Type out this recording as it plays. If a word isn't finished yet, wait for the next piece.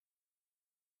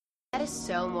That is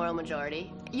so moral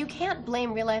majority. You can't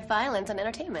blame real-life violence on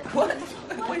entertainment. What?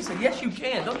 Wait a second. Yes, you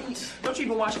can. Don't you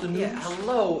even watch the news? Yeah,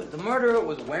 hello. The murderer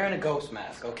was wearing a ghost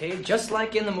mask, okay? Just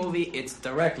like in the movie, it's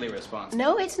directly responsible.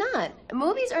 No, it's not.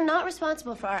 Movies are not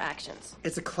responsible for our actions.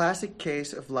 It's a classic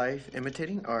case of life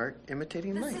imitating art,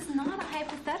 imitating life. This is not a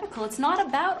hypothetical. It's not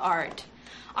about art.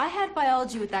 I had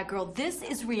biology with that girl. This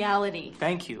is reality.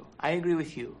 Thank you. I agree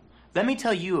with you. Let me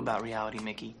tell you about reality,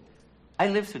 Mickey. I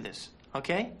lived through this,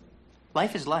 okay?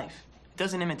 Life is life. It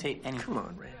doesn't imitate anything. Come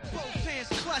on, Ray.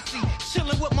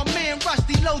 Chilling with my man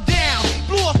Rusty, low down.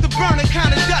 Blew off the burner,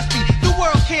 kinda dusty. The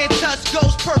world can't touch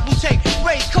Ghost Purple Tape.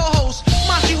 Ray's co-host,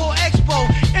 Monty Hall Expo.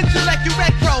 Intellect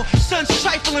direct pro. Son's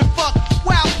trifling fuck.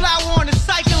 Wildflower on the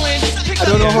cycling. Pick I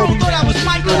don't know how thought I was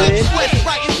Michael Right. Swift,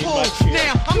 right and pull.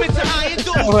 Now I'm into iron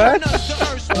doors. What?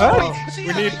 What?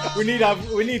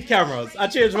 We need cameras. I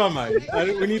changed my mind.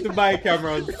 We need to buy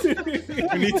cameras. We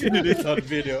need to do this on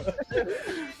video.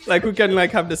 Like we can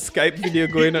like have the Skype video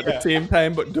going at the same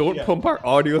time, but don't pump our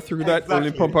audio through that. Only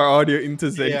Exactly. pump our audio into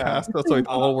Zencaster. Yeah. That's how it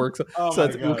all works. Oh So my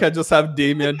that we God. can just have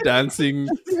Damien dancing.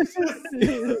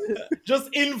 Just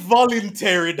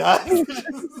involuntary dance.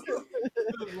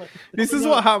 This is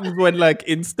what happens when like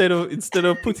instead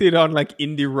of putting on like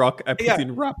indie rock, I put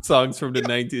in rap songs from the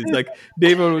 90s. Like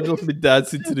Damien would just be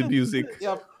dancing to the music.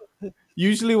 Yep.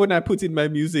 Usually when I put in my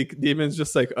music, Damien's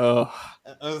just like, oh,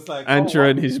 I was like, Andrew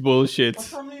and what? his bullshit.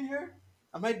 What's happening here?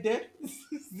 Am I dead?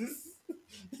 Is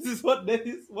this what death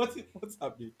is? What's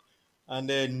happening? And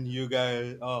then you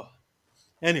guys,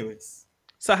 anyways.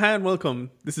 Sahan,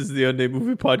 welcome. This is the Unday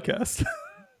Movie Podcast.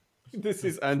 This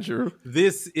is Andrew.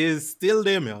 This is still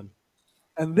Damien.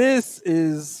 And this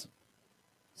is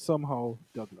somehow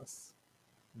Douglas.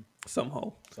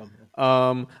 Somehow.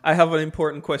 I have an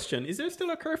important question. Is there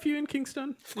still a curfew in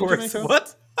Kingston? Of course.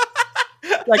 What?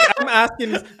 Like I'm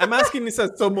asking this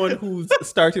as someone who's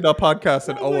started a podcast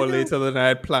an hour later than I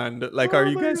had planned. Like, are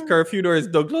you guys curfewed, or is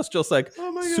Douglas just like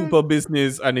super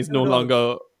business and is no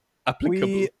longer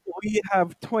applicable? We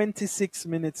have 26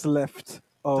 minutes left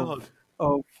of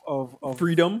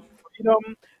freedom.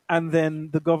 And then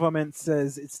the government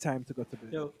says it's time to go to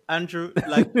bed. Yo, Andrew,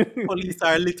 like police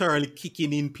are literally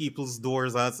kicking in people's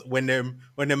doors as when them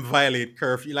violate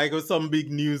curfew. Like it was some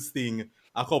big news thing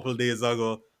a couple days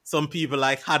ago. Some people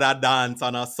like had a dance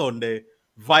on a Sunday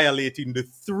violating the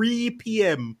 3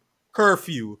 p.m.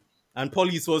 curfew, and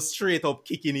police was straight up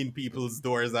kicking in people's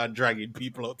doors and dragging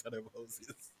people out of their houses.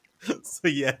 So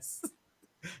yes,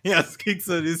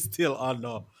 Kingston is still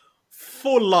under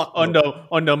full lockdown.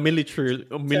 Under military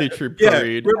parade.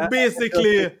 Yeah, we're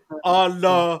basically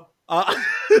under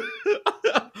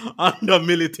under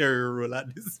military rule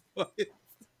at this point.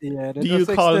 Yeah. Do you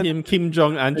call him Kim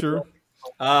Jong Andrew?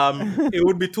 It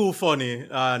would be too funny,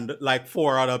 and like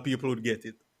 4 other people would get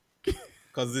it,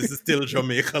 because this is still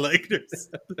Jamaica. Like this,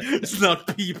 it's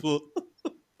not people.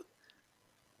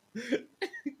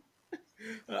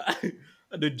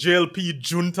 The JLP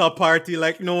junta party,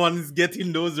 like no one is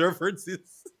getting those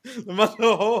references, no matter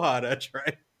how hard I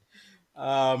try.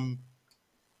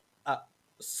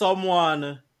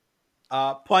 Someone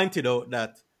pointed out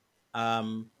that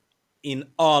in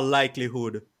all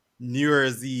likelihood, New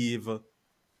Year's Eve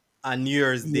and New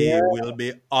Year's Day will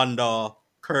be under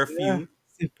curfew. Yeah.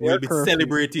 We'll be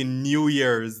celebrating New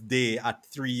Year's Day at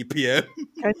 3 p.m.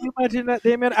 Can you imagine that,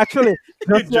 Damien? Actually,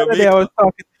 just the other day I was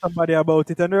talking to somebody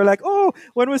about it, and they're like, "Oh,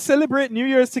 when we celebrate New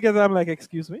Year's together," I'm like,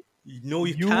 "Excuse me." No,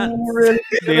 you can't.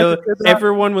 Really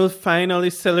Everyone will finally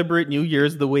celebrate New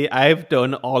Year's the way I've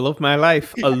done all of my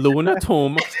life, alone at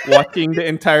home, watching the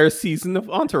entire season of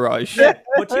Entourage. Yeah,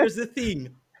 but here's the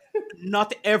thing.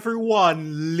 Not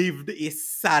everyone lived a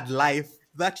sad life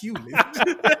that you lived.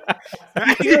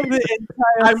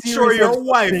 I'm sure your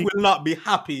wife will not be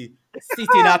happy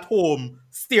sitting at home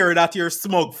staring at your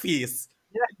smug face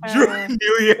during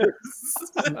New Year's.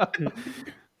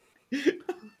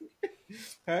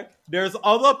 Okay? There's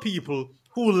other people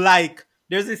who like,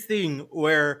 there's this thing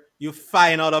where you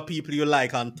find other people you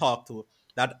like and talk to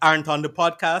that aren't on the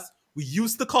podcast. We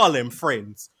used to call them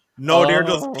friends. Now they're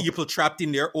just people trapped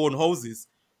in their own houses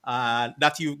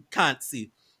that you can't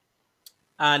see.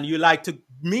 And you like to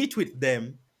meet with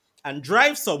them and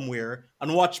drive somewhere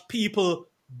and watch people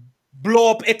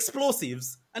blow up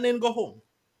explosives and then go home.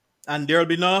 And there'll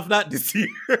be none of that this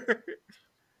year.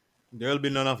 There'll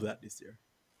be none of that this year.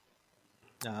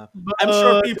 I'm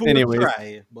sure people will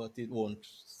try, but it won't.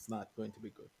 It's not going to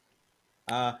be good.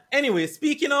 Anyway,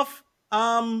 speaking of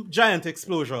giant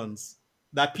explosions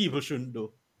that people shouldn't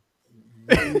do,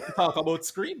 we need to talk about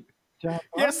Scream.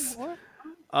 Yes.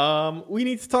 We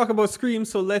need to talk about Scream,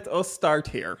 so let us start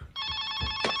here.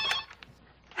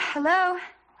 Hello?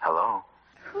 Hello?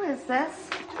 Who is this?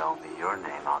 You tell me your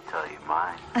name, I'll tell you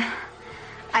mine.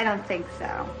 I don't think so.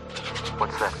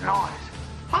 What's that noise?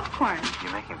 Popcorn.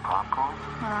 You making popcorn?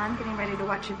 Well, I'm getting ready to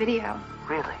watch a video.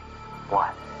 Really?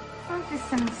 What? Oh, just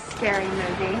some scary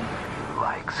movie. You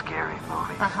like scary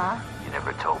movies? Uh-huh. You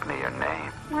never told me your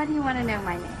name. Why do you want to know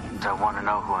my name? I want to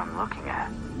know who I'm looking at.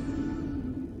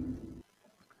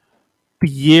 The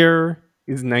year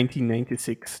is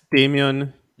 1996.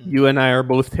 Damien, you and I are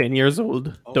both 10 years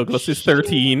old. Douglas is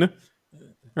 13.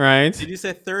 Right? Did you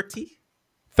say 30?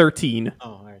 13. Oh,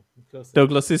 all right. Close.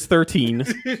 Douglas is 13.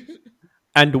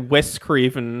 And Wes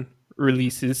Craven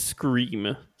releases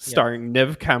Scream, starring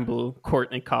Neve Campbell,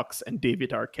 Courtney Cox, and David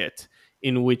Arquette,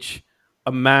 in which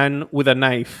a man with a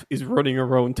knife is running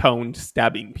around town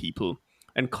stabbing people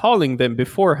and calling them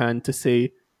beforehand to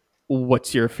say,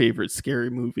 "What's your favorite scary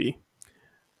movie?"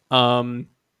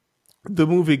 The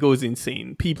movie goes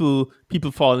insane. People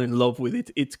fall in love with it.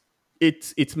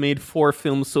 It's made 4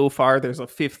 films so far. There's a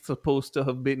 5th supposed to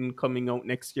have been coming out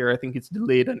next year. I think it's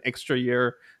delayed an extra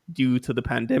year due to the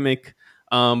pandemic.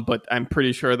 But I'm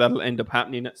pretty sure that'll end up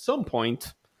happening at some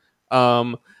point.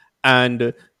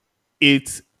 And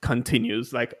it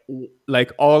continues like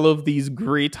all of these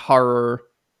great horror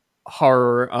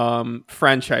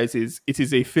franchises. It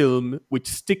is a film which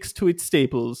sticks to its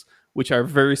staples, which are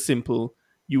very simple.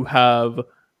 You have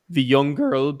the young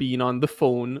girl being on the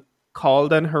phone,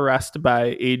 called and harassed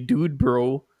by a dude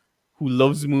bro who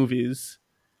loves movies,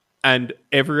 and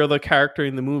every other character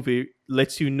in the movie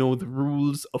lets you know the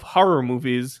rules of horror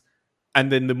movies, and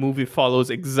then the movie follows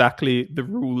exactly the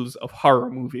rules of horror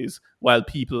movies while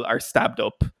people are stabbed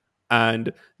up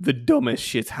and the dumbest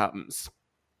shit happens.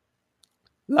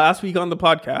 Last week on the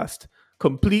podcast,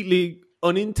 completely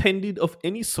unintended of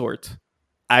any sort,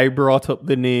 I brought up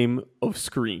the name of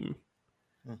Scream.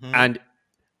 Mm-hmm.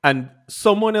 And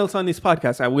someone else on this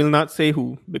podcast, I will not say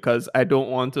who, because I don't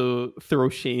want to throw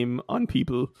shame on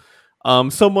people.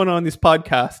 Someone on this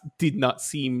podcast did not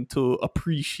seem to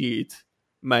appreciate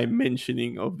my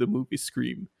mentioning of the movie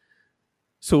Scream.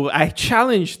 So I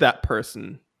challenged that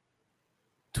person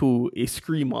to a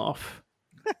Scream off.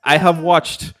 I have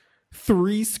watched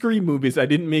 3 Scream movies. I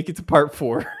didn't make it to part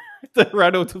 4. I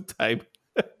ran out of time.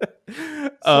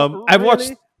 I've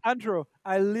watched... Andrew,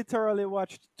 I literally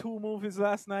watched 2 movies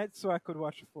last night so I could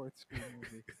watch a 4th Scream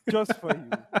movie just for you.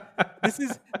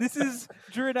 This is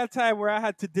during that time where I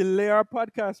had to delay our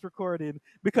podcast recording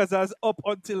because I was up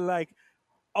until like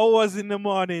hours in the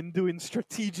morning doing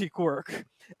strategic work.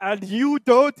 And you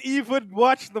don't even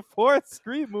watch the 4th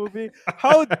Scream movie.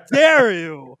 How dare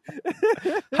you?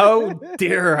 How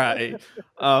dare I?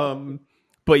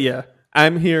 But yeah,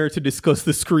 I'm here to discuss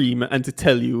the Scream and to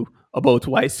tell you about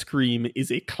why Scream is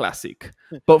a classic.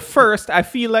 But first, I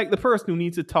feel like the person who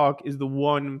needs to talk is the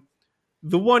one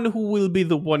who will be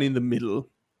the one in the middle,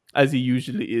 as he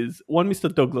usually is. One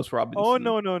Mr. Douglas Robinson. Oh,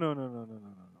 no.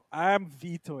 I'm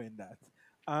vetoing that.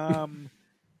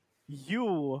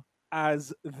 You,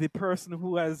 as the person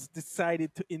who has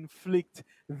decided to inflict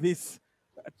this,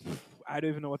 I don't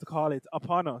even know what to call it,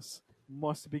 upon us,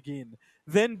 must begin.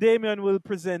 Then Damien will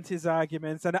present his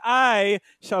arguments, and I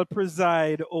shall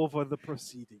preside over the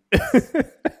proceedings.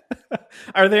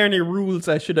 Are there any rules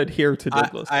I should adhere to,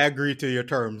 Douglas? I agree to your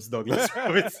terms, Douglas.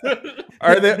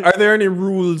 Are there any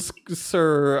rules,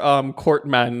 Sir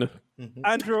Courtman? Mm-hmm.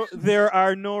 Andrew, there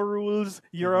are no rules.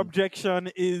 Your objection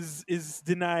is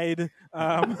denied.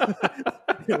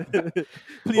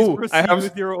 Please proceed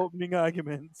with your opening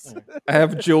arguments. I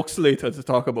have jokes later to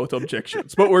talk about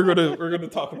objections, but we're gonna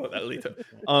talk about that later.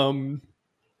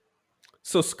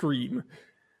 So Scream,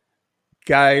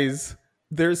 guys,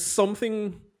 there's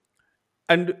something.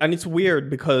 And it's weird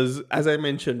because, as I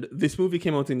mentioned, this movie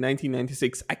came out in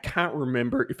 1996. I can't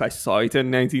remember if I saw it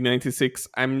in 1996.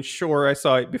 I'm sure I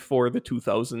saw it before the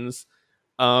 2000s.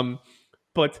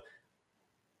 But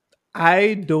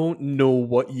I don't know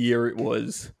what year it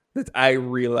was that I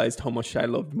realized how much I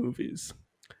loved movies.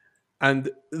 And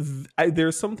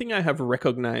there's something I have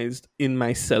recognized in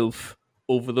myself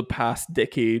over the past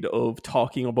decade of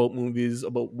talking about movies,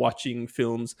 about watching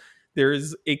films.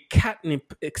 There's a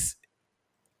catnip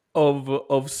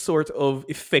of sort of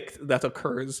effect that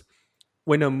occurs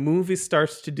when a movie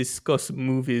starts to discuss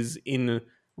movies in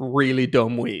really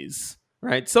dumb ways,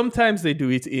 right? Sometimes they do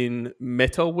it in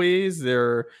meta ways.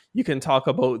 You can talk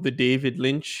about the David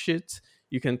Lynch shit.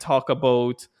 You can talk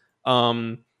about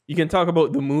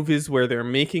the movies where they're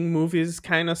making movies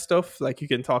kind of stuff. Like you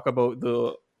can talk about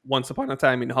the Once Upon a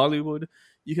Time in Hollywood.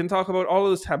 You can talk about all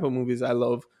of those type of movies I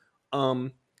love.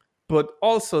 But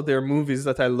also there are movies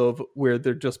that I love where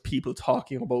they're just people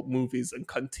talking about movies and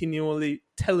continually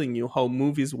telling you how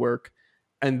movies work.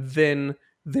 And then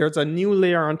there's a new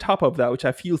layer on top of that, which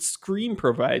I feel Scream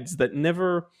provides that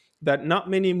not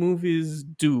many movies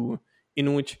do,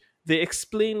 in which they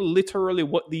explain literally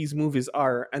what these movies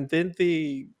are, and then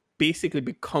they basically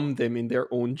become them in their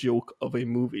own joke of a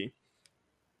movie.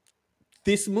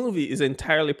 This movie is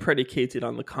entirely predicated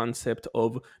on the concept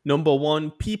of, number one,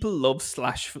 people love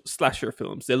slasher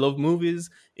films. They love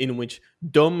movies in which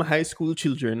dumb high school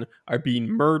children are being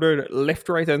murdered left,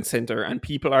 right, and center, and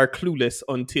people are clueless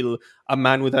until a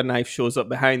man with a knife shows up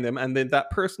behind them, and then that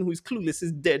person who is clueless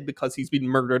is dead because he's been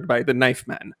murdered by the knife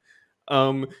man.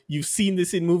 You've seen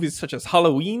this in movies such as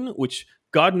Halloween, which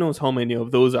God knows how many of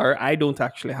those are. I don't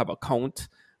actually have a count.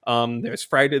 There's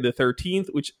Friday the 13th,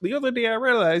 which the other day I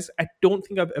realized I don't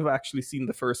think I've ever actually seen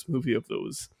the first movie of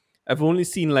those. I've only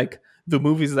seen like the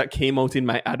movies that came out in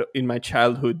my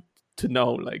childhood to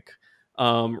now, like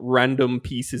random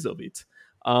pieces of it,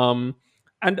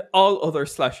 and all other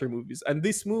slasher movies. And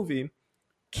this movie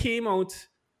came out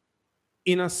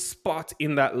in a spot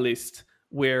in that list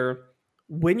where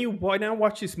when I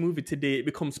watch this movie today, it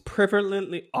becomes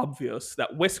prevalently obvious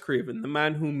that Wes Craven, the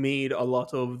man who made a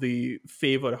lot of the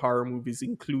favored horror movies,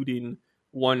 including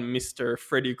one Mr.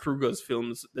 Freddy Krueger's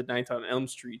films, The Night on Elm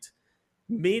Street,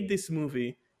 made this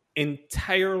movie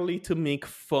entirely to make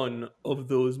fun of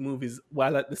those movies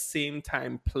while at the same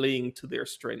time playing to their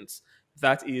strengths.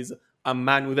 That is, a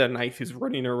man with a knife is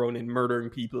running around and murdering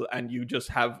people, and you just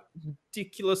have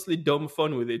ridiculously dumb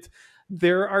fun with it.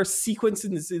 There are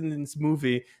sequences in this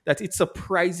movie that it's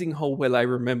surprising how well I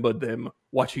remember them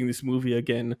watching this movie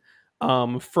again.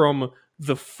 From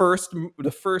the first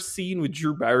scene with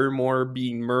Drew Barrymore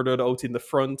being murdered out in the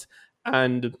front,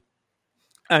 and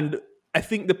I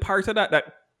think the part of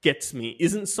that gets me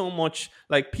isn't so much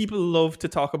like, people love to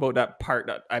talk about that part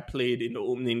that I played in the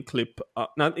opening clip,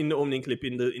 not in the opening clip,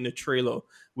 in the trailer,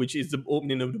 which is the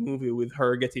opening of the movie with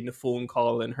her getting the phone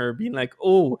call and her being like,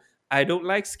 "Oh, I don't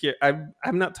like scare. I'm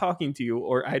not talking to you,"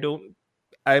 or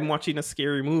I'm watching a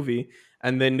scary movie,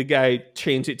 and then the guy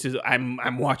changed it to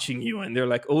I'm watching you, and they're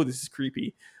like, "Oh, this is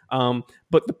creepy."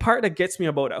 But the part that gets me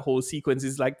about that whole sequence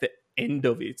is like the end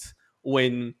of it,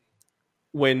 when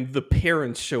the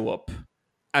parents show up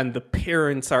and the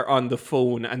parents are on the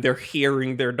phone and they're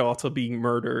hearing their daughter being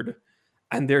murdered,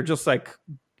 and they're just like,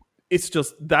 it's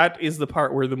just, that is the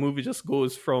part where the movie just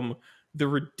goes from the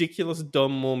ridiculous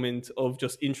dumb moment of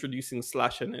just introducing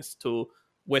slasherness to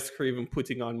Wes Craven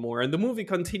putting on more. And the movie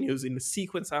continues in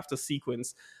sequence after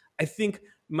sequence. I think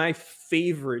my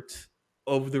favorite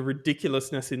of the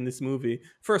ridiculousness in this movie,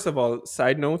 first of all,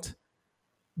 side note,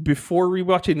 before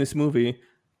rewatching this movie,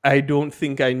 I don't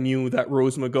think I knew that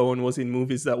Rose McGowan was in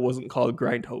movies that wasn't called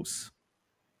Grindhouse.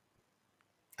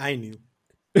 I knew.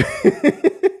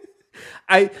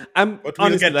 I'm but we'll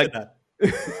honestly get like to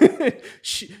that.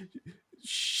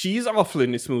 She's awful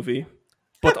in this movie,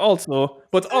 but also,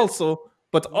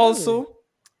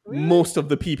 most of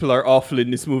the people are awful in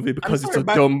this movie because it's a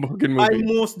dumb fucking movie. By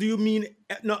most, do you mean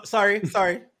no? Sorry, it's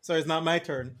not my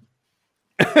turn.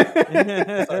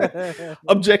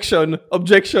 Objection!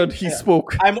 He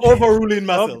spoke. I'm overruling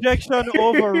myself. Objection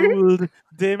overruled.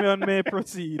 Damien may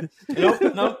proceed.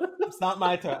 No, it's not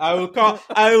my turn. I'll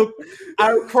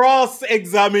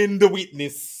cross-examine the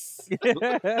witness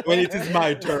when it is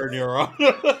my turn, Your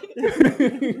Honor.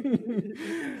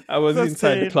 I was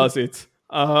inside the closet.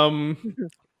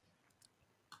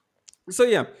 So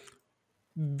yeah,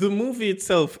 the movie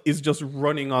itself is just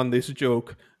running on this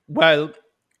joke while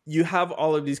you have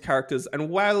all of these characters, and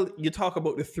while you talk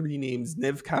about the three names,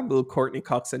 Neve Campbell, Courtney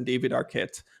Cox, and David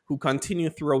Arquette, who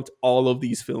continue throughout all of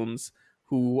these films,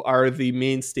 who are the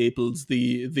main staples,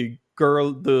 the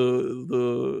girl,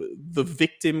 the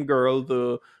victim girl,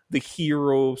 the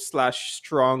hero /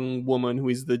 strong woman who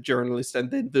is the journalist,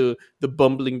 and then the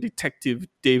bumbling detective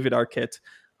David Arquette.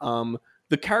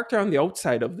 The character on the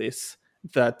outside of this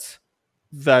that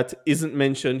isn't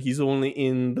mentioned, he's only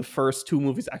in the first two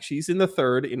movies. Actually, he's in the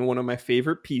third, in one of my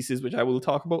favorite pieces, which I will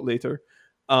talk about later.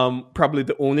 Probably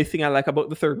the only thing I like about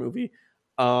the third movie.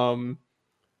 My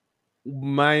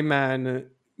man,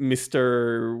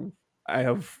 Mr. I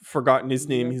have forgotten his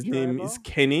name. His name is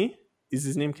Kenny. Is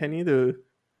his name Kenny? The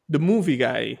movie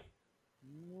guy,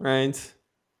 right?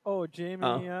 Oh,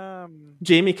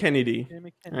 Jamie Kennedy.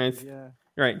 Right? Yeah.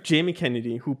 Right, Jamie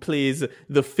Kennedy, who plays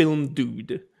the film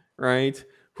dude, right?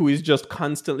 Who is just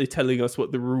constantly telling us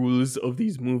what the rules of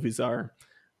these movies are.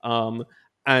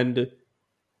 And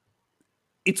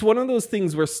it's one of those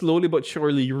things where slowly but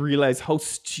surely you realize how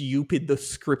stupid the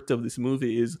script of this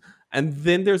movie is. And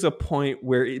then there's a point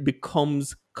where it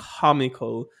becomes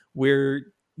comical, where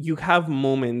you have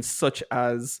moments such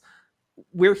as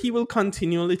where he will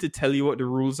continually to tell you what the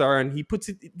rules are, and he puts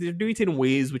it, they do it in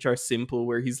ways which are simple,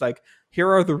 where he's like, here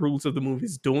are the rules of the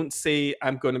movies, don't say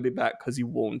I'm going to be back because you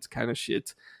won't, kind of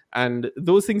shit. And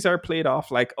those things are played off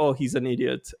like, oh, he's an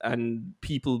idiot, and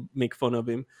people make fun of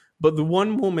him. But the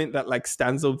one moment that like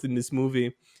stands out in this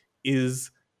movie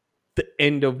is the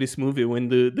end of this movie when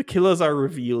the killers are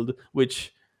revealed,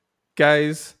 which,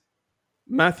 guys,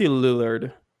 Matthew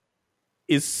Lillard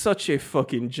is such a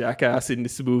fucking jackass in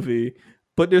this movie.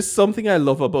 But there's something I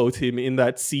love about him in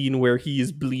that scene where he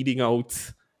is bleeding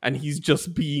out and he's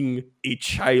just being a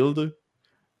child,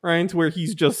 right? Where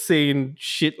he's just saying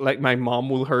shit like, my mom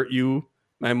will hurt you,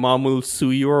 my mom will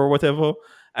sue you or whatever.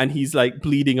 And he's like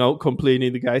bleeding out,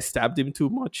 complaining the guy stabbed him too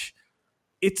much.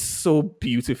 It's so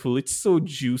beautiful. It's so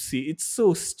juicy. It's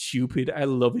so stupid. I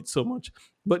love it so much.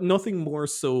 But nothing more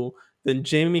so than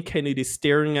Jamie Kennedy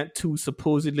staring at two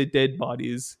supposedly dead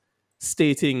bodies,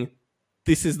 stating,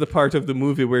 this is the part of the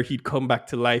movie where he'd come back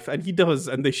to life. And he does,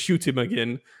 and they shoot him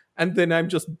again. And then I'm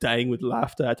just dying with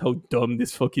laughter at how dumb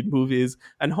this fucking movie is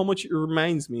and how much it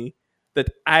reminds me that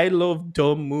I love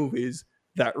dumb movies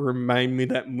that remind me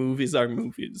that movies are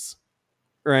movies,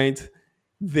 right?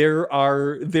 There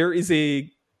is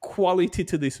a quality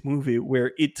to this movie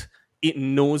where it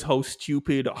knows how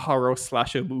stupid horror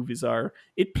slasher movies are.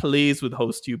 It plays with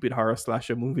how stupid horror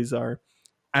slasher movies are,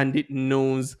 and it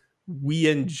knows we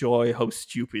enjoy how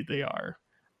stupid they are.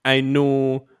 I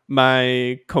know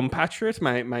my compatriot,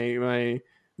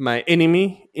 my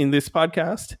enemy in this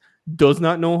podcast, does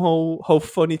not know how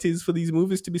fun it is for these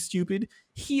movies to be stupid.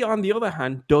 He, on the other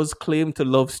hand, does claim to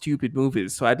love stupid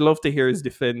movies. So I'd love to hear his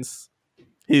defense,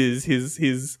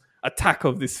 his attack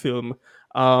of this film.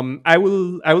 I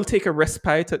will take a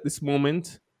respite at this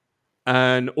moment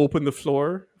and open the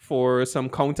floor for some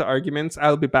counter arguments.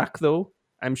 I'll be back though,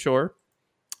 I'm sure.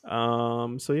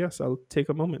 So yes, I'll take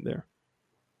a moment there.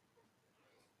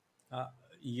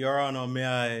 Your Honor, may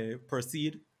I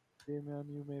proceed? Damien,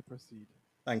 you may proceed.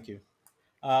 Thank you.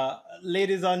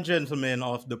 Ladies and gentlemen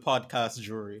of the podcast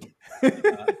jury,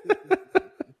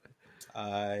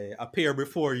 I appear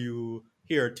before you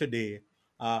here today,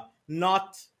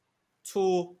 not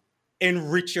to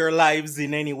enrich your lives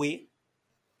in any way,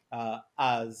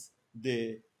 as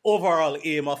the overall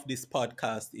aim of this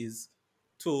podcast is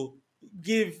to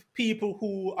give people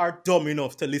who are dumb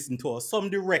enough to listen to us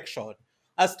some direction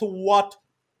as to what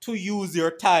to use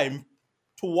your time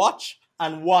to watch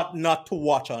and what not to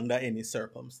watch under any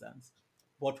circumstance.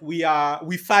 But we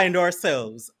find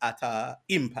ourselves at an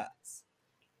impasse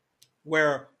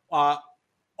where our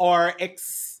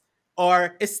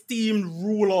esteemed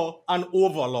ruler and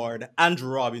overlord,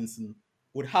 Andrew Robinson,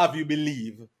 would have you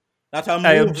believe that a movie...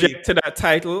 I object to that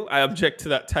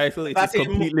title. It is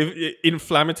completely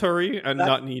inflammatory and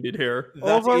not needed here.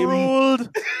 Overruled.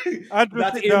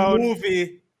 That a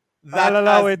movie that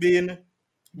has been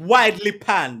widely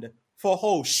panned for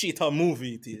how shit a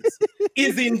movie it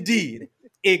is indeed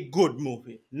a good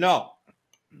movie. Now,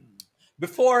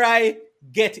 before I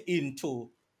get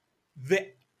into the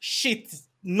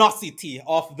shitnosity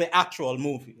of the actual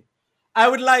movie, I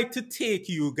would like to take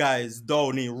you guys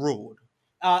down a road,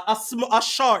 a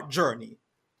short journey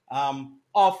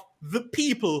of the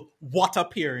people what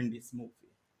appear in this movie.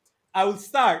 I will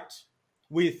start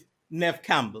with Neve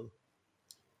Campbell.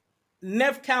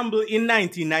 Neve Campbell in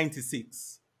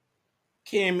 1996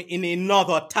 came in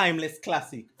another timeless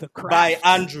classic by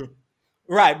Andrews,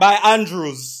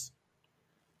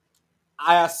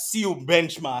 I assume,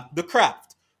 benchmark, The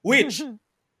Craft, which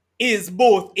is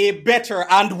both a better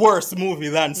and worse movie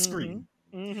than Scream.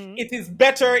 Mm-hmm. It is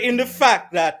better in the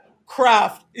fact that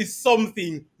Craft is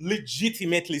something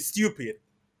legitimately stupid.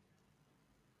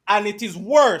 And it is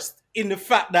worse in the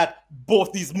fact that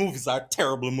both these movies are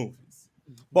terrible movies.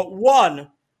 But one,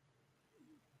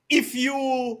 if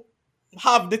you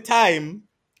have the time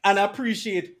and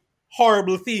appreciate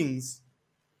horrible things,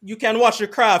 you can watch The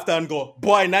Craft and go,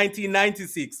 boy,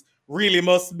 1996 really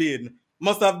must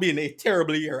have been a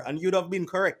terrible year. And you'd have been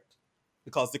correct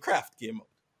because The Craft came out.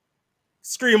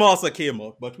 Scream also came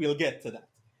out, but we'll get to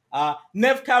that.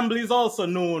 Neve Campbell is also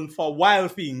known for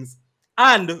Wild Things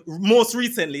and most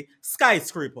recently,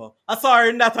 Skyscraper. I saw her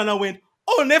in that and I went,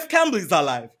 oh, Neve Campbell is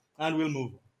alive. And we'll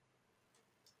move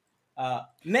on.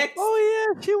 Next.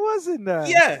 Oh, yeah, she was in that.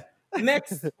 Yeah.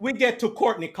 Next, we get to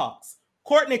Courtney Cox.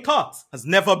 Courtney Cox has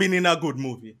never been in a good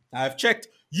movie. I've checked.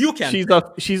 You can.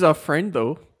 She's a friend,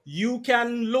 though. You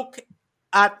can look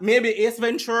at maybe Ace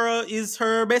Ventura is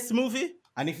her best movie.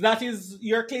 And if that is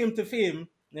your claim to fame,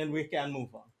 then we can move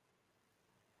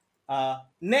on.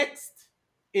 Next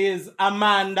is a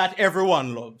man that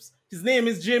everyone loves. His name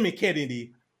is Jamie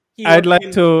Kennedy. I'd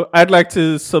like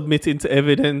to submit into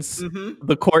evidence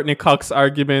the Courtney Cox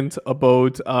argument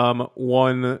about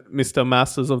one Mr.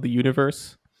 Masters of the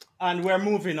Universe. And we're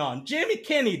moving on. Jamie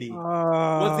Kennedy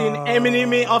was in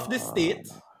Enemy of the State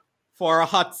for a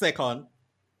hot second.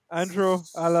 Andrew,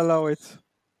 I'll allow it.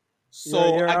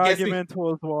 So your I guess argument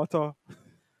holds water.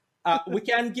 we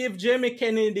can give Jamie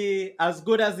Kennedy as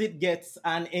good as it gets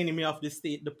an Enemy of the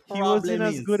State. The He wasn't problem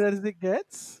as is good as it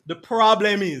gets. the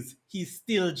problem is he's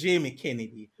still Jamie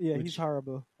Kennedy. Yeah, he's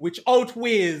horrible. Which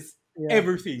outweighs Yeah.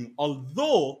 everything.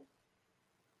 Although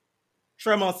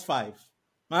Tremors 5.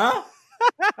 Huh?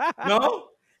 No?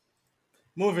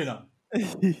 Moving on.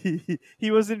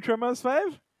 He was in Tremors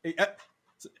 5?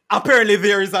 Apparently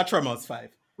there is a Tremors 5.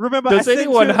 Remember, Does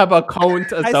anyone have a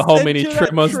count as to how many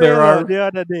Tremors there are? The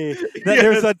other day, that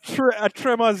there's a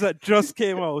Tremors that just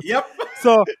came out. Yep.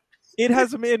 So it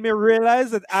has made me realize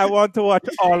that I want to watch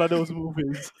all of those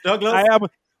movies. Douglas, I am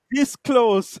this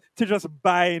close to just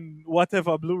buying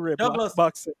whatever Blu-ray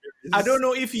box set there is. I don't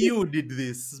know if you did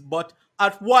this, but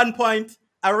at one point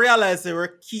I realized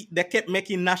they kept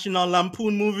making National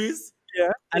Lampoon movies.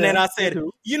 Yeah. And then I said,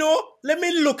 let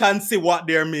me look and see what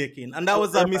they're making. And that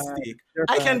was a mistake.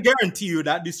 I can guarantee you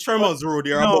that this Tremors road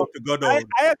you're about to go down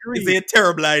I agree. is a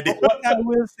terrible idea. What I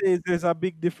will say is there's a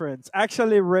big difference. I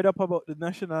actually read up about the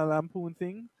National Lampoon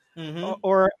thing,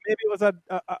 or maybe it was a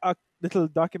little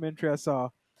documentary I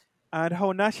saw. And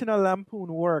how National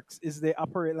Lampoon works is they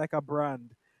operate like a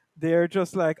brand. They're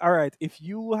just like, all right, if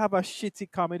you have a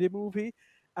shitty comedy movie,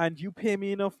 and you pay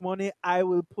me enough money, I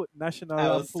will put National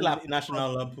Lampoon. I will slap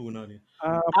National Lampoon on it.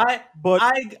 I'm but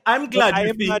glad I you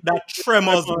am think not that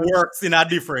Tremors works in a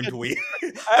different way.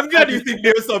 I'm glad you think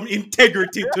there's some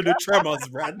integrity to the Tremors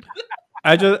brand.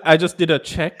 I just did a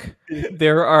check.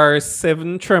 There are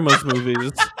 7 Tremors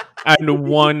movies and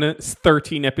one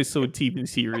 13-episode TV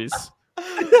series.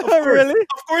 Really?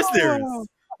 Of course there is.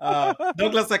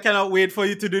 Douglas, I cannot wait for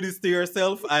you to do this to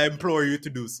yourself. I implore you to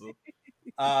do so.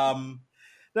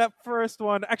 That first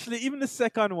one, actually, even the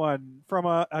second one, from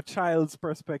a child's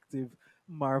perspective,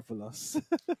 marvelous.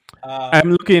 I'm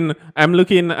looking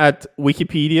at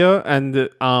Wikipedia, and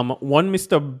one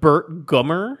Mr. Burt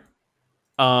Gummer,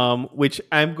 which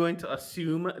I'm going to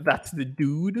assume that's the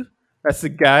dude. That's the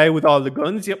guy with all the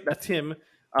guns. Yep, that's him.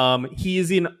 He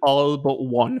is in all but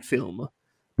one film,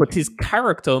 but his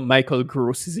character Michael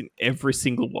Gross is in every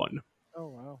single one. Oh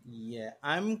wow! Yeah,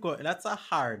 I'm going. That's a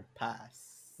hard pass.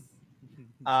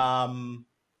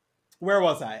 Where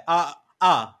was I?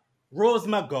 Rose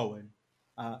McGowan.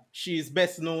 She's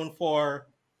best known for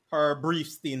her brief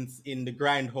stints in the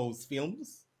Grindhouse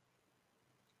films.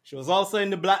 She was also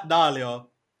in the Black Dahlia,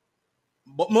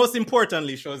 but most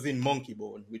importantly, she was in Monkey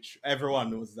Bone, which everyone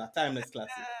knows is a timeless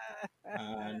classic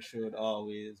and should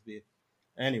always be.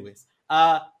 Anyways,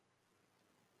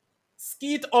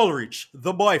 Skeet Ulrich,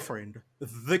 the boyfriend,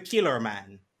 the killer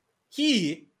man.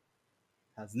 He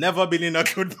has never been in a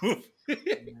good movie.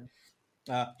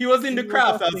 He was in The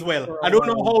Craft as well. I don't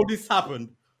know how this happened,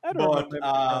 but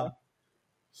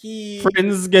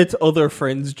friends get other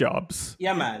friends' jobs.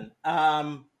 Yeah, man.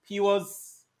 He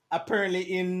was apparently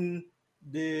in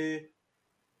the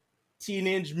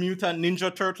Teenage Mutant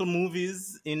Ninja Turtle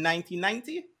movies in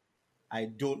 1990. I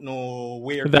don't know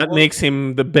where. That makes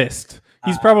him the best.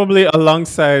 He's probably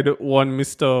alongside one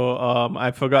Mr.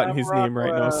 I've forgotten his name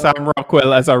right now. Sam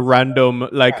Rockwell as a random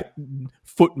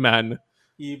footman,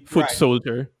 foot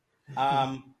soldier.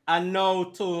 And now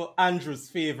to Andrew's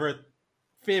favorite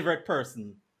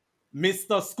person,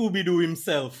 Mr. Scooby-Doo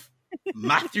himself,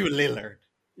 Matthew Lillard.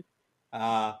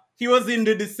 He was in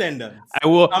The Descendants. I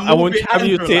won't have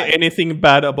you say anything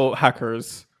bad about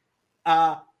Hackers.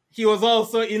 He was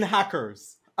also in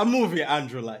Hackers, a movie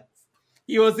Andrew likes.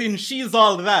 He was in She's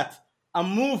All That, a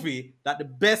movie that the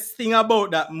best thing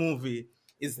about that movie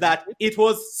is that it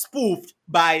was spoofed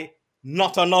by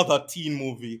not another teen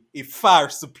movie, a far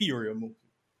superior movie.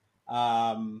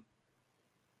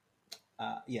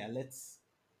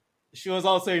 He was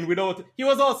also in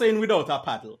Without a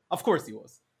Paddle. Of course he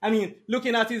was. I mean,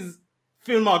 looking at his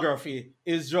filmography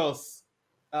is just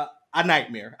a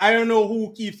nightmare. I don't know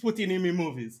who keeps putting him in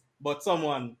movies, but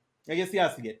someone, I guess he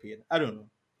has to get paid. I don't know.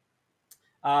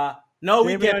 Now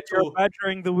we get to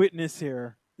badgering the witness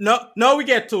here. Now we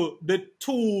get to the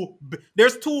two.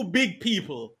 There's two big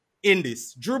people in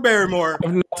this: Drew Barrymore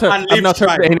and I've not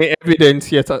heard any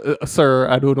evidence yet, sir.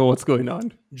 I don't know what's going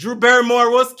on. Drew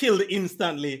Barrymore was killed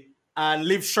instantly, and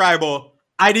Liv Schreiber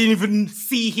I didn't even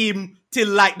see him till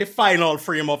like the final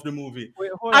frame of the movie.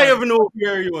 Wait, hold I on. even know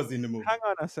where he was in the movie. Hang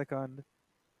on a second.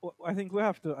 I think we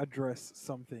have to address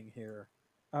something here.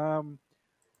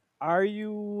 Are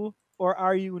you or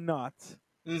are you not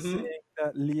saying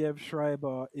that Liev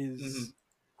Schreiber is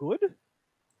good?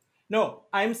 No,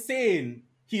 I'm saying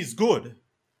he's good.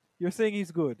 You're saying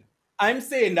he's good. I'm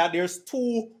saying that there's two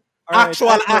All right, actual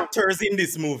Andrew. actors in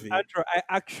this movie. Andrew, I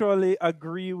actually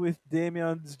agree with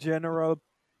Damien's general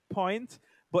point,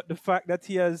 but the fact that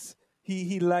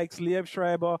he likes Liev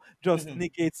Schreiber just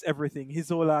negates everything. His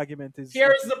whole argument is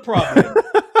Here's the problem.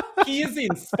 He's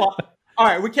in Spot. All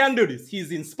right, we can do this.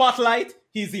 He's in Spotlight.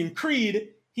 He's in Creed.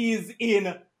 He's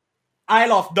in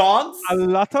Isle of Dogs. a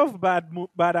lot of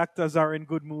bad actors are in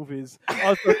good movies.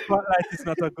 Also, Spotlight is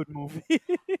not a good movie.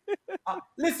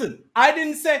 Listen, I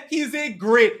didn't say he's a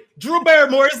great. Drew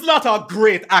Barrymore is not a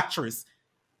great actress.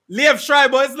 Liev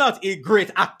Schreiber is not a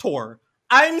great actor.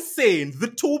 I'm saying the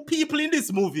two people in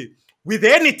this movie with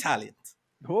any talent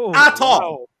at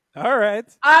all, All right,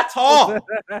 at all,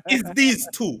 is these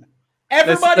two. Let's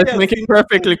Everybody else make in it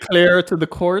perfectly clear to the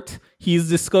court. He's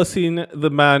discussing the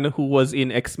man who was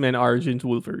in X-Men Origins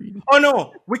Wolverine. Oh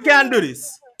no, we can't do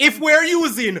this. If we're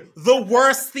using the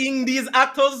worst thing these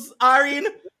actors are in,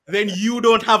 then you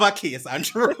don't have a case,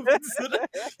 Andrew Robinson.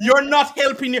 You're not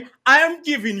helping you. I am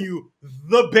giving you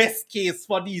the best case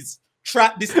for this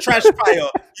trash fire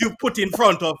you put in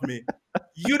front of me.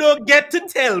 You don't get to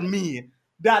tell me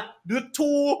that the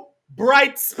two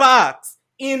bright sparks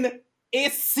in a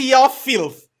sea of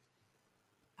filth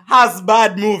has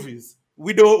bad movies.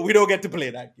 We don't get to play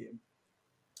that game.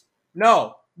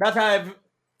 Now that I've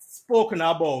spoken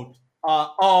about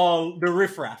all the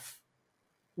riffraff,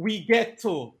 we get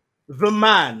to the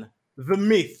man, the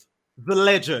myth, the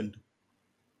legend,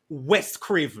 Wes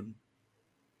Craven.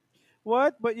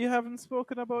 what? But you haven't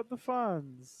spoken about the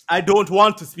fans. I don't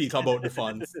want to speak about the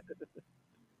fans.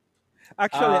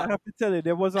 Actually, I have to tell you,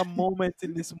 there was a moment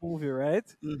in this movie, right?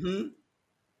 Mm-hmm.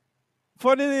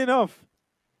 Funnily enough,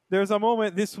 there's a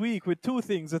moment this week with two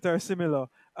things that are similar.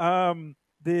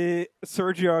 The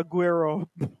Sergio Aguero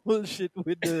bullshit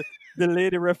with the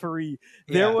lady referee.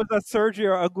 There Yeah. was a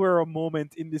Sergio Aguero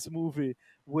moment in this movie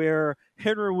where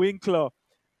Henry Winkler,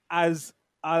 as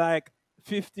a like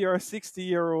 50 or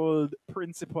 60-year-old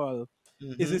principal,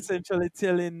 is essentially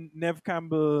telling Nev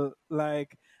Campbell,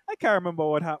 like, I can't remember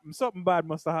what happened. Something bad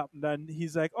must have happened. And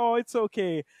he's like, oh, it's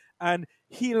okay. And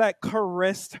he like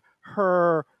caressed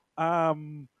her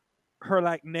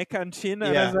like neck and chin.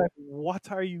 And I was Yeah. like,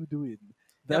 what are you doing?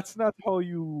 That's not how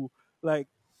you like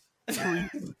treat.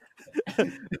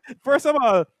 First of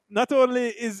all, not only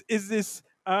is this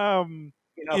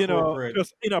Inappropriate.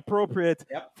 just inappropriate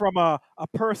Yep. from a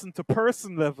person to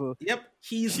person level. Yep.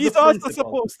 She's She's the also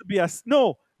principal. supposed to be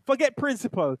forget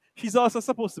principal. She's also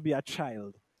supposed to be a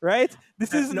child, right?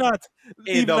 This is no. not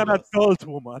Hey, even an Douglas. adult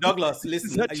woman. Douglas, This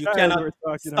is listen, a you child cannot we're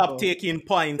talking stop about. taking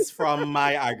points from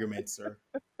my argument, sir.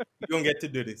 You don't get to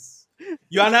do this.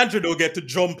 You and Andrew don't get to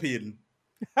jump in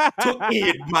to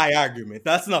aid my argument.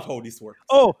 That's not how this works.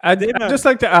 Oh, I'd just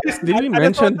like to ask, did we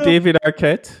mention David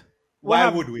Arquette? Why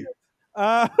would we?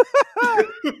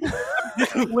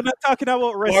 We're not talking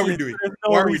about wrestling. What are we doing? There's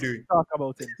no What are we reason doing? to talk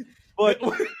about him. But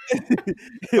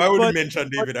Why would we mention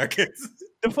David Arquette?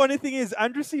 the funny thing is,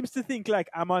 Andrew seems to think like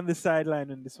I'm on the sideline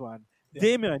in this one.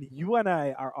 Damien, you and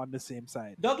I are on the same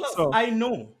side. Douglas, So- I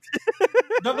know.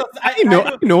 Douglas, I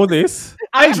know this.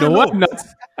 Andrew, know. no.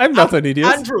 I'm not an idiot.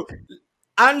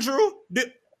 Andrew,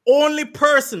 the only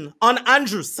person on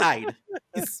Andrew's side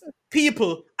is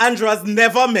people Andrew has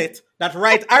never met that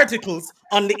write articles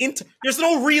on the internet. There's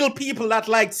no real people that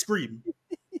like Scream.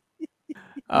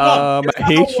 I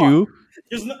hate you.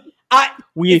 There's no.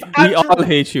 We all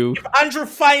hate you. If Andrew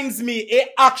finds me a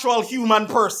actual human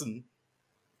person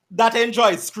that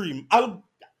enjoys Scream, I'll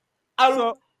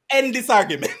end this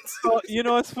argument. So, you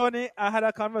know what's funny? I had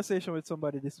a conversation with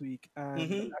somebody this week, and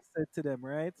I said to them,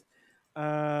 right?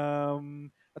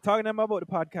 I'm talking to them about the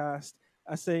podcast.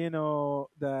 I say,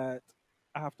 that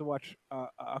I have to watch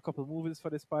a couple of movies for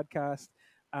this podcast,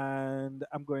 and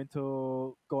I'm going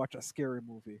to go watch a scary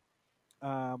movie.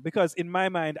 Because in my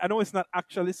mind, I know it's not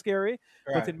actually scary,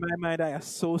 Right. but in my mind, I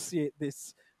associate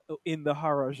this in the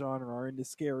horror genre or in the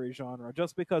scary genre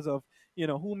just because of,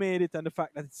 who made it and the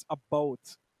fact that it's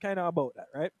kind of about that,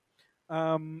 right?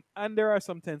 And there are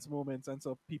some tense moments, and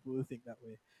so people will think that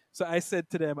way. So I said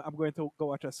to them, I'm going to go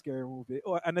watch a scary movie.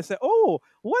 And they said, oh,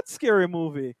 what scary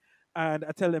movie? And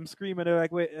I tell them Scream, and they're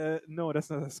like, wait, no, that's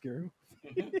not a scary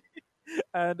movie.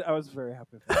 And I was very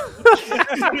happy.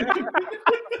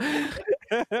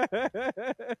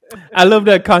 I love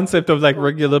that concept of like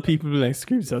regular people being like,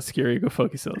 Scream's so scary, go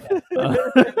fuck yourself.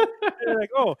 They're like,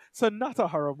 oh, so not a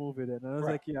horror movie then. And I was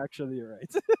Right. like, yeah, actually, you're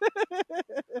right.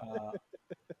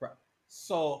 Right.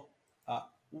 So,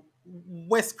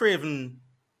 Wes Craven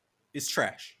is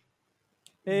trash.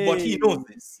 But he knows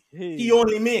this. Hey. He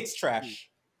only makes trash.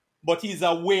 But he's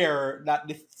aware that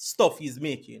the stuff he's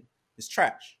making is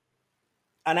trash.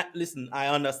 And listen, I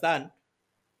understand.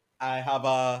 I have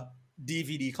a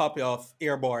DVD copy of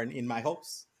Airborne in my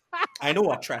house. I know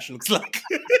what trash looks like.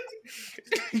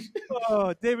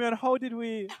 Oh, Damien, how did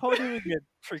we get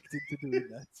tricked into doing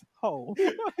that? How?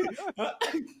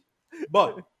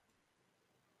 But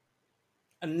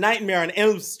A Nightmare on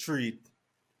Elm Street,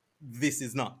 this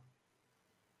is not.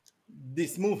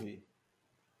 This movie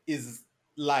is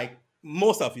like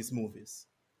most of his movies,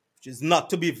 which is not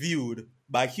to be viewed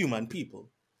by human people.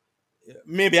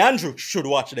 Maybe Andrew should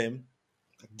watch them.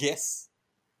 I guess.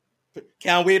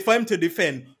 Can't wait for him to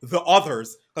defend the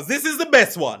others, because this is the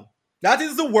best one. That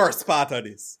is the worst part of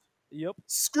this. Yep.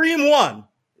 Scream 1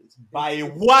 is by a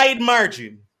wide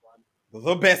margin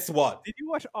the best one. Did you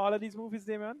watch all of these movies,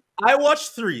 Damien? I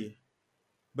watched 3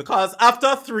 because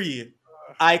after 3,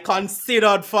 I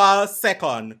considered for a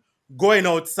second going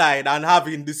outside and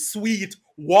having the sweet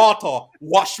water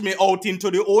wash me out into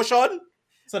the ocean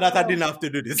so that I didn't have to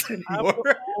do this I'm anymore.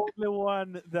 the only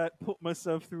one that put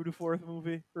myself through the 4th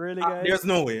movie. Really, guys? There's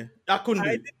no way. I couldn't do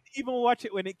I it. didn't even watch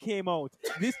it when it came out.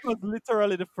 This was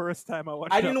literally the first time I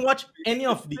watched it. I didn't watch any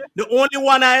of the. The only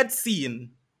one I had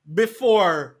seen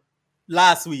before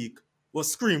last week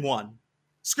was Scream 1.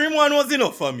 Scream 1 was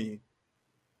enough for me.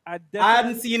 I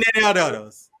hadn't seen any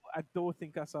others. I don't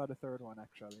think I saw the third one,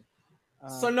 actually.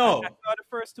 So no. I saw the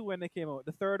first 2 when they came out.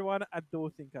 The third one, I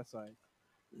don't think I saw it.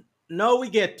 Now we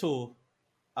get to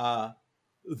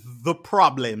the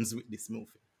problems with this movie.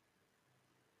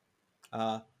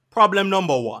 Problem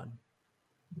number 1.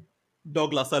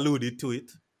 Douglas alluded to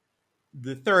it.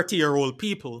 The 30-year-old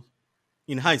people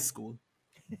in high school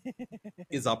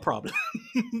is a problem.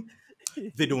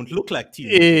 They don't look like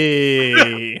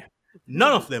teenagers.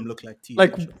 None of them look like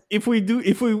teenagers. Like if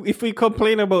we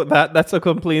complain about that, that's a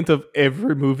complaint of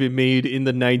every movie made in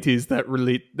the 90s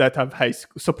that have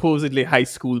supposedly high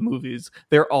school movies.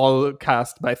 They're all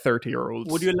cast by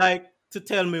 30-year-olds. Would you like to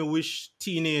tell me which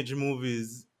teenage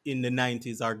movies in the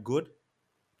 90s are good?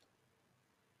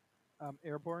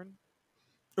 Airborne?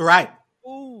 Right.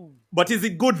 Ooh. But is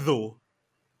it good though?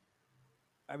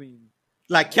 I mean,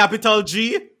 like Capital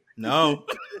G? No.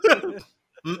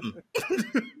 Mm-mm.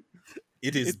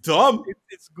 It is dumb.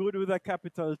 It's good with a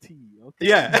capital T. Okay.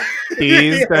 Yeah.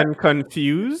 Dazed and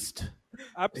confused?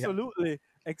 Absolutely.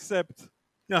 Except.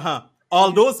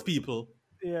 All those people.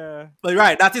 Yeah. But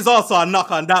right, that is also a knock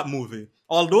on that movie.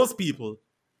 All those people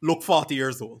look 40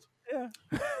 years old. Yeah.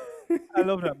 I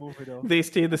love that movie though. They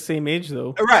stay the same age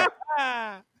though. Right.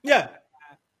 Yeah.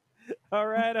 All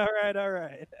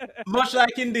right. Much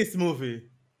like in this movie,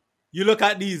 you look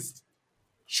at these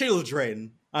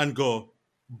children and go,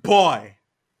 boy,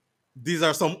 these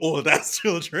are some old ass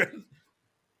children.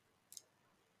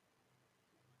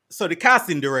 So the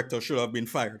casting director should have been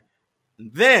fired.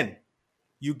 Then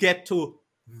you get to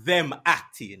them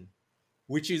acting,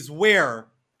 which is where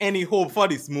any hope for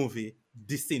this movie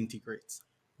disintegrates.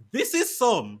 This is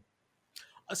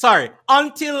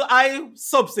until I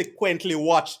subsequently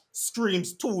watched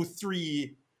Screams 2,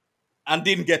 3, and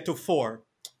didn't get to 4.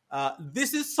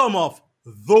 This is some of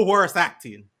the worst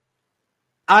acting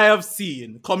I have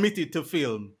seen committed to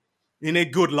film in a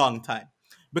good long time.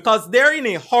 Because they're in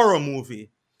a horror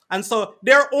movie, and so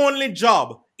their only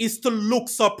job is to look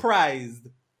surprised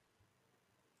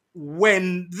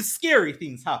when the scary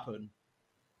things happen.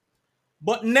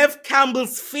 But Neve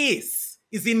Campbell's face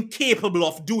is incapable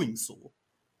of doing so.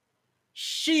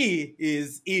 She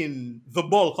is in the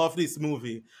bulk of this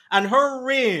movie, and her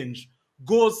range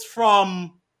goes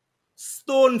from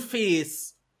stone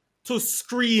face to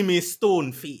screamy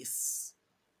stone face,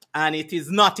 and it is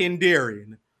not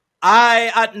endearing.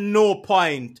 I at no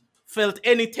point felt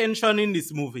any tension in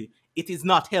this movie. It is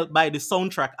not helped by the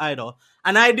soundtrack either,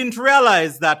 and I didn't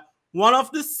realize that one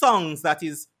of the songs that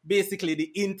is basically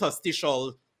the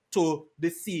interstitial to the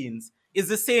scenes is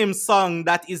the same song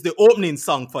that is the opening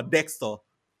song for Dexter,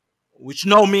 which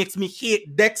now makes me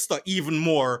hate Dexter even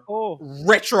more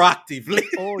retroactively.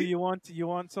 Oh, you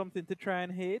want something to try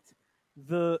and hate?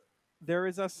 There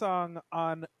is a song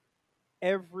on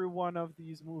every one of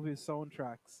these movies'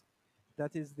 soundtracks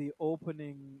that is the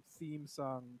opening theme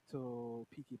song to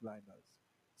Peaky Blinders.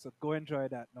 So go enjoy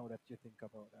that now that you think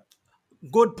about that.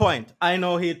 Good point. I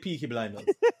now hate Peaky Blinders.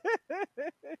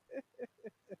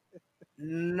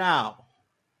 Now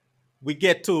we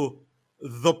get to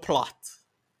the plot.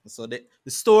 So the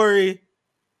story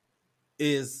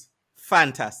is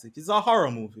fantastic. It's a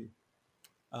horror movie.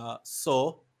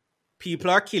 So people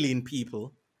are killing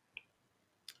people,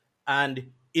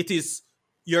 and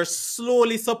you're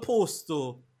slowly supposed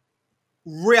to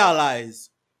realize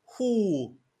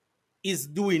who is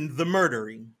doing the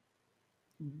murdering.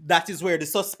 That is where the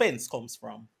suspense comes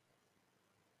from.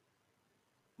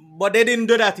 But they didn't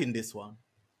do that in this one.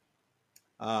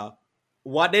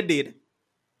 What they did,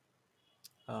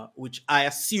 which I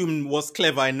assume was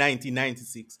clever in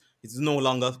 1996, it's no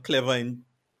longer clever in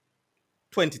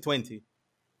 2020,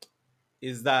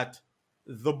 is that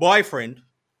the boyfriend,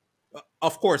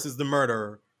 of course, is the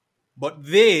murderer, but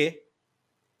they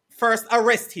first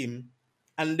arrest him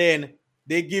and then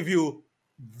they give you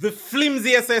the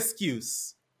flimsiest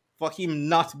excuse for him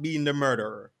not being the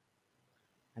murderer.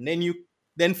 And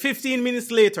then 15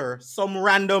 minutes later, some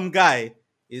random guy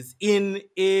is in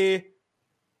a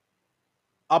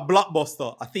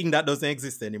Blockbuster, a thing that doesn't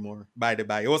exist anymore, by the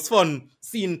by. It was fun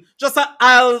seeing just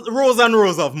rows and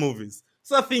rows of movies.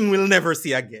 It's a thing we'll never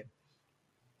see again.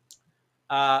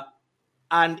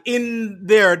 And in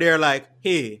there, they're like,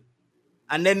 hey.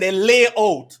 And then they lay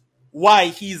out why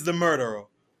he's the murderer.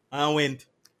 And I went,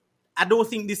 I don't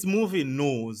think this movie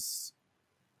knows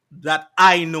that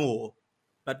I know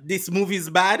that this movie is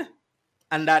bad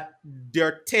and that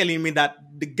they're telling me that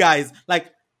the guys,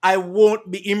 like, I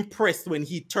won't be impressed when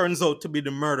he turns out to be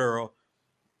the murderer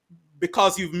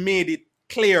because you've made it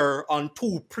clear on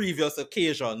 2 previous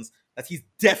occasions that he's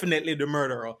definitely the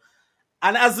murderer.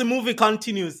 And as the movie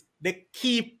continues, they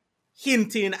keep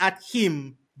hinting at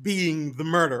him being the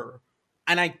murderer.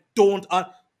 And I don't...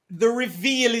 the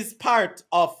reveal is part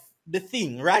of the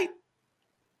thing, right?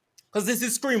 Because this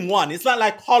is Scream 1. It's not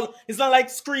like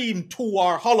Scream 2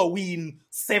 or Halloween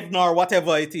 7 or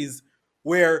whatever it is,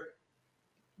 where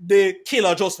the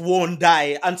killer just won't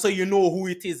die, and so you know who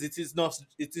it is. It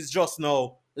is just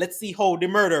now, let's see how the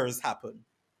murders happen.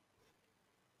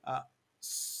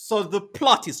 So the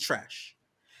plot is trash.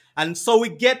 And so we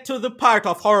get to the part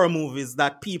of horror movies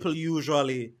that people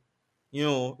usually,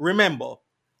 remember.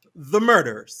 The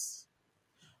murders.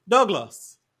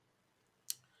 Douglas,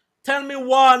 tell me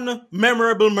one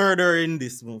memorable murder in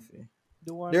this movie.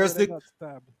 The one where they got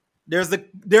stabbed. There's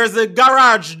a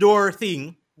garage door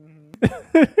thing.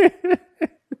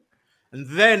 And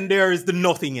then there is the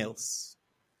nothing else.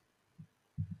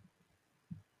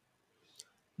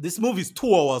 This movie is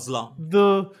 2 hours long.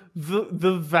 The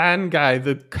van guy,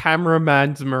 the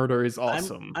cameraman's murder is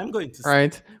awesome. I'm going to say,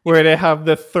 right? Where they have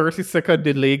the 30-second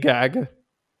delay gag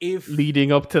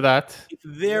leading up to that. If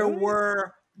there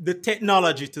were the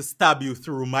technology to stab you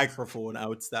through a microphone, I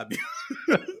would stab you.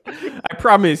 I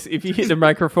promise, if you hit the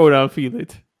microphone, I'll feel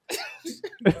it.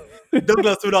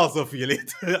 Douglas would also feel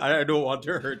it. I don't want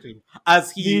to hurt him.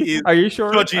 As he is Are you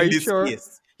sure? judging this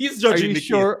case. He's judging the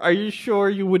case. Are you sure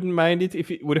you wouldn't mind it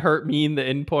if it would hurt me in the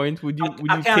end point? Would you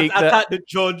I take that? I can't the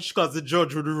judge because the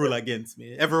judge would rule against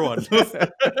me. Everyone.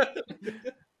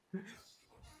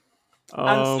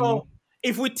 And so,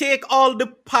 if we take all the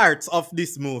parts of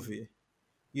this movie,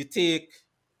 you take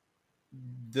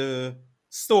the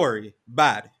story,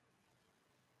 bad.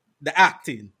 The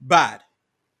acting, bad.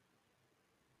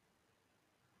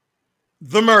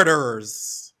 The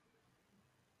murderers,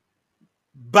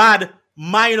 bad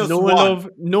minus no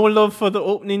 1. No love for the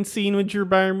opening scene with Drew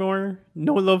Barrymore.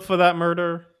 No love for that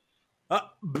murder.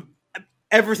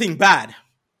 Everything bad.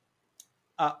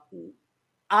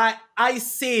 I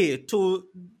say to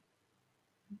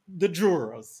the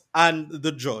jurors and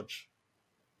the judge,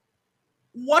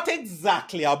 what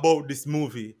exactly about this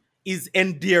movie is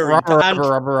endearing to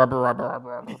Andrew?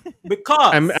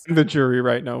 Because I'm the jury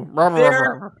right now.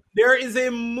 There is a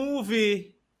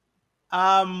movie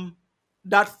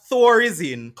that Thor is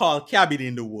in called Cabin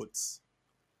in the Woods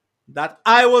that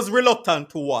I was reluctant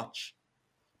to watch.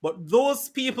 But those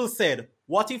people said,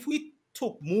 what if we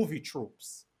took movie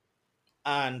tropes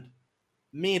and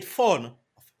made fun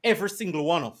of every single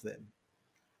one of them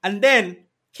and then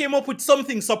came up with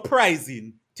something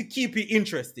surprising to keep you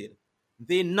interested?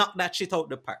 They knocked that shit out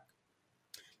the park.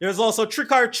 There's also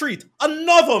Trick or Treat,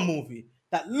 another movie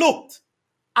that looked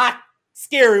at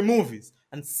scary movies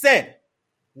and said,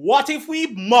 what if we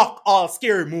mock all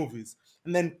scary movies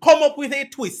and then come up with a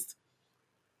twist?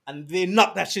 And they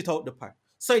knocked that shit out the park.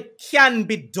 So it can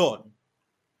be done.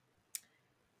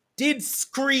 Did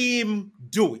Scream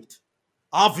do it?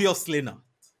 Obviously not.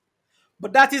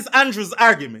 But that is Andrew's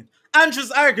argument.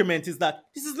 Andrew's argument is that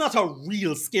this is not a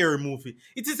real scary movie.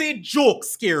 It is a joke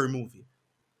scary movie.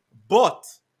 But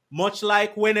much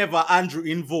like whenever Andrew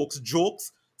invokes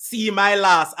jokes, see my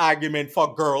last argument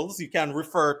for girls, you can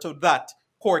refer to that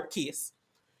court case.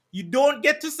 You don't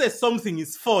get to say something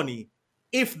is funny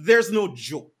if there's no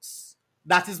jokes.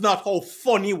 That is not how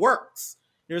funny works.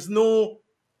 There's no,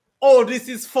 oh, this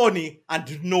is funny,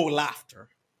 and no laughter.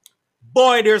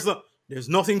 Boy, there's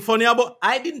nothing funny about.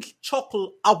 I didn't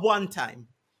chuckle at one time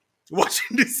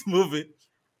watching this movie.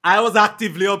 I was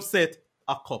actively upset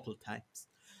a couple times.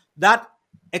 That,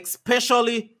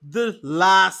 especially the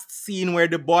last scene where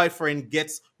the boyfriend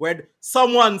where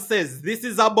someone says this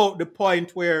is about the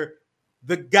point where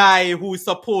the guy who is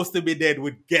supposed to be dead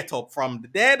would get up from the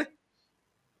dead.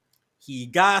 He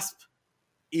gasped,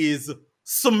 is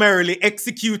summarily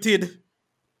executed,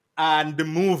 and the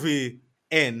movie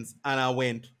ends. And I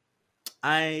went,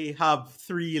 I have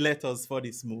 3 letters for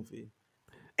this movie.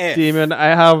 F, Damien, I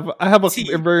have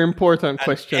T, a very important and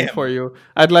question M. for you.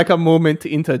 I'd like a moment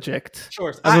to interject.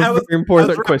 Sure. I have a very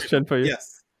important I was question for you.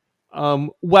 Yes.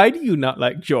 Why do you not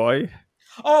like Joy?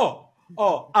 Oh,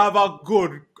 I have a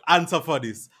good answer for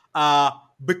this.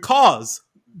 Because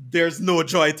there's no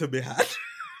joy to be had.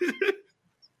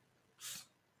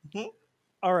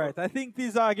 All right, I think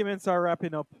these arguments are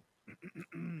wrapping up.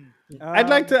 I'd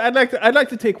like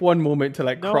to take one moment to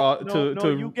like cross reference.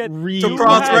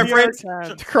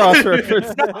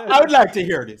 I would like to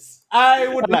hear this. I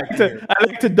would like to hear. I'd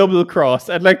like to double cross.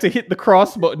 I'd like to hit the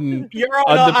cross button Your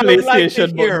on Honor, the I would like PlayStation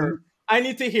to hear. button. I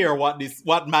need to hear what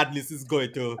madness is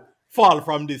going to fall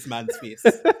from this man's face.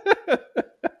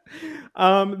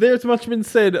 There's much been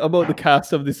said about the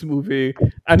cast of this movie,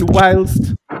 and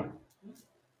whilst,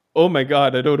 oh my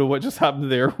god, I don't know what just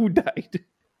happened there. Who died?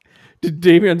 Did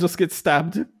Damien just get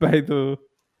stabbed by the?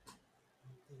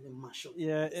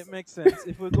 Yeah, it makes sense.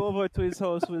 If we go over to his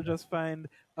house, we'll just find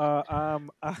a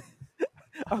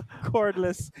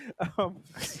cordless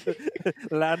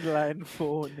landline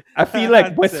phone. I feel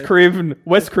like Wes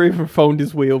Craven found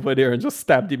his way over there and just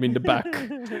stabbed him in the back.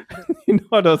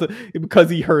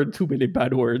 Because he heard too many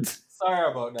bad words.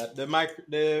 Sorry about that. The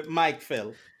mic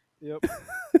fell. Yep.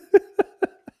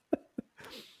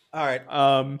 All right.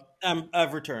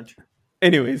 I've returned.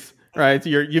 Anyways, right,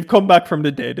 you've come back from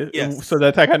the dead, yes, so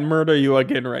that I can murder you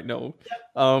again right now.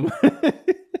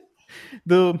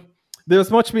 There's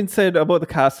much been said about the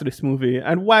cast of this movie,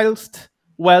 and whilst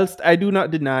I do not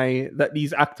deny that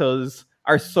these actors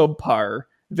are subpar,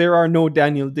 there are no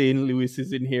Daniel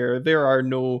Day-Lewises in here, there are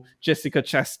no Jessica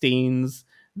Chastains,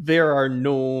 there are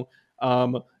no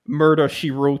Murder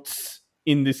She Wrotes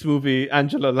in this movie,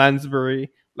 Angela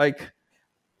Lansbury. Like,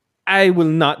 I will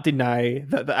not deny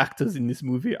that the actors in this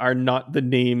movie are not the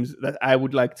names that I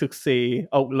would like to say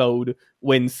out loud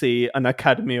when, say, an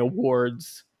Academy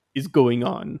Awards is going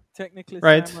on. Technically,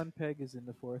 right? Simon Pegg is in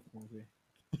the 4th movie.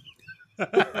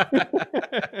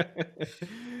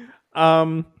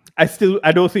 I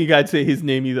don't think I'd say his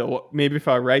name either. Maybe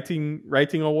for a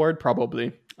writing award,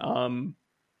 probably. But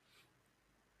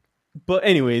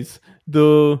anyways,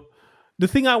 the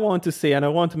thing I want to say, and I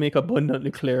want to make abundantly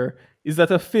clear, is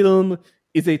that a film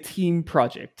is a team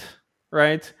project,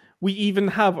 right? We even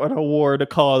have an award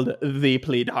called They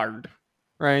Played Hard,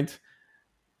 right?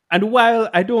 And while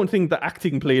I don't think the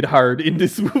acting played hard in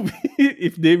this movie,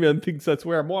 if Damien thinks that's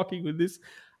where I'm walking with this,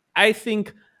 I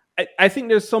think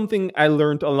there's something I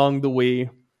learned along the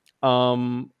way.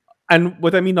 And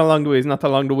what I mean along the way is not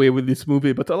along the way with this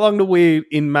movie, but along the way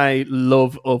in my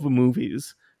love of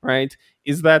movies, right?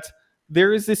 Is that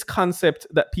there is this concept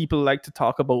that people like to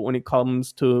talk about when it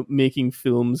comes to making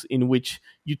films, in which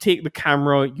you take the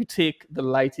camera, you take the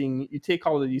lighting, you take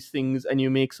all of these things, and you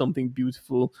make something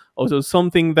beautiful, also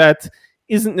something that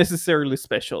isn't necessarily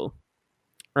special,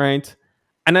 right?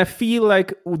 And I feel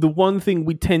like the one thing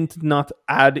we tend to not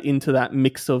add into that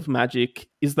mix of magic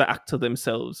is the actor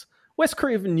themselves. Wes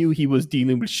Craven knew he was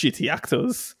dealing with shitty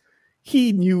actors.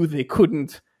 He knew they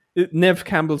couldn't. Nev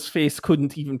Campbell's face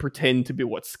couldn't even pretend to be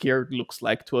what scared looks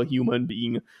like to a human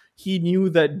being. He knew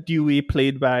that Dewey,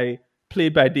 played by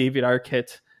David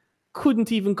Arquette,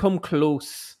 couldn't even come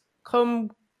close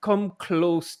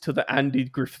to the Andy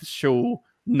Griffith Show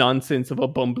nonsense of a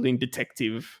bumbling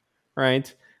detective,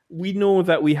 right? We know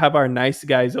that we have our nice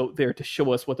guys out there to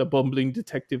show us what a bumbling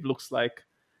detective looks like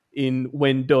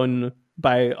when done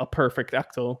by a perfect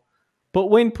actor. But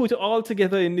when put all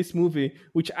together in this movie,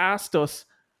 which asked us,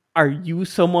 are you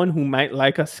someone who might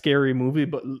like a scary movie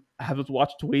but has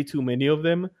watched way too many of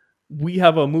them? We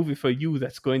have a movie for you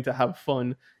that's going to have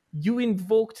fun. You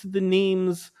invoked the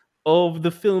names of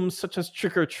the films such as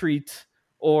Trick or Treat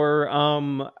or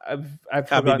I've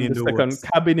forgotten the second,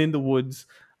 Cabin in the Woods.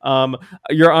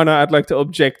 Your Honor, I'd like to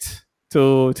object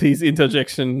to his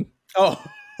interjection. Oh.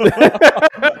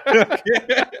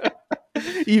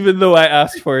 Even though I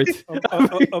asked for it.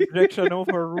 Objection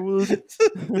overruled.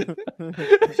 Make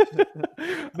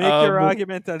your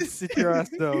argument and sit your ass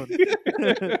down.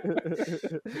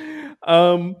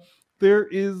 There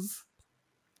is.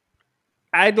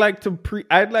 I'd like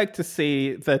to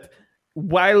say that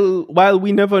while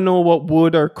we never know what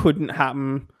would or couldn't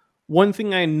happen, one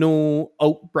thing I know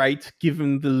outright,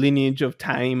 given the lineage of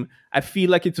time, I feel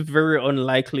like it's very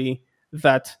unlikely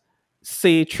that,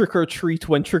 say, Trick or Treat,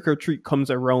 when Trick or Treat comes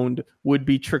around, would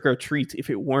be Trick or Treat if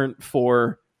it weren't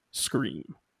for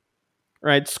Scream.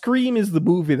 Right? Scream is the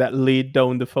movie that laid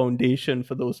down the foundation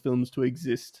for those films to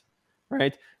exist.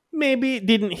 Right? Maybe it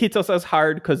didn't hit us as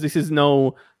hard because this is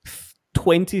now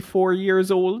 24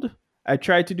 years old. I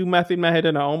tried to do math in my head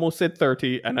and I almost said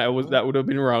 30, and that would have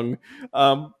been wrong.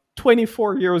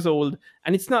 24 years old,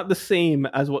 and it's not the same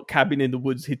as what Cabin in the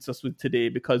Woods hits us with today,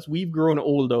 because we've grown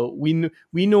older. We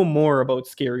know more about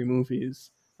scary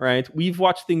movies, right? We've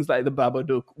watched things like The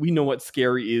Babadook. We know what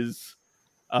scary is.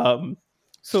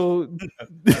 So,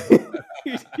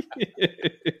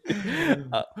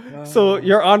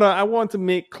 Your Honor, I want to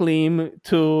make claim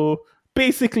to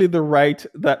basically the right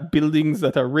that buildings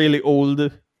that are really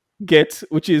old get,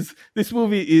 which is this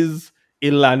movie is a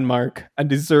landmark and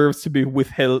deserves to be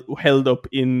held up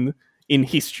in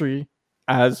history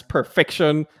as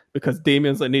perfection, because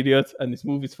Damien's an idiot and this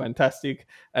movie is fantastic,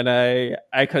 and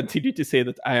I continue to say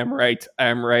that I am right.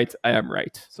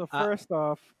 So first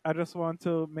off, I just want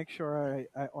to make sure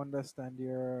I understand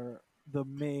the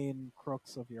main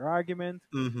crux of your argument,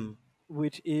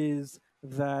 which is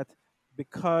that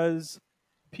because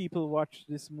people watched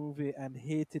this movie and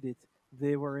hated it,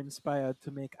 they were inspired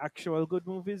to make actual good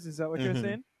movies. Is that what you're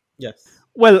saying? Yes.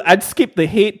 Well, I'd skip the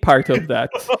hate part of that.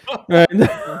 Right?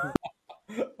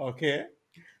 Okay.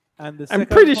 And I'm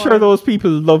pretty sure those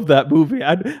people love that movie.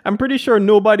 I'm pretty sure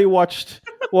nobody watched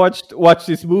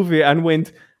this movie and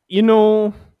went,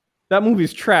 that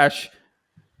movie's trash.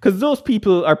 Because those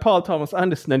people are Paul Thomas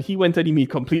Anderson, and he went and he made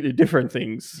completely different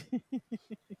things.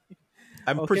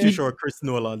 I'm pretty sure Chris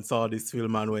Nolan saw this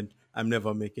film and went, I'm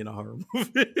never making a horror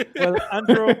movie. Well,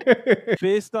 Andrew,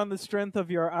 based on the strength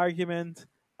of your argument,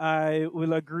 I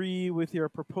will agree with your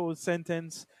proposed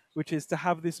sentence, which is to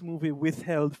have this movie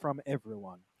withheld from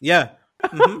everyone. Yeah.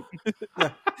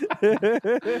 Yeah.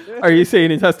 Are you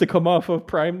saying it has to come off of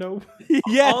Prime now?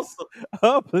 Yes.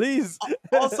 Also, please.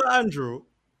 Also, Andrew,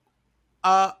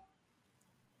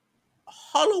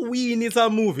 Halloween is a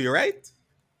movie, right?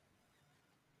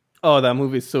 Oh, that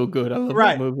movie is so good. I love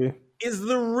that movie. Is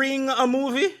The Ring a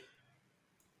movie?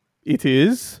 It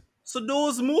is. So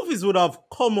those movies would have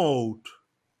come out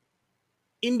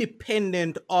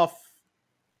independent of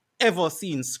ever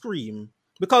seen Scream,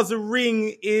 because The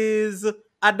Ring is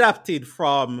adapted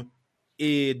from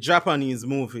a Japanese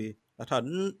movie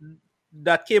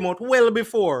that came out well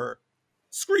before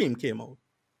Scream came out.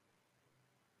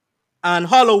 And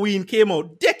Halloween came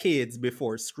out decades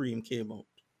before Scream came out.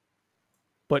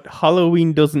 But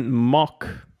Halloween doesn't mock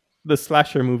the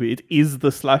slasher movie. It is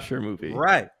the slasher movie.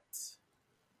 Right.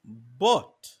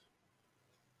 But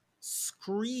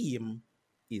Scream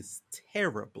is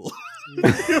terrible.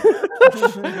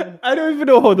 I don't even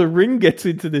know how The Ring gets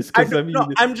into this, because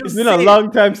it's been a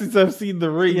long time since I've seen The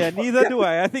Ring. Yeah, neither do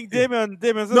I. I think Damien's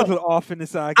a little off in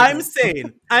this argument.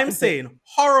 I'm saying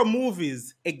horror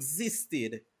movies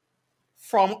existed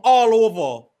from all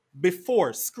over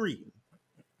before Scream.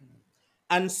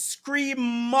 And Scream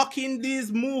mocking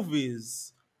these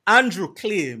movies, Andrew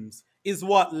claims, is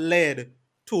what led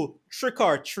to Trick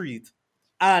or Treat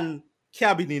and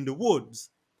Cabin in the Woods.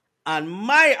 And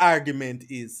my argument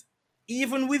is,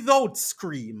 even without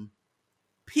Scream,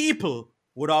 people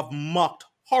would have mocked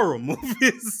horror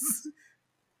movies.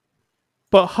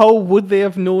 But how would they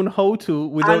have known how to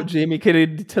without Jamie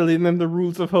Kennedy telling them the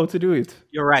rules of how to do it?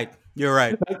 You're right.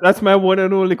 That's my one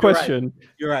and only question.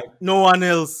 You're right. No one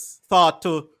else thought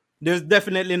to. There's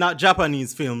definitely not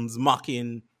Japanese films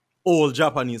mocking old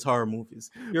Japanese horror movies.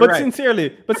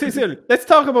 Sincerely, let's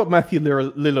talk about Matthew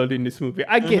Lillard in this movie.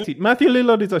 I get it. Matthew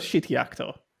Lillard is a shitty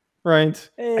actor, right?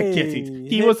 I get it.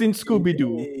 He was in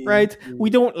Scooby-Doo, right? We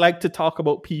don't like to talk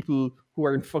about people who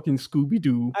are in fucking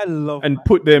Scooby-Doo. I love and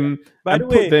put them By and the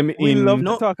way, put them we in. love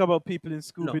to talk about people in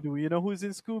Scooby-Doo. You know who's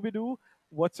in Scooby-Doo?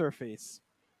 What's her face?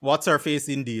 What's her face,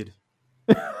 indeed.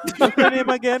 What's her name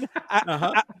again?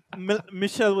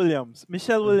 Michelle Williams.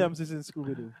 Michelle Williams is in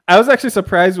Scooby-Doo. I was actually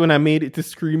surprised when I made it to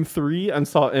Scream 3 and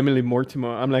saw Emily Mortimer.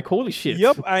 I'm like, holy shit.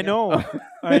 Yep, I know.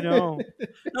 I know.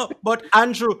 No, but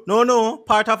Andrew, no.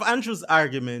 Part of Andrew's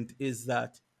argument is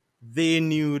that they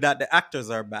knew that the actors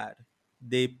are bad.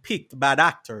 They picked bad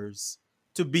actors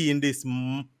to be in this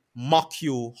mock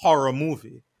you horror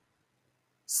movie.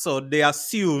 So they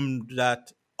assumed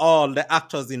that all the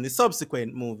actors in the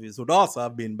subsequent movies would also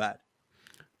have been bad.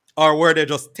 Or were they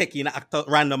just taking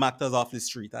random actors off the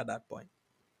street at that point?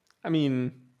 I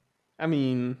mean,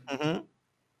 Mm-hmm.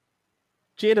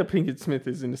 Jada Pinkett Smith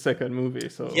is in the second movie,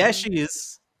 so Yes, she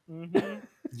is. Mm-hmm.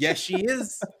 Yes, she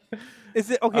is.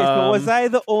 Is it okay? So was I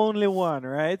the only one,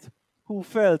 right, who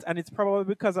felt? And it's probably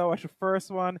because I watched the first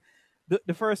one.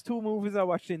 The first two movies I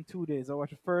watched in 2 days. I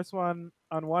watched the first one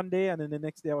on one day, and then the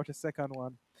next day I watched the second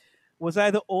one. Was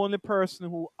I the only person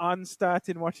who, on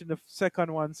starting watching the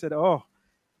second one, said, "Oh,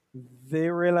 they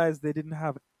realized they didn't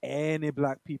have any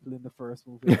black people in the first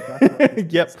movie"?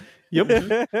 yep.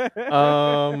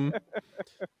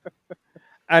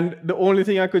 And the only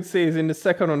thing I could say is in the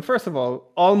second one, first of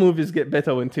all movies get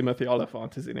better when Timothy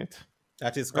Olyphant is in it.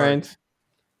 That is correct.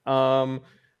 Right?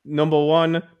 Number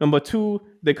one. Number two,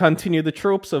 they continue the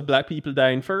tropes of black people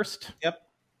dying first. Yep.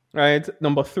 Right?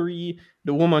 Number three,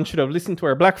 the woman should have listened to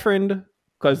her black friend,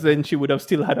 because then she would have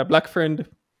still had a black friend.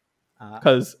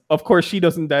 Because, of course, she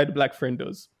doesn't die, the black friend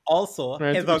does. Also,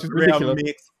 right? Heather Graham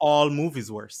makes all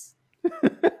movies worse.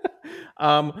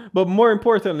 But more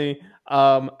importantly,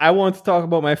 I want to talk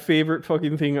about my favorite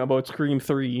fucking thing about Scream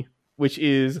 3, which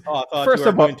is first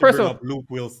of all, Luke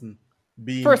Wilson.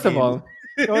 First of all,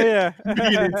 oh yeah,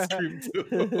 being in Scream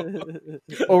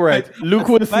 2. All right, Luke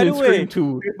Wilson in Scream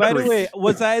 2. By the way,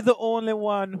 was I the only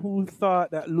one who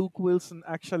thought that Luke Wilson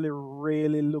actually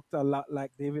really looked a lot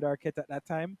like David Arquette at that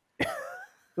time?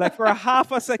 Like for a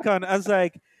half a second, I was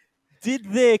like, did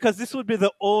they? Because this would be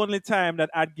the only time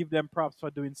that I'd give them props for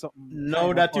doing something.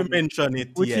 Now that you mention it,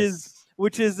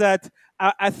 which is that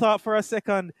I thought for a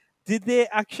second, did they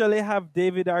actually have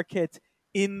David Arquette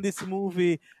in this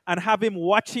movie and have him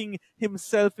watching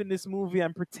himself in this movie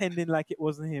and pretending like it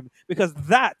wasn't him? Because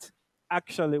that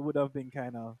actually would have been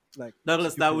kind of like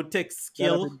Douglas. That would take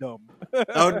skill.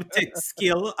 That would take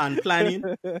skill and planning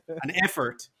and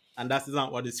effort. And that's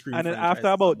not what the Scream. And then after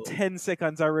about 10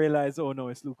 seconds, I realized, oh no,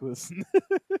 it's Luke Wilson.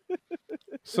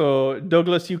 So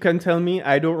Douglas, you can tell me.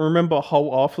 I don't remember how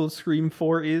awful Scream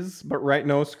 4 is, but right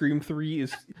now Scream 3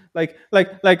 is like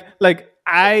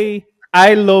I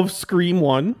love Scream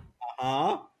 1.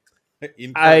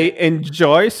 I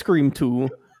enjoy Scream 2.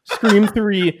 Scream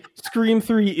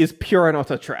 3 is pure and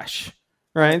utter trash.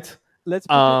 Right? Let's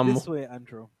put it this way,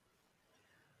 Andrew.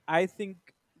 I think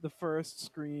the first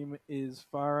Scream is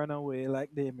far and away,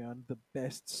 like Damien, the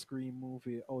best Scream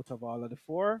movie out of all of the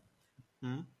four.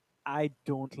 I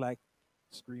don't like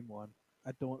Scream 1.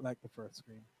 I don't like the first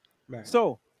Scream. Right.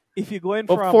 So, if you're going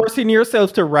from... forcing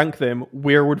yourself to rank them,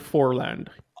 where would 4 land?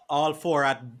 All 4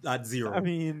 at 0. I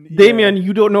mean... Damien,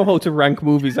 you don't know how to rank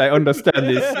movies. I understand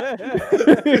this.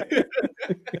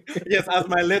 Yes, as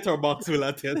my letterbox will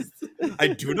attest, I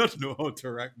do not know how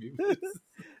to rank movies.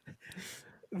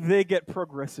 They get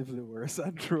progressively worse,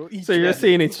 Andrew. So you're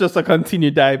saying it's just a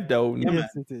continued dive down? Yes,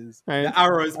 it is. Right? The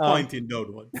arrow is pointing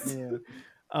downwards.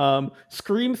 Yeah.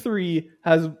 Scream 3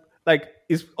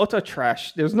 is utter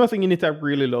trash. There's nothing in it I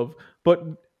really love, but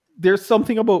there's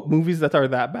something about movies that are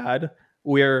that bad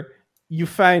where you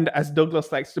find, as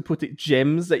Douglas likes to put it,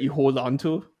 gems that you hold on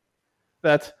to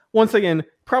that, once again,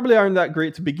 probably aren't that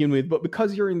great to begin with, but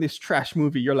because you're in this trash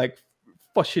movie, you're like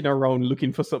fushing around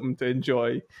looking for something to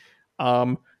enjoy.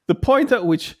 The point at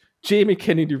which Jamie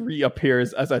Kennedy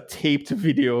reappears as a taped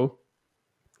video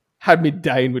had me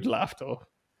dying with laughter.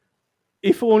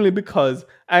 If only because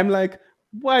I'm like,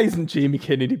 why isn't Jamie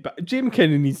Kennedy back? Jamie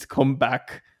Kennedy needs to come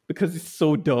back because it's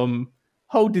so dumb.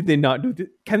 How did they not do this?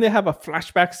 Can they have a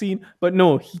flashback scene? But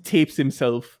no, he tapes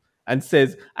himself and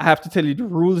says, I have to tell you the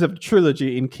rules of the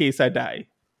trilogy in case I die,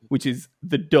 which is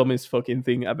the dumbest fucking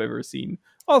thing I've ever seen.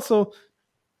 Also,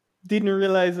 didn't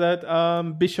realize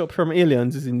that Bishop from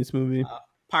Aliens is in this movie.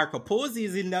 Parker Posey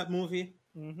is in that movie.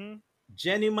 Mm-hmm.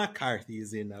 Jenny McCarthy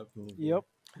is in that movie. Yep.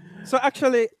 So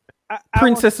actually,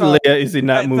 Princess Leia is in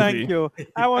that movie. Thank you.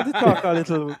 I want to talk a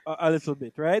little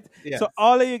bit, right? Yes. So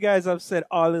all of you guys have said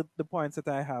all of the points that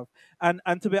I have, and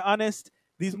to be honest,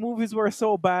 these movies were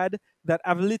so bad that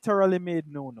I've literally made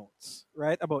no notes,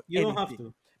 right, about you anything. don't have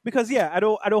to, because I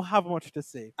don't have much to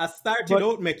say. I started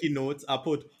out making notes. I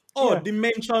put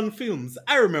Dimension Films.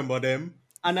 I remember them,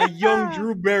 and a young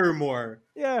Drew Barrymore.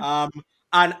 Yeah.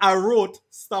 And I wrote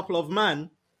Stop Love Man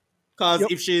because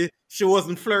if she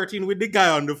wasn't flirting with the guy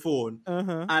on the phone,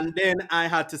 and then I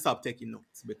had to stop taking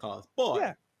notes because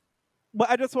But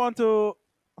I just want to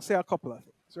say a couple of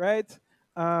things, right?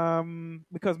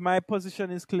 Because my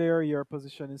position is clear, your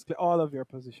position is clear, all of your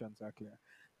positions are clear.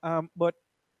 But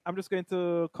I'm just going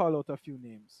to call out a few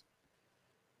names.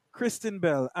 Kristen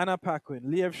Bell, Anna Paquin,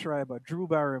 Liev Schreiber, Drew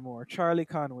Barrymore, Charlie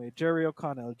Conway, Jerry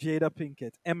O'Connell, Jada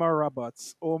Pinkett, Emma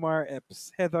Roberts, Omar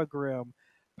Epps, Heather Graham,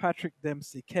 Patrick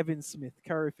Dempsey, Kevin Smith,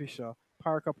 Carrie Fisher,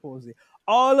 Parker Posey.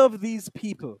 All of these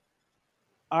people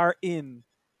are in,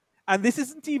 and this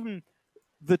isn't even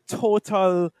the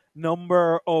total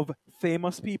number of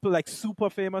famous people, like super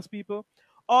famous people.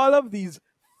 All of these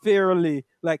fairly,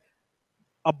 like,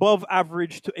 above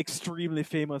average to extremely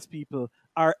famous people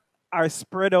are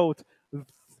spread out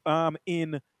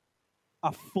in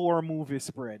a 4-movie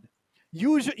spread.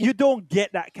 Usually, you don't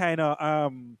get that kind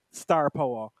of star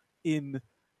power in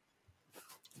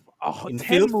In 10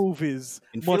 filth? movies,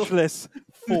 In much filth? less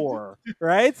 4,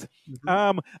 right?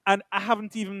 And I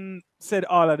haven't even said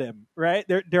all of them, right?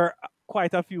 There are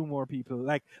quite a few more people,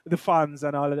 like the fans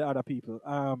and all of the other people.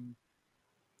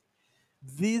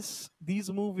 These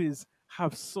movies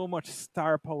have so much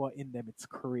star power in them, it's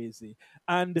crazy.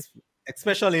 And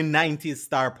especially in 90s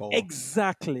star power.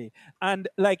 exactly. And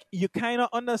like, you kind of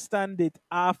understand it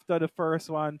after the first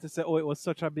one to say, oh, it was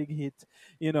such a big hit,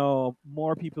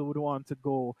 more people would want to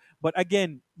go. But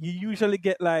again, you usually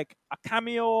get like a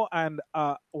cameo and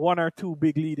 1 or 2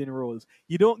 big leading roles.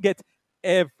 You don't get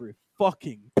every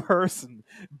fucking person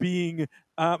being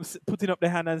putting up their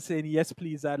hand and saying, yes,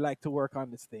 please, I'd like to work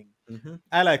on this thing.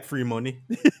 I like free money.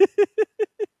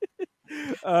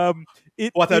 I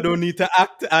don't need to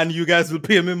act and you guys will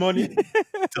pay me money.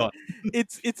 Done.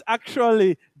 It's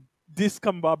actually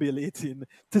discombobulating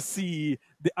to see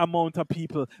the amount of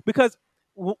people, because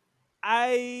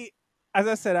as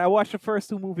I said, I watched the first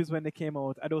 2 movies when they came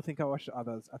out. I don't think I watched the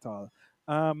others at all.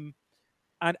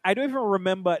 And I don't even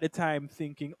remember at the time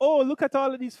thinking, oh, look at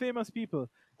all of these famous people.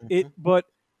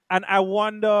 And I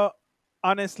wonder,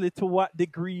 honestly, to what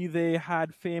degree they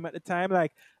had fame at the time.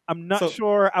 Like, I'm not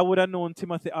sure I would have known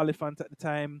Timothy Olyphant at the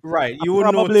time. Right, I you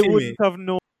wouldn't know probably Timmy. wouldn't have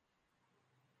known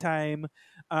time.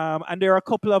 And there are a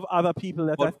couple of other people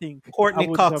that I think Courtney I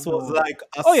wouldn't Cox have was known. like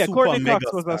a Courtney super Cox mega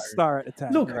was a star at the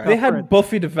time. Look, right? they had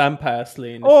Buffy the Vampire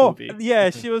Slayer in this movie.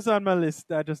 Yeah, she was on my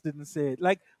list. I just didn't say it.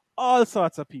 Like, all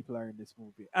sorts of people are in this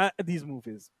movie, these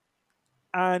movies,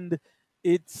 and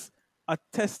it's a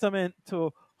testament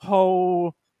to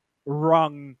how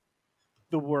wrong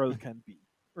the world can be,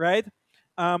 right?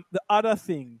 The other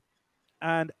thing,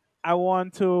 and I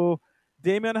want to,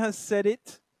 Damien has said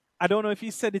it. I don't know if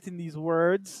he said it in these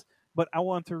words, but I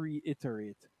want to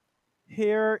reiterate.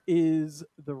 Here is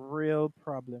the real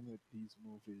problem with these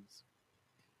movies.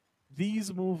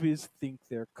 These movies think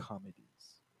they're comedies,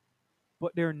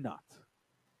 but they're not.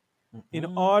 In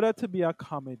order to be a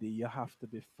comedy, you have to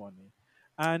be funny.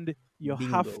 And you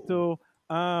have to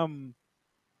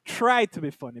try to be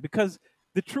funny, because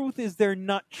the truth is they're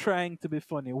not trying to be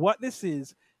funny. What this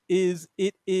is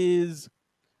it is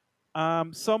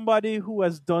somebody who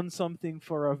has done something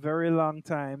for a very long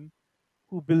time,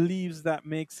 who believes that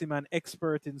makes him an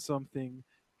expert in something,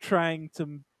 trying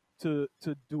to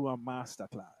do a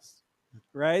masterclass,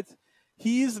 right?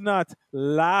 He's not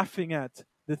laughing at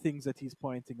the things that he's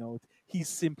pointing out. He's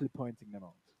simply pointing them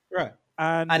out. Right.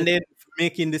 And then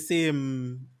doing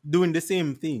the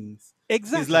same things.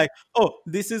 Exactly. It's like, oh,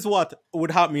 this is what would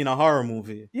happen in a horror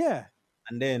movie. Yeah.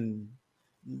 And then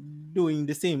doing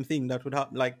the same thing that would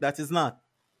happen. Like, that is not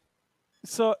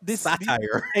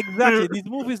satire. Exactly. These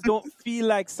movies don't feel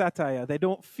like satire. They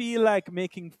don't feel like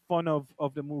making fun of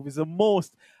the movies. The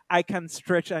most I can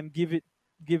stretch and give it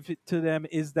to them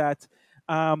is that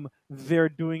they're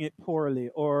doing it poorly,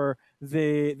 or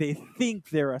they think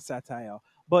they're a satire.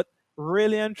 But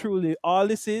really and truly, all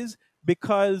this is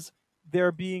because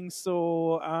they're being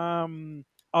so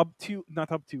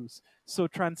not obtuse, so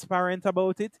transparent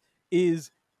about it,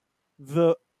 is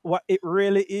what it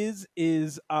really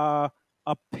is a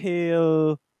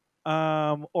pale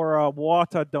or a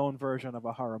watered down version of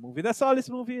a horror movie. That's all this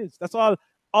movie is. That's all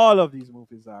of these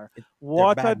movies are.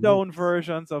 Watered down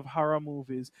versions of horror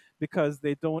movies, because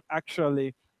they don't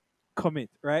actually commit,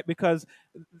 right? Because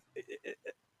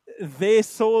they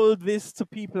sold this to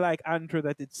people like Andrew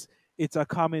that it's a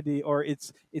comedy, or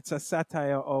it's a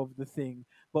satire of the thing,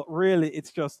 but really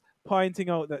it's just pointing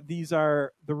out that these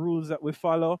are the rules that we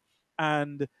follow,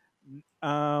 and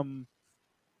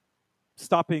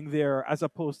stopping there, as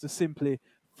opposed to simply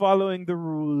following the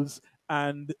rules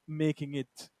and making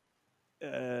it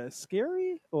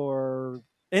scary or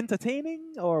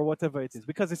entertaining or whatever it is,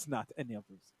 because it's not any of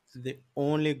those. The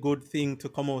only good thing to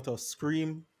come out of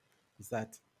Scream is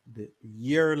that the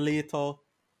year later,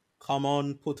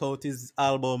 Common put out his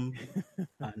album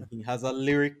and he has a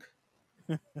lyric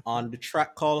on the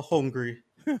track called Hungry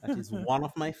that is one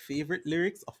of my favorite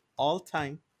lyrics of all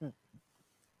time,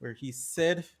 where he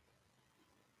said,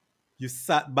 you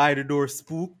sat by the door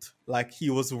spooked like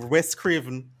he was Wes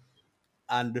Craven.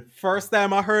 And the first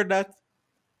time I heard that,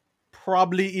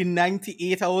 probably in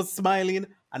 98, I was smiling.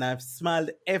 And I've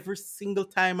smiled every single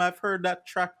time I've heard that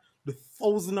track. The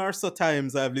 1,000 or so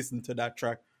times I've listened to that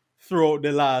track throughout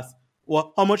the last,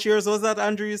 how much years was that,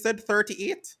 Andrew? You said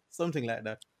 38? Something like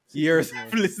that. Years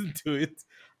I've listened to it.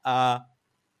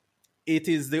 It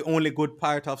is the only good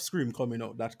part of Scream coming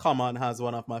out. That Common has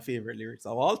one of my favorite lyrics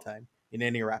of all time in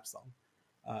any rap song.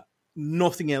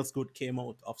 Nothing else good came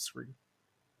out of Scream.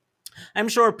 I'm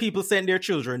sure people send their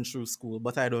children through school,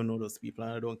 but I don't know those people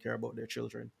and I don't care about their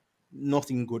children.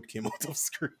 Nothing good came out of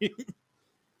Scream.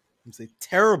 It's a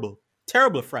terrible,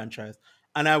 terrible franchise.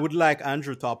 And I would like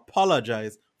Andrew to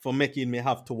apologize for making me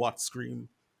have to watch Scream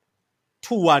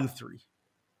 2 and 3.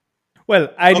 Well,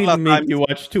 I Douglas, didn't make you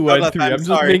watch 2 and 3. I'm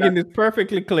just making it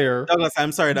perfectly clear. Douglas,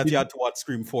 I'm sorry that you had to watch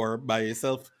Scream 4 by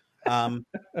yourself. I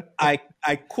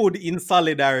could, in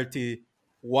solidarity,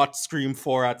 watch Scream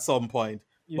 4 at some point.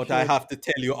 But I have to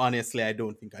tell you honestly, I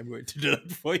don't think I'm going to do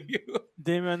that for you.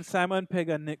 Damien, Simon Pegg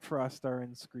and Nick Frost are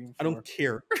in Scream 4. I don't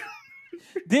care.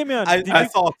 Damien, I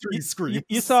saw 3 Screams.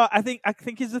 You saw, I think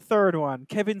it's the third one.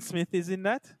 Kevin Smith is in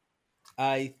that?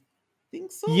 I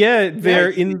think so. Yeah, they're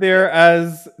in there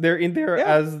as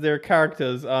their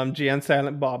characters. Jay and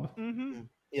Silent Bob. Mm-hmm.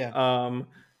 Yeah.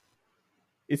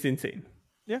 It's insane.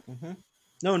 Yeah. Mm-hmm.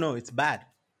 No, it's bad.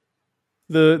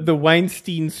 The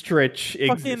Weinstein stretch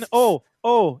exists.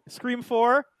 Scream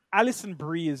 4. Alison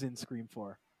Brie is in Scream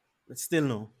 4. But still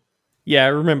no. Yeah, I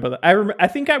remember that. I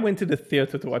think I went to the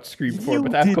theater to watch Scream 4,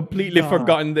 but I've completely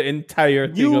forgotten the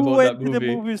entire thing about that movie. You went to the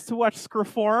movies to watch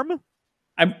Scream?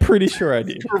 I'm pretty sure I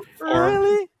did.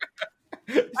 Really?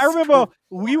 I remember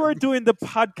we were doing the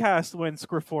podcast when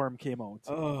Scream came out.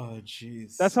 Oh,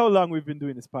 jeez. That's how long we've been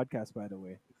doing this podcast, by the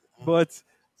way. But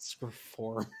Scream.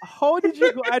 How did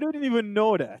you go? I didn't even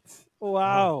know that.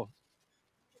 Wow.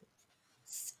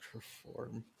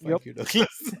 Scream. Thank you,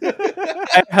 Douglas.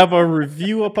 I have a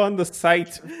review up on the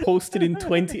site posted in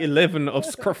 2011 of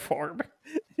Scream.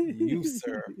 You,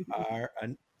 sir, are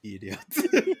an idiot.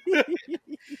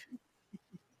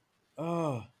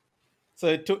 Oh. So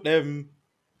it took them,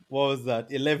 what was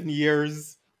that, 11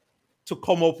 years to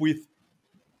come up with,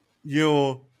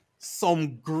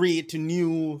 some great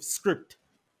new script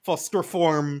for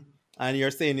Scream, and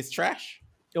you're saying it's trash?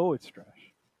 Oh, it's trash.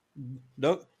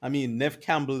 No, I mean, Nev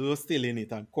Campbell was still in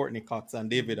it, and Courtney Cox and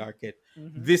David Arquette.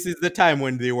 Mm-hmm. This is the time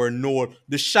when they were known.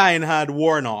 The shine had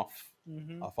worn off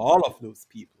of all of those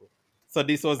people. So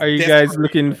this was. Are you guys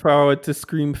looking forward to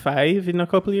Scream 5 in a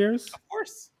couple of years? Of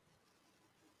course.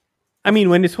 I mean,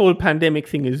 when this whole pandemic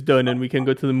thing is done and we can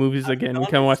go to the movies again, we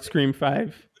can watch Scream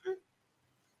 5.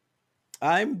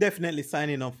 I'm definitely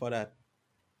signing up for that.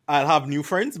 I'll have new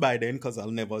friends by then because I'll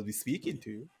never be speaking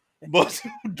to you. But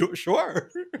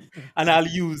sure. And I'll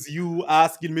use you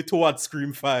asking me to watch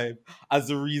Scream 5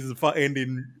 as a reason for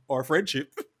ending our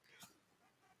friendship.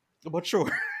 But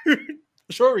sure.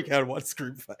 Sure we can watch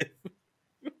Scream 5.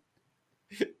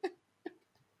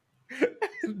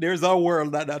 There's a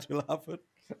world that will happen.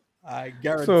 I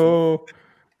guarantee.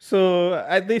 So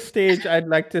at this stage, I'd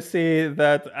like to say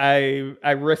that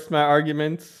I rest my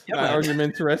arguments. Yep, my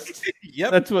arguments rest.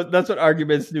 Yep. That's what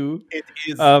arguments do. It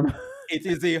is. It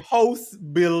is a house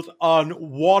built on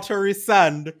watery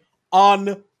sand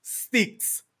on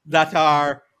sticks that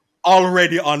are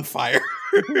already on fire.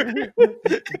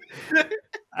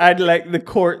 I'd like the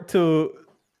court to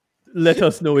let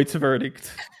us know its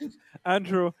verdict.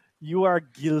 Andrew, you are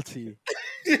guilty.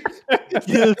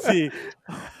 Guilty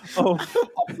of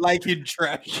liking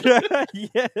trash.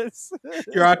 Yes.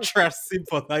 You're a trash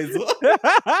sympathizer.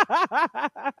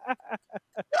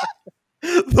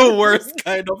 The worst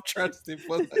kind of trash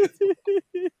sympathizer.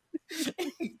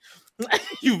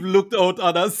 You've looked out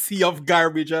on a sea of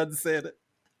garbage and said,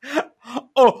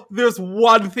 oh, there's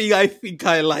one thing I think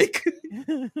I like.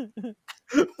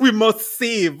 We must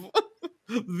save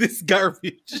this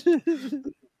garbage.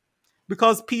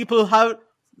 Because people have,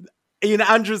 in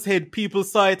Andrew's head, people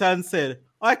saw it and said,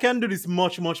 I can do this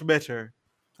much, much better,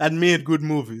 and made good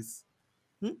movies.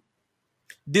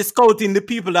 Discounting the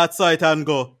people that saw it and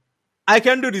go, I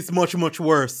can do this much, much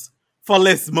worse for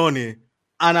less money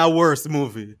and a worse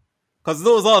movie. Because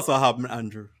those also happened,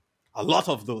 Andrew. A lot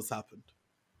of those happened.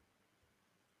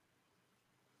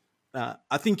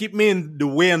 I think it made the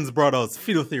Wayans brothers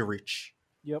filthy rich.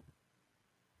 Yep.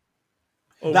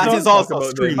 That is also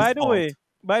Scream's fault.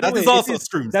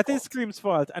 That is Scream's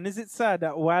fault. And is it sad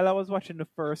that while I was watching the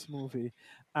first movie,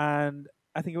 and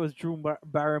I think it was Drew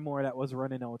Barrymore that was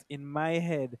running out, in my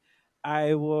head,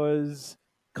 I was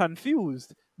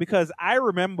confused because I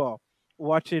remember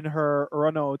watching her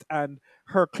run out and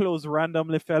her clothes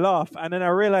randomly fell off, and then I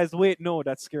realized, wait, no,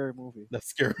 that's Scary Movie. That's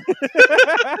scary.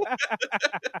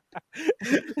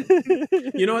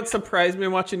 You know what surprised me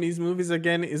watching these movies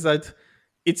again is that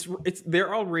it's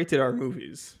they're all rated R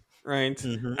movies, right?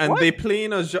 Mhm. And What? they play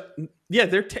in a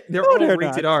they're No, all they're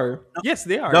rated not. R. Yes,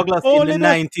 they are. Douglas, Only in the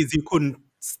the- 90s, you couldn't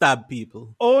stab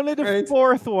people. Only the Right.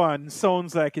 fourth one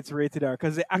sounds like it's rated R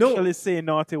because they No. actually say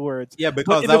naughty words. Yeah, But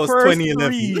because in that the was first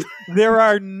 2011. three, there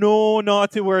are no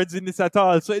naughty words in this at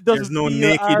all, so it doesn't There's no feel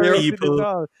naked R-rated people. at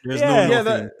all. There's Yeah. no Yeah,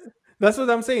 nothing. that's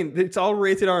what I'm saying. It's all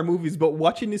rated R movies, but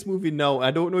watching this movie now, I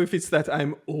don't know if it's that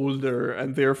I'm older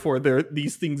and therefore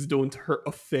these things don't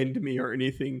offend me or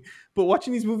anything. But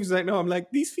watching these movies right now, I'm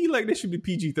like, these feel like they should be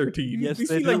PG-13. Yes, these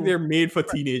they feel like do. they're made for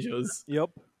teenagers,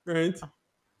 Yep. right?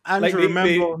 Andrew, Like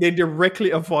remember, they directly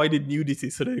avoided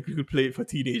nudity so that they could play it for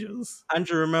teenagers.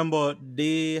 Andrew, remember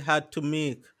they had to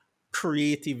make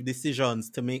creative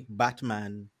decisions to make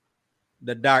Batman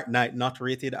The Dark Knight not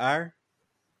rated R.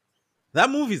 That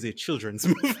movie is a children's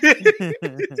movie.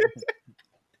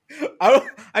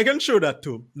 I can show that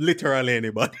to literally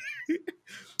anybody.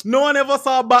 No one ever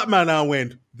saw Batman and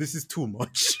went, this is too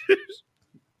much.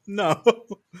 No.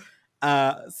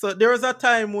 So there was a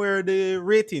time where the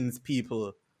ratings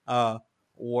people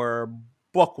were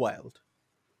buck wild.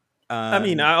 I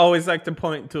mean, I always like to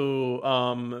point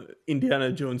to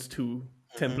Indiana Jones 2,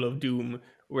 Temple of Doom,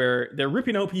 where they're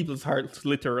ripping out people's hearts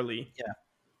literally. Yeah.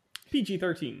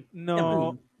 PG-13.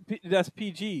 No, that's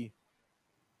PG.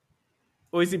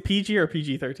 Oh, is it PG or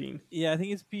PG-13? Yeah, I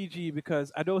think it's PG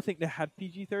because I don't think they had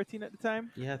PG-13 at the time.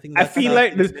 Yeah, I think I that's feel not-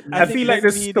 like I think the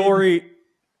that's needed. story.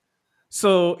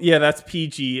 So yeah, that's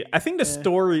PG. I think the Yeah.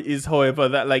 story is, however,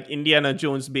 that like Indiana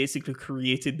Jones basically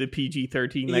created the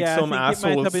PG-13. Like Yeah, I some think it might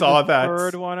asshole have been saw the that.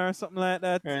 third one or something like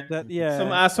that. Right. That yeah,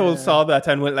 Some asshole yeah. saw that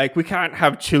and went like, "We can't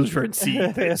have children see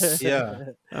this."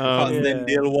 Yeah. Because Um, then Yeah.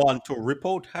 they'll want to rip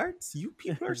out hearts. You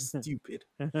people are stupid.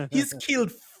 He's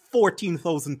killed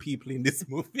 14,000 people in this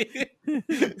movie.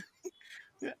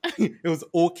 It was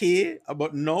okay,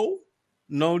 but no,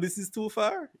 this is too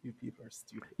far. You people are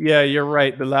stupid. Yeah, you're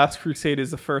right. The Last Crusade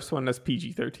is the first one that's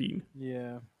PG-13.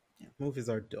 Yeah. Movies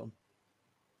are dumb.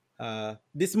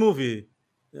 This movie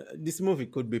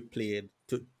could be played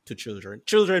to children.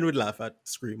 Children would laugh at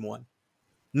Scream 1.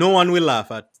 No one will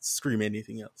laugh at Scream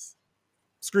anything else.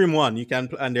 Scream 1, you can,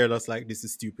 and they're just like, this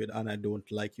is stupid, and I don't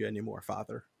like you anymore,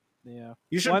 father. Yeah.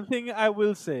 You should. One thing I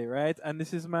will say, right, and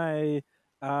this is my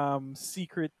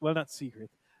secret, well, not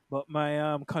secret, but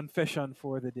my confession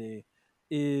for the day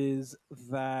is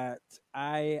that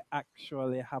I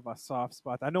actually have a soft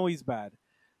spot. I know he's bad,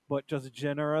 but just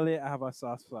generally, I have a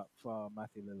soft spot for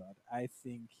Matthew Lillard. I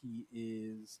think he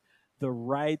is the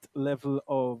right level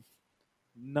of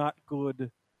not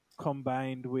good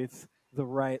combined with the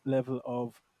right level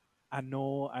of I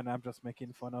know and I'm just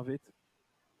making fun of it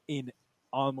in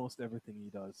almost everything he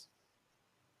does.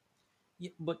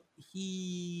 Yeah, but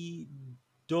he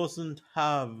doesn't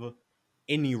have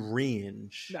any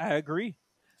range. I agree.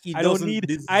 He I don't doesn't need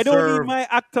deserve- my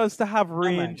actors to have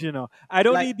range, you know. I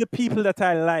don't Like- need the people that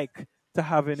I like to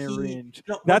have any He- range.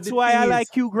 no, but That's the why thing I is- like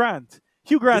Hugh Grant.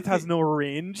 Hugh Grant has thing- no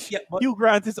range. Yeah, but- Hugh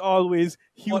Grant is always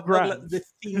Hugh But Grant. the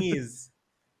thing is,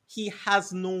 he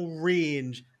has no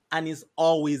range and is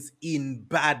always in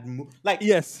bad like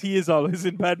Yes, he is always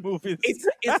in bad movies.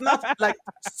 it's not like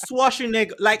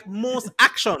Schwarzenegger, like most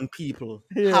action people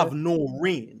Yeah. have no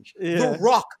range. Yeah. The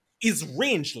Rock is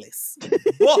rangeless.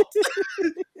 But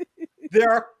there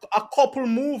are a couple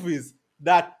movies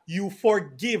that you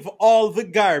forgive all the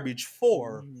garbage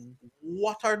for.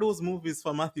 What are those movies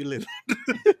for Matthew Lillard?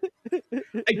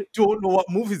 I don't know what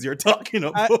movies you're talking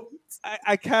about.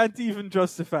 I can't even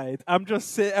justify it. I'm just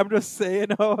saying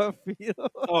how I feel.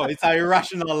 Oh, it's an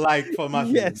irrational like for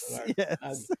Matthew. Yes, Lillard.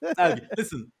 yes.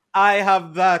 Listen, I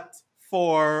have that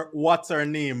for what's her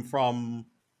name from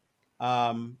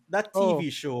that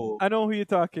TV show I know who you're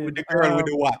talking. with the girl with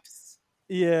the waps.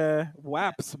 Yeah,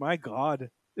 WAPs. My God.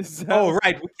 Is that- Oh,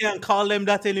 right. We can't call them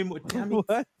that anymore. Damn it.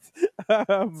 What?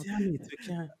 Damn it. We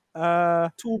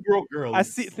can't. Two broke girls. I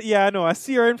see. Yeah, I know. I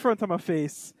see her in front of my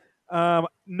face.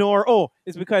 Nora. Oh,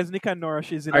 it's because Nick and Nora.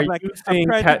 She's in. Are I'm like, you I'm saying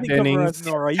trying Kat to think of her Dennings? as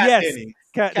Nora. Kat Yes, Dennings.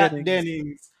 Kat Kat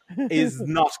Dennings. Dennings is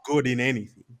not good in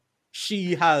anything.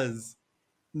 She has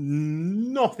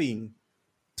nothing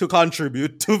to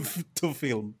contribute to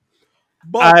film.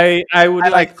 But I would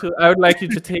like you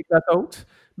to take that out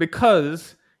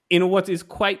because in what is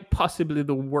quite possibly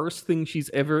the worst thing she's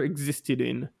ever existed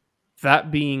in,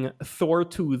 that being Thor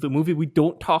 2, the movie we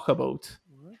don't talk about.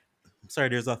 I'm sorry,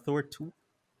 there's a Thor 2?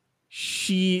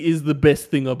 she is the best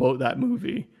thing about that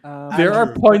movie. Um, There are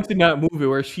Andrew. points in that movie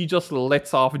where she just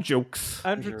lets off jokes.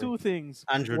 Andrew, two things.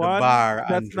 Andrew, the One, bar,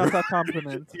 that's Andrew. not a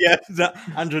compliment. Yes,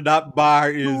 Andrew, that bar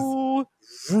is Two,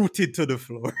 rooted to the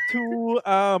floor.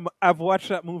 I've watched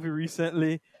that movie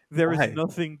recently. There is Why?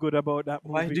 nothing good about that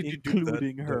Why movie, did you do that,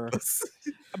 including her. Douglas?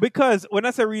 Because when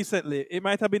I say recently, it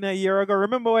might have been a year ago.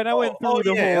 Remember when I went through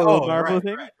the yeah. whole Oh, Marvel right,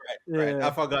 thing? right. Yeah.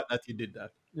 I forgot that you did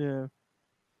that. Yeah.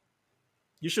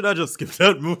 You should have just skipped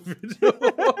that movie.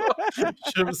 Should have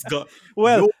just got.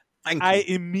 Well, No, thank I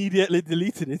you. immediately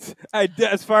deleted it.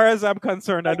 As far as I'm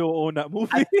concerned, I don't own that movie.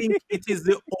 I think it is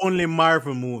the only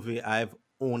Marvel movie I've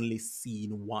only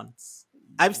seen once.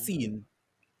 I've seen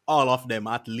all of them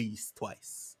at least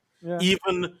twice. Yeah.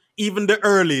 Even the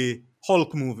early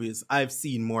Hulk movies, I've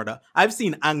seen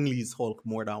Ang Lee's Hulk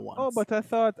more than once. Oh, but I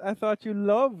thought you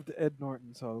loved Ed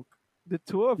Norton's Hulk. The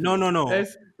two of you. No.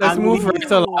 Let's Ang move Lee's right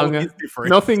Hulk along. is different.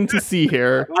 Nothing to see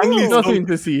here. Ang Lee's Nothing Hulk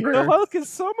to see The here. Hulk is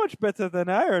so much better than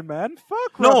Iron Man.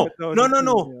 Fuck No. Robert Downey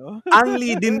Jr. Ang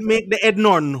Lee didn't make the Ed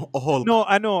Norton Hulk. No,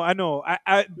 I know.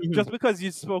 I just because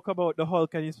you spoke about the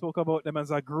Hulk and you spoke about them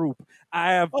as a group,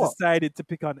 I have decided to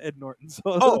pick on Ed Norton's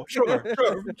Hulk. Oh, sure.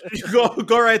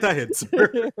 Go right ahead,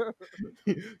 sir.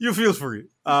 You feel free.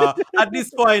 At this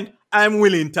point, I'm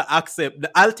willing to accept.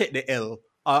 I'll take the L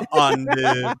on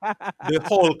the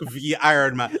Hulk v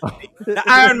Iron Man. The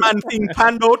Iron Man thing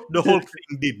panned out. The Hulk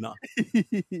thing did not.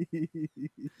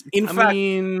 In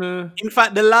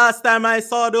fact, the last time I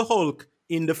saw the Hulk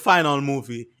in the final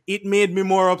movie, it made me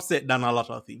more upset than a lot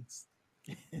of things.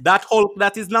 That Hulk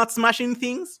that is not smashing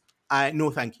things, no,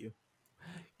 thank you.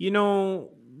 You know,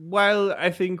 while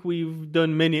I think we've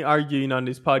done many arguing on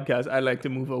this podcast, I like to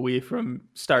move away from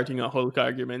starting a Hulk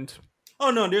argument. Oh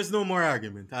no, there's no more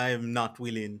argument. I am not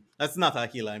willing. That's not a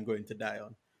hill I'm going to die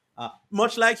on.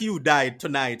 Much like you died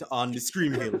tonight on the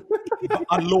Scream Hill,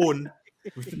 alone,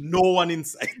 with no one in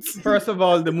sight. First of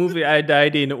all, the movie I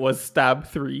died in was Stab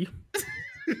 3.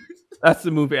 That's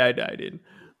the movie I died in.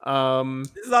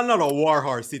 This is another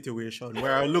Warhorse situation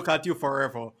where I look at you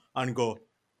forever and go,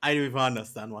 I don't even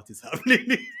understand what is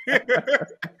happening here.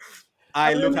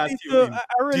 I look at you. I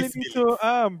really need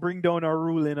to bring down a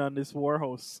ruling on this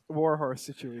Warhorse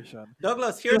situation.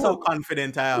 Douglas, here's how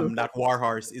confident I am that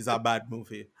Warhorse is a bad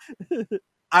movie.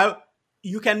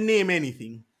 You can name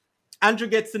anything. Andrew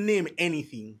gets to name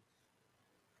anything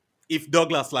if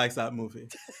Douglas likes that movie.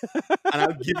 And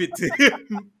I'll give it to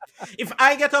him. If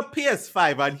I get a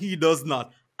PS5 and he does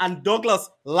not, and Douglas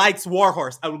likes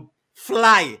Warhorse, I will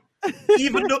fly.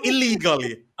 Even though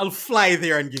illegally, I'll fly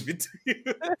there and give it to you.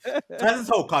 That is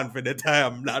how confident I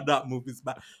am that movie's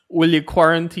bad. Will you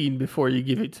quarantine before you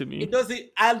give it to me?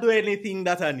 I'll do anything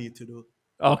that I need to do.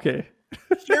 Okay.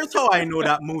 Here's how I know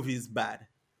that movie is bad.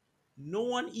 No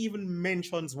one even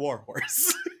mentions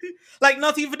Warhorse. Like,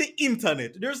 not even the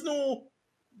internet. There's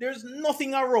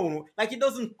nothing around. Like, it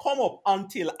doesn't come up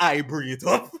until I bring it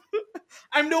up.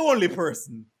 I'm the only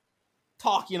person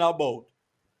talking about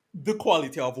the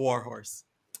quality of Warhorse.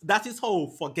 That is how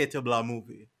forgettable a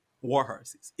movie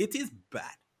Warhorse is. It is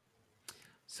bad.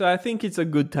 So I think it's a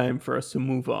good time for us to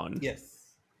move on. Yes.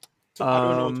 So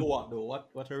I don't know to what though.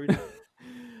 What are we doing?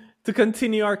 To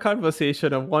continue our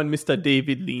conversation of one Mr.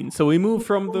 David Lean. So we move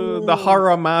from the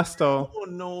horror master. Oh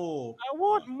no. I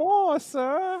want more,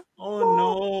 sir. Oh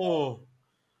no.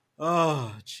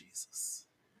 Oh Jesus.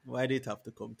 Why did it have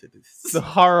to come to this? The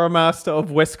horror master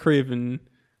of Wes Craven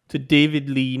to David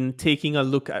Lean, taking a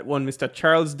look at one Mr.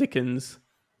 Charles Dickens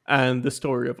and the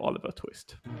story of Oliver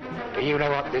Twist. Do you know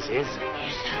what this is?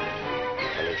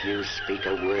 Well, if you speak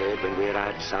a word when we're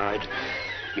outside,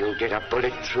 you'll get a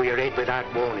bullet through your head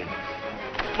without warning.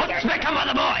 What's become of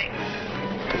the boy?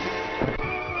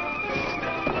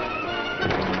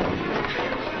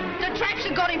 The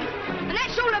traction got him, and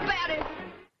that's all about it.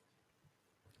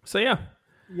 So yeah.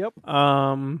 Yep.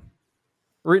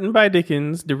 Written by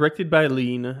Dickens, directed by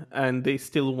Lean, and they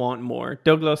still want more.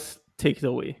 Douglas, take it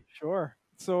away. Sure.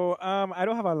 So I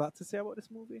don't have a lot to say about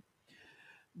this movie,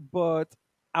 but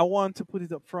I want to put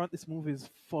it up front. This movie is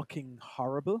fucking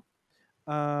horrible.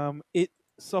 It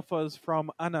suffers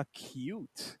from an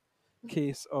acute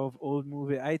case of old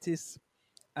movie-itis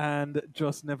and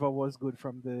just never was good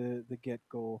from the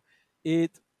get-go.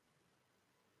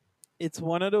 It's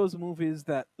one of those movies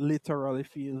that literally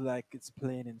feels like it's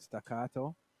playing in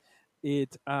staccato.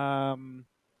 It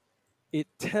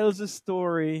tells a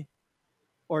story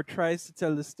or tries to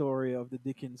tell the story of the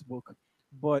Dickens book,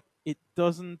 but it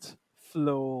doesn't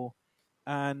flow,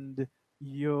 and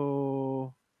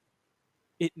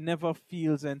it never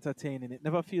feels entertaining. It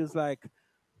never feels like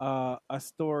a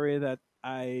story that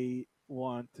I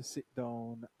want to sit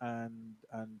down and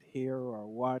hear or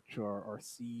watch or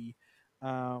see.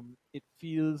 It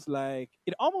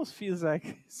almost feels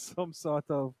like some sort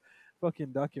of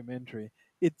fucking documentary.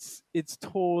 It's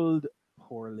told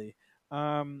poorly.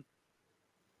 Um,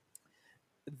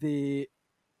 the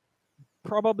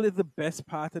Probably the best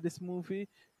part of this movie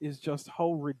is just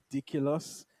how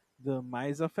ridiculous the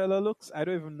miser fella looks. I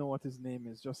don't even know what his name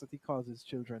is, just that he calls his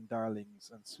children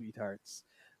darlings and sweethearts,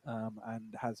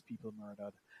 and has people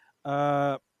murdered.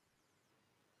 Uh,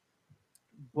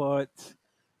 but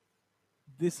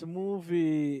this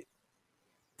movie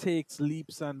takes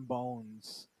leaps and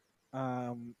bounds,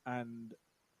 and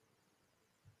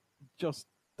just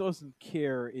doesn't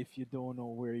care if you don't know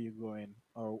where you're going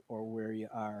or where you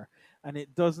are, and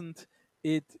it doesn't.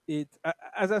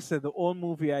 As I said, the old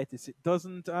movie-itis, it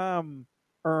doesn't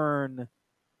earn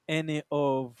any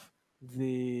of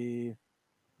the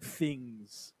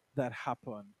things that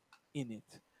happen in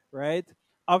it, right?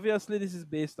 Obviously, this is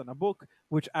based on a book,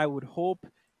 which I would hope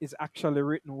is actually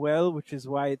written well, which is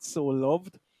why it's so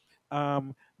loved.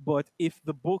 But if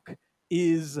the book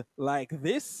is like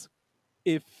this,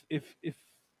 if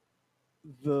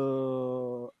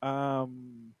the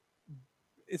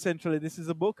essentially this is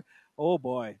a book, oh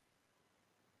boy.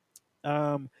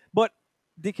 But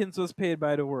Dickens was paid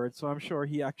by the word, so I'm sure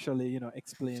he actually,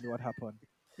 explained what happened.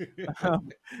 um,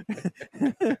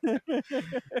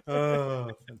 Oh,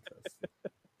 fantastic.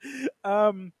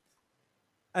 um,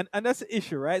 and that's the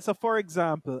issue, right? So, for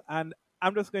example, and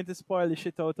I'm just going to spoil the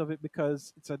shit out of it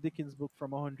because it's a Dickens book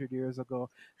from 100 years ago.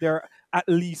 There are at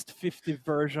least 50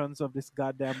 versions of this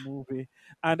goddamn movie,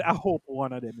 and I hope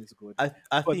one of them is good. I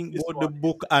But think this both the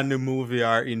book and the movie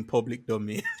are in public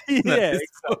domain. at yeah, this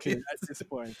exactly. point. At this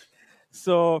point,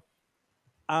 so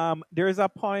there is a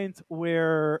point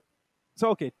where,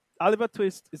 okay, Oliver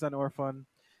Twist is an orphan,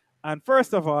 and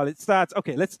first of all, it starts.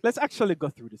 Okay, let's actually go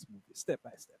through this movie step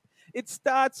by step. It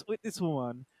starts with this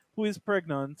woman who is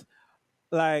pregnant,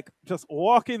 like just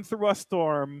walking through a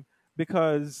storm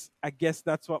because I guess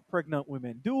that's what pregnant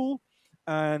women do,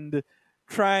 and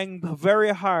trying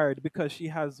very hard because she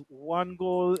has one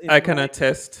goal in I can mind.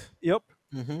 attest. Yep.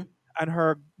 Mm-hmm. And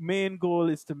her main goal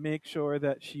is to make sure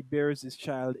that she bears this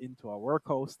child into a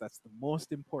workhouse. That's the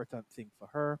most important thing for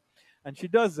her. And she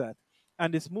does that.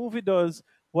 And this movie does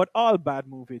what all bad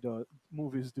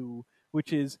movies do,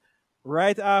 which is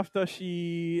right after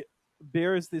she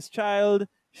bears this child,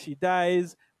 she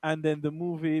dies, and then the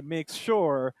movie makes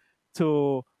sure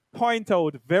to point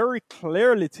out very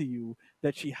clearly to you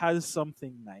that she has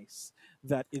something nice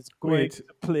that is going Wait. to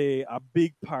play a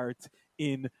big part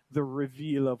in the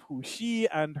reveal of who she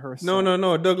and her No, son.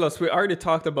 no, Douglas. We already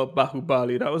talked about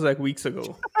Bahubali. That was like weeks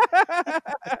ago.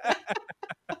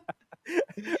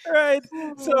 Right.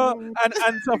 So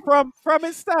and so from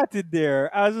it started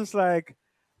there, I was just like,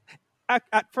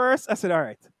 at first I said, all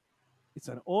right, it's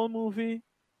an old movie.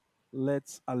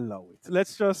 Let's allow it.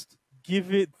 Let's just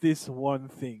give it this one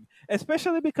thing,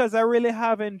 especially because I really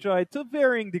have enjoyed to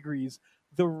varying degrees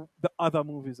the other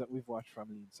movies that we've watched from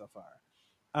Lean so far.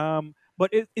 But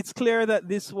it's clear that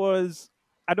this was.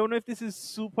 I don't know if this is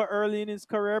super early in his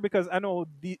career because I know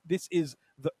this is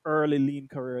the early Lean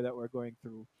career that we're going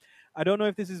through. I don't know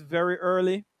if this is very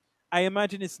early. I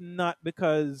imagine it's not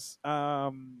because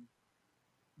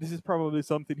this is probably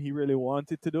something he really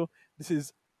wanted to do. This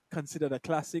is considered a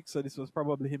classic, so this was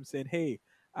probably him saying, "Hey,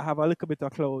 I have a little bit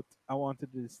of clout. I want to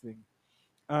do this thing."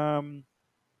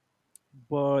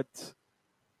 But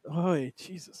oh,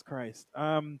 Jesus Christ!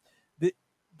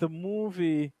 The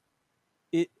movie,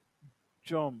 it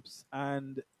jumps,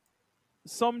 and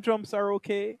some jumps are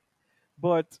okay,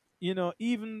 but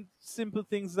even simple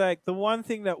things like the one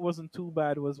thing that wasn't too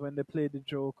bad was when they played the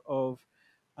joke of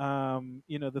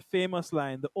the famous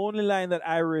line, the only line that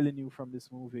I really knew from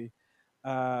this movie,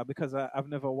 because I've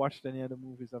never watched any other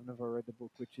movies, I've never read the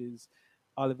book, which is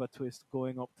Oliver Twist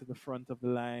going up to the front of the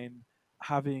line,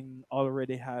 having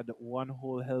already had one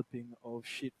whole helping of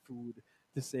shit food,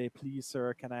 to say, "Please,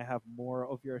 sir, can I have more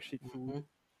of your shit food?"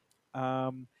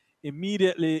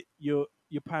 Immediately you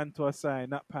pan to a sign,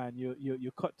 not pan,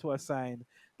 you cut to a sign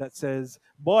that says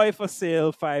 "Boy for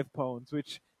sale, £5,"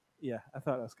 which, yeah, I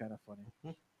thought that was kind of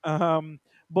funny.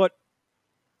 But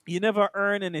you never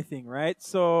earn anything, right?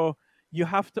 So you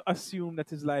have to assume that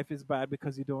his life is bad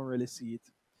because you don't really see it.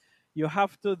 You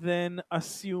have to then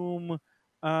assume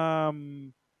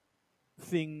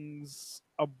things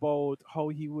about how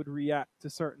he would react to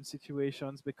certain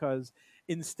situations because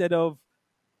instead of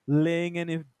laying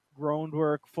any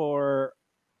groundwork for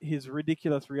his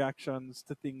ridiculous reactions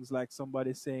to things like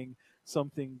somebody saying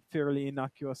something fairly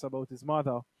innocuous about his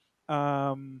mother,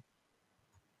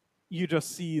 you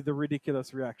just see the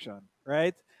ridiculous reaction,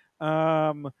 right?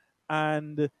 And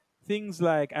things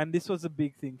like, and this was a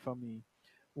big thing for me,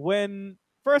 when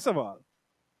first of all,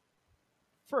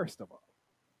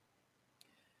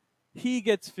 he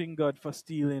gets fingered for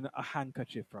stealing a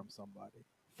handkerchief from somebody.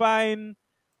 Fine.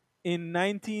 In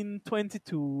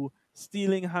 1922,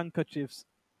 stealing handkerchiefs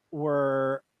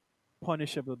were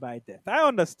punishable by death. I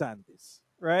understand this,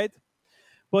 right?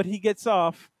 But he gets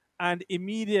off, and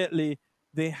immediately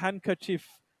the handkerchief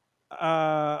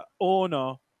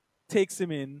owner takes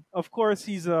him in. Of course,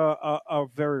 he's a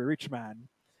very rich man,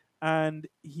 and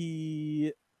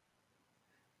you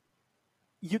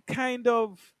kind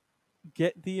of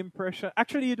get the impression.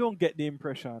 Actually, you don't get the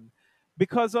impression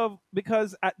because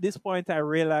at this point I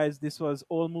realized this was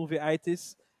all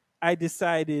movie-itis. I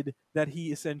decided that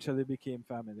he essentially became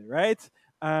family, right?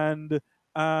 And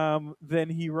then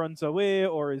he runs away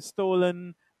or is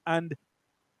stolen. And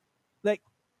like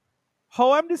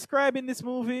how I'm describing this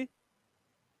movie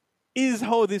is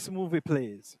how this movie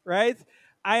plays, right?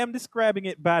 I am describing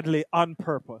it badly on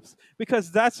purpose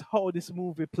because that's how this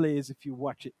movie plays if you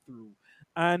watch it through.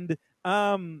 And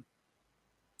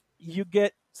you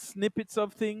get snippets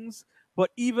of things, but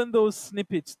even those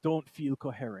snippets don't feel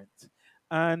coherent.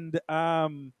 And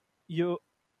you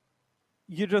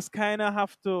just kind of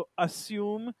have to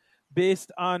assume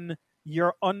based on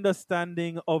your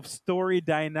understanding of story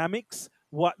dynamics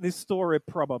what this story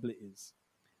probably is.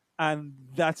 And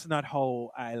that's not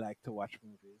how I like to watch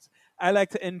movies. I like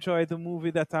to enjoy the movie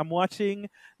that I'm watching,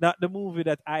 not the movie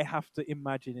that I have to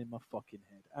imagine in my fucking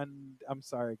head. And I'm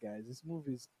sorry, guys, this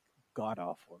movie is god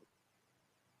awful.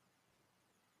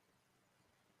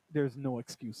 There's no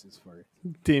excuses for it.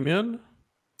 Damien?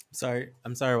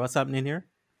 I'm sorry, what's happening here?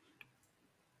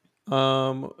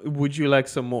 Would you like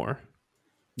some more?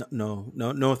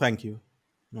 No, thank you.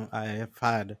 No, I have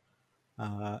had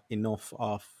enough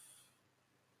of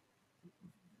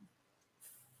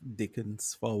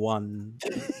Dickens for one,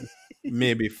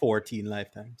 maybe 14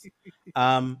 lifetimes.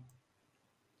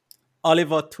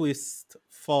 Oliver Twist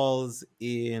falls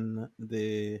in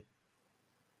the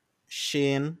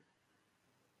Shane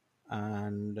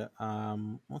and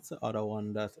what's the other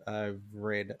one that I've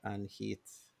read and hate?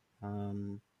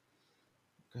 God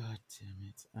damn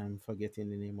it, I'm forgetting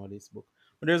the name of this book.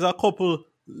 But there's a couple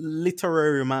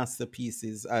literary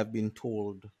masterpieces I've been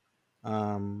told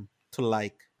to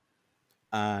like,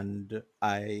 and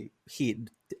I hated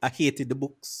the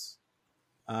books,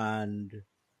 and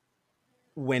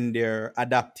when they're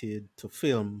adapted to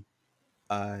film,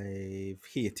 I've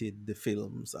hated the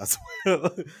films as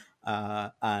well.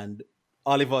 And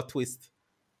Oliver Twist,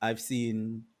 I've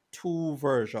seen 2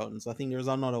 versions. I think there's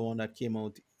another one that came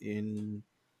out in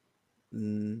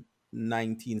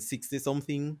 1960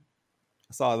 something.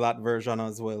 I saw that version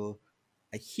as well.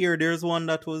 I hear there's one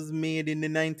that was made in the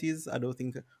 90s. I don't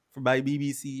think by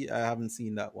BBC. I haven't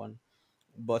seen that one,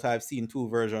 but I've seen 2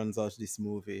 versions of this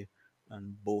movie,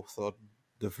 and both of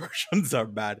the versions are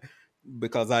bad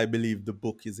because I believe the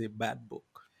book is a bad book.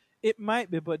 It might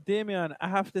be, but Damien, I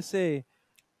have to say,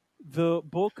 the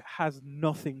book has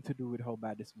nothing to do with how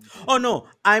bad this movie is. Oh no,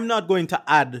 I'm not going to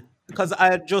add because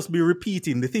I'd just be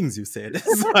repeating the things you said.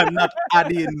 So I'm not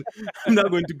adding. I'm not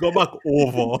going to go back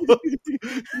over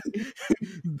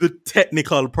the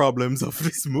technical problems of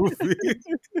this movie.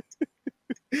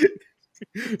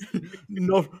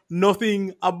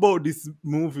 Nothing about this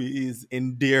movie is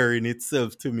endearing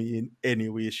itself to me in any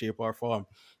way, shape, or form.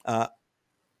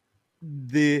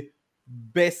 The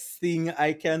best thing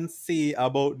I can say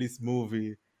about this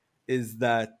movie is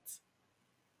that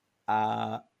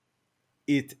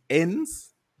it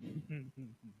ends.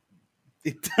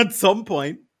 At some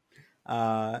point,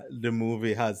 the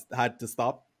movie has had to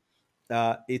stop.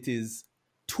 It is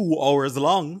 2 hours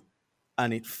long,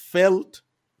 and it felt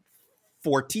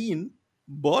 14.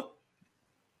 But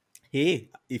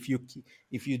hey, if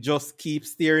you just keep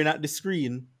staring at the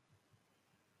screen,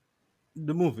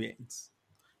 the movie ends.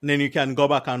 And then you can go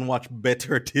back and watch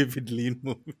better David Lean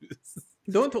movies.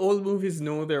 Don't all movies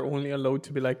know they're only allowed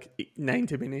to be like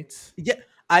 90 minutes? Yeah,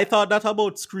 I thought that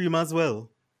about Scream as well.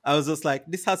 I was just like,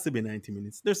 this has to be 90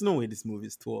 minutes. There's no way this movie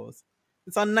is 2 hours.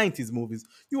 It's a 90s movies.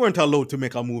 You weren't allowed to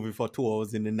make a movie for 2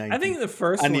 hours in the 90s. I think the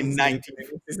first one is 90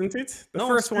 minutes, isn't it? The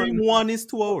first Scream one is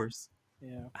 2 hours.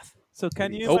 Yeah. So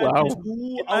can you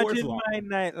imagine my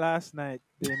night last night,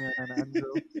 Damien and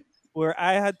Andrew, where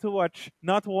I had to watch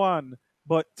not one,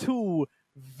 but 2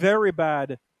 very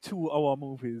bad 2-hour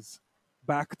movies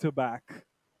back to back.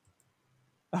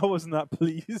 I was not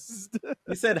pleased.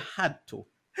 You said had to.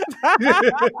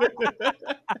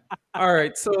 All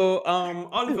right, so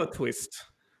Oliver Twist.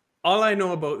 All I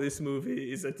know about this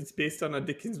movie is that it's based on a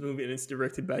Dickens movie and it's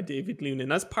directed by David Lean,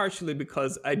 and that's partially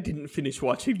because I didn't finish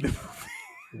watching the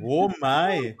movie. Oh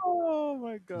my! Oh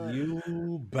my god!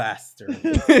 You bastard!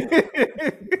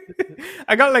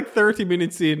 I got like 30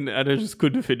 minutes in and I just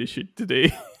couldn't finish it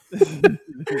today.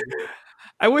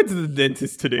 I went to the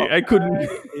dentist today. I couldn't.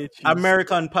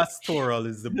 American Pastoral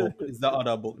is the book. Is the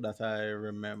other book that I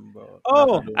remember.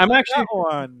 Oh, I'm actually that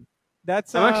one.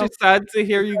 That's I'm actually sad to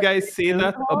hear you guys say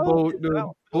that about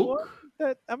the book.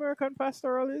 That American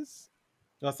Pastoral is.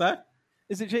 What's that?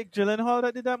 Is it Jake Gyllenhaal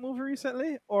that did that movie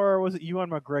recently, or was it Ewan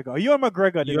McGregor? Ewan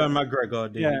McGregor. Did Ewan that.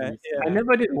 McGregor did. Yeah, I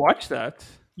never did watch that.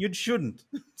 You shouldn't.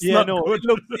 It's Yeah, not no, good.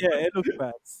 it looks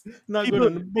bad. Not people,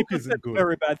 good. And the book people isn't said good.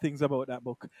 very bad things about that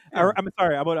book. I'm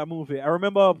sorry about that movie. I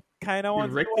remember kind of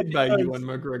Directed by Ewan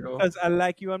McGregor. because I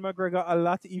like Ewan McGregor a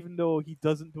lot, even though he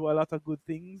doesn't do a lot of good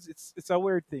things. It's a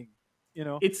weird thing, you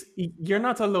know. It's you're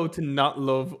not allowed to not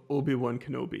love Obi-Wan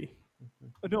Kenobi.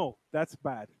 No, that's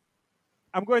bad.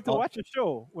 I'm going to watch a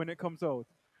show when it comes out.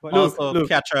 But Also,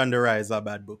 Catcher in the Rye is a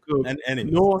bad book. Look, And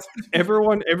anyway. no,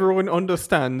 everyone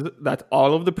understands that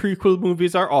all of the prequel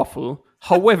movies are awful.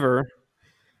 However,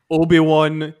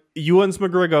 Obi-Wan, Ewan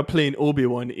McGregor playing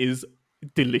Obi-Wan is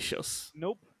delicious.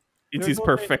 Nope. It There's is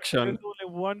only- perfection. There's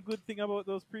only one good thing about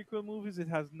those prequel movies. It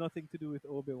has nothing to do with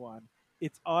Obi-Wan.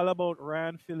 It's all about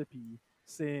Ryan Phillippe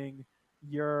saying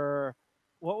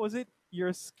what was it?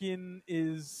 Your skin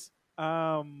is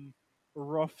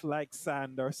rough like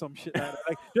sand or some shit like that.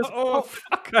 Like, just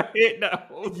fuck, I hate that.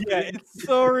 Yeah, it's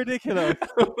so ridiculous.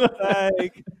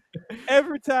 Like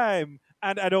every time,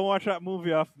 and I don't watch that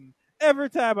movie often. Every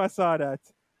time I saw that,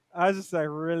 I was just like,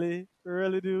 really,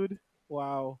 dude,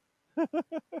 wow.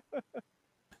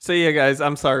 So yeah, guys,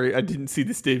 I'm sorry I didn't see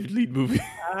this David Lean movie.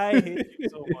 I hate you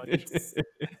so much.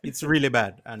 It's really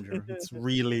bad, Andrew. It's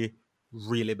really,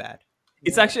 really bad.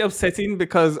 It's actually upsetting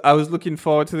because I was looking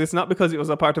forward to this, not because it was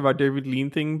a part of our David Lean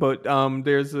thing, but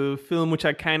there's a film which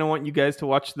I kind of want you guys to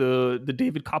watch, the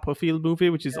David Copperfield movie,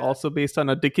 which is also based on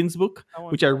a Dickens book,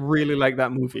 which I really like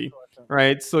that movie,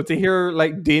 right? So to hear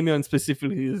like Damien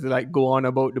specifically is like go on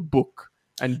about the book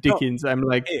and Dickens, I'm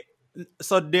like...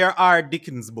 So there are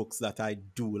Dickens books that I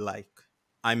do like.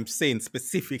 I'm saying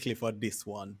specifically for this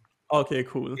one. Okay,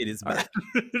 cool. It is All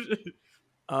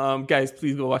bad. Guys,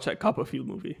 please go watch that Copperfield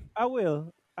movie. I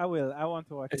will. I want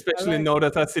to watch it. Especially I like, now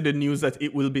that I see the news that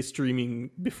it will be streaming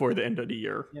before the end of the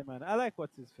year. Yeah, man. I like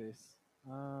what's his face.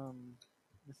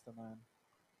 Mr. Man.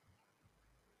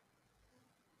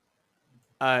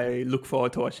 I look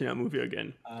forward to watching that movie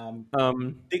again.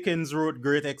 Dickens wrote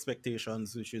Great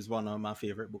Expectations, which is one of my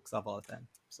favorite books of all time.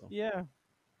 So Yeah.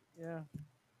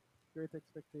 Great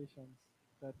Expectations.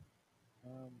 That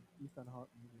Ethan Hawke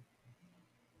movie.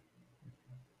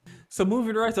 So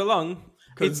moving right along.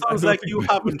 it sounds like you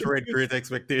haven't read Great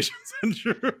Expectations,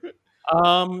 Andrew.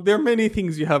 There are many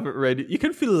things you haven't read. You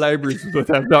can fill libraries with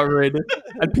what I've not read.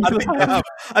 And people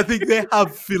I think they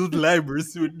have filled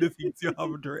libraries with the things you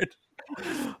haven't read.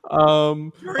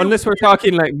 Unless we're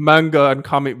talking like manga and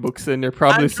comic books, and there are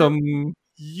probably Andrew, some...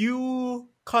 You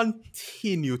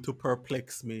continue to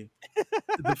perplex me.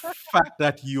 The fact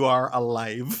that you are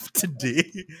alive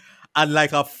today and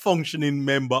like a functioning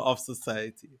member of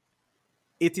society.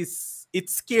 It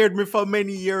scared me for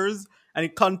many years, and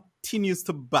it continues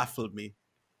to baffle me.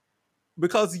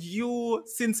 Because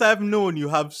since I've known you,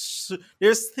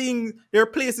 there are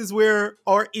places where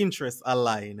our interests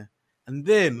align. And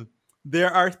then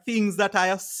there are things that I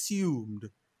assumed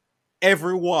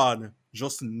everyone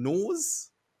just knows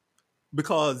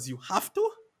because you have to.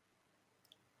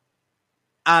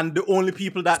 And the only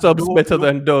people that subs don't better know-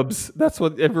 than dubs. That's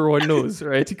what everyone knows,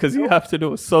 right? Because you have to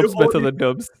know subs better than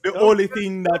dubs. The only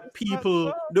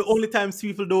times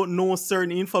people don't know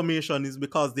certain information is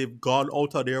because they've gone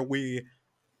out of their way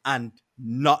and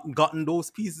not gotten those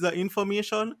pieces of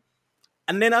information.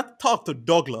 And then I talked to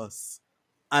Douglas,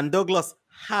 and Douglas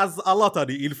has a lot of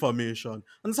the information.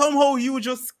 And somehow you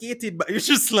just skated, but it's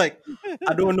just like,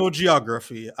 I don't know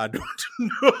geography. I don't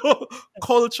know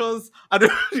cultures. I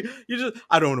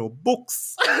don't know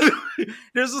books.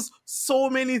 There's just so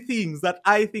many things that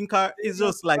I think is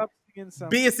just like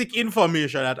basic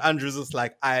information that Andrew's just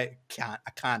like, I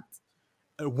can't.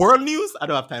 World news? I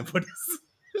don't have time for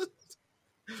this.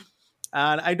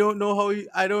 And I don't know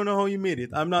how you made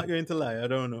it. I'm not going to lie. I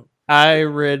don't know. I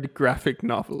read graphic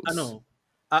novels. I know.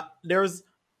 There's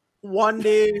one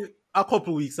day a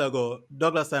couple weeks ago,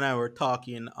 Douglas and I were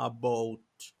talking about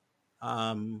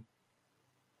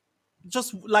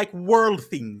just like world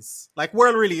things, like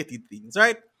world related things,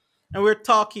 right? And we're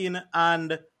talking,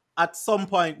 and at some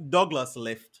point Douglas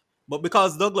left, but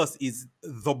because Douglas is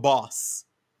the boss,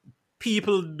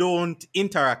 people don't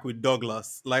interact with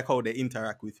Douglas like how they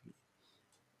interact with me.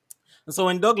 And so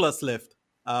when Douglas left,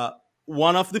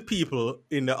 one of the people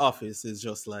in the office is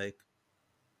just like,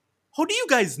 how do you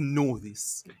guys know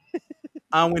this?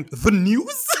 I went, the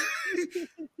news?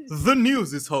 The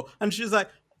news is how. And she's like,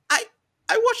 I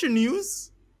watch the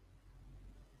news.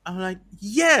 I'm like,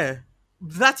 yeah,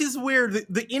 that is where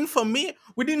the information,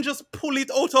 we didn't just pull it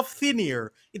out of thin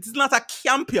air. It is not a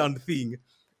Campion thing.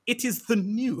 It is the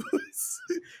news.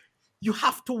 You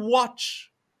have to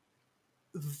watch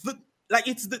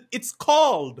it's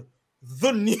called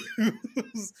the news.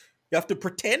 You have to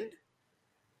pretend.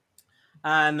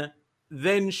 And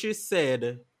then she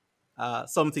said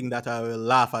something that I will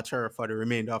laugh at her for the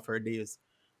remainder of her days.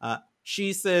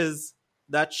 She says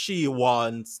that she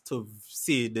wants to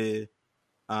see the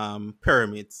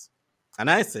pyramids. And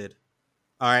I said,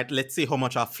 all right, let's see how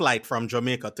much a flight from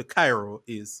Jamaica to Cairo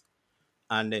is.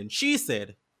 And then she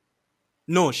said,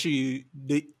 no,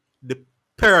 the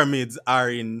pyramids are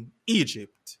in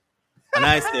Egypt. And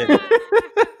I said,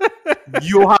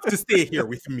 you have to stay here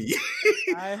with me.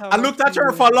 I looked at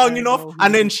her for long enough,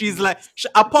 and then she's like,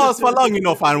 I paused for long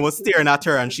enough and was staring at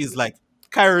her, and she's like,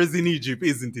 Cairo is in Egypt,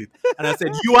 isn't it? And I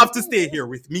said, you have to stay here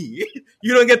with me.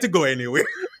 You don't get to go anywhere.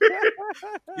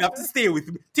 You have to stay with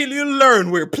me till you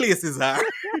learn where places are.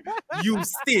 You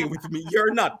stay with me.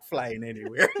 You're not flying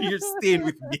anywhere. You're staying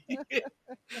with me.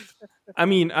 I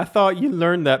mean, I thought you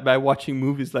learned that by watching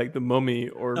movies like The Mummy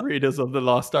or Raiders of the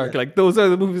Lost Ark. Like, those are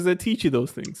the movies that teach you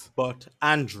those things. But,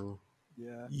 Andrew,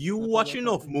 you watch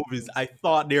enough movies, I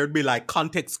thought there'd be like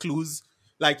context clues.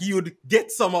 Like, you'd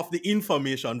get some of the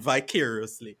information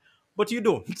vicariously. But you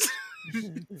don't.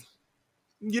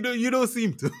 You don't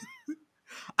seem to.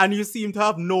 And you seem to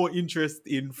have no interest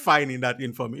in finding that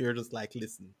information. You're just like,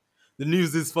 listen, the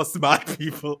news is for smart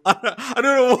people. I don't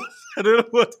know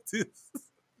what it is.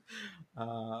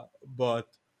 But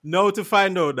now to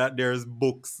find out that there's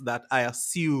books that I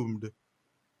assumed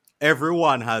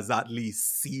everyone has at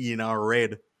least seen or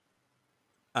read,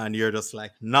 and you're just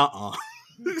like, nah,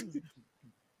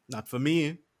 not for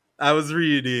me. I was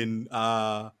reading,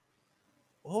 what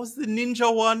was the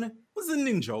ninja one? What was the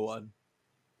ninja one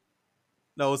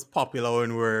that was popular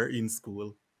when we were in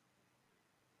school?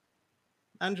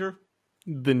 Andrew?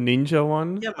 The ninja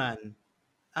one? Yeah, man.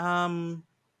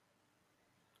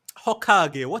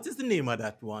 Hokage. What is the name of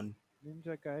that one?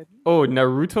 Ninja Gaiden. Oh,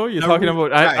 Naruto? You're Naruto, talking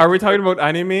about... right. Are we talking about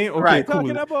anime? Okay, Right.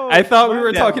 cool. I thought we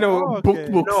were talking about books,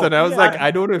 No, and I was like, I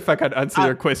don't know if I can answer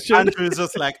your question. Andrew is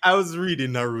just like, I was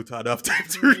reading Naruto. I don't have time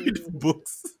to read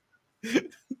books.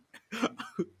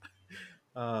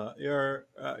 You're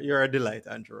a delight,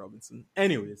 Andrew Robinson.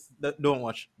 Anyways, don't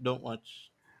watch.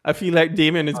 I feel like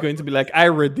Damien is going to be like, I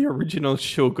read the original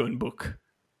Shogun book.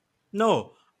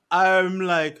 No, I'm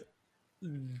like,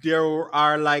 there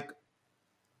are like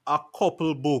a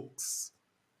couple books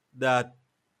that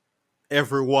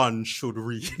everyone should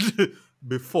read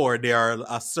before they are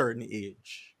a certain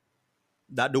age.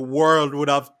 That the world would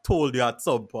have told you at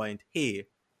some point, hey,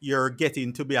 you're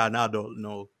getting to be an adult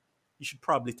now. You should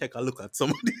probably take a look at some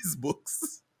of these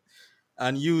books.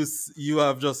 And you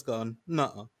have just gone,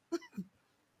 nah,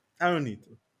 I don't need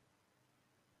to.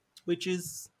 Which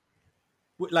is,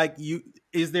 like,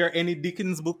 is there any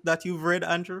Dickens book that you've read,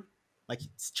 Andrew? Like,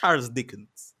 it's Charles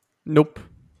Dickens. Nope.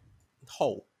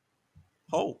 How?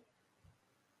 I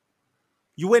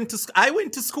went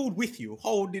to school with you.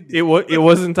 How did this? It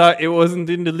wasn't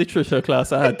in the literature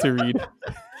class I had to read.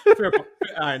 All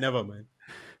right, never mind.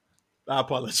 I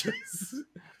apologize.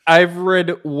 I've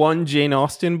read one Jane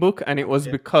Austen book, and it was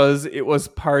because it was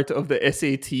part of the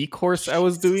SAT course I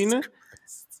was doing.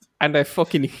 And I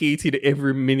fucking hated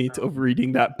every minute of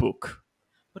reading that book.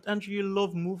 But Andrew, you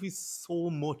love movies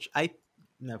so much.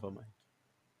 Never mind.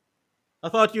 I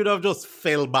thought you'd have just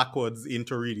fell backwards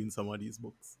into reading some of these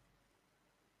books.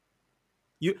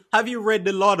 Have you read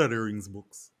the Lord of the Rings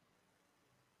books?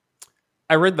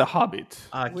 I read The Hobbit.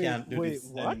 I can't do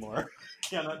this anymore.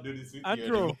 Cannot do this with Andrew,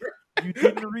 you anymore. You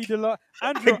didn't read the Lord.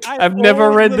 Andrew, I've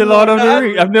never read the Lord of the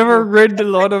Rings. I've never read the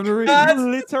Lord of the Rings.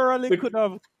 You literally could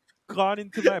have gone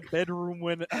into my bedroom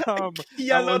when I'm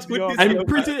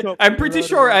pretty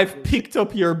sure I've picked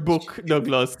up your book,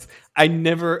 Douglas. I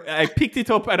picked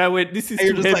it up and I went, this is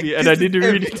too heavy, and I didn't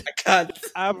read it.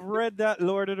 I've read that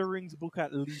Lord of the Rings book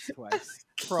at least twice.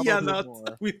 Probably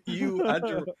more. With you,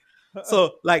 Andrew.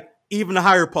 So, like, even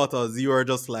Harry Potter's, you are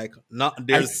just like, not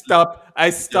there's. I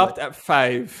stopped at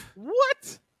 5.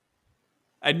 What?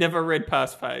 I never read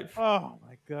past 5. Oh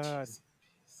my god.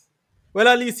 Well,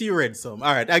 at least you read some.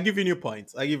 All right, I'm giving you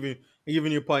points. I'm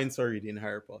giving you points for reading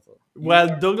Harry Potter.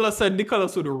 Well, Douglas and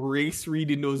Nicholas would race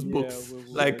reading those books.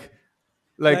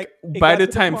 Like it by got the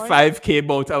to time point- 5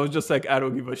 came out, I was just like, I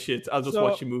don't give a shit. I'll just So-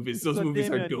 watch the movies. Those so movies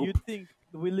are Damien, dope. You'd think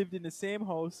we lived in the same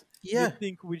house. Yeah. You'd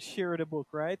think we'd share the book,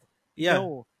 right? Yeah.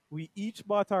 No, we each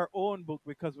bought our own book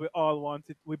because we all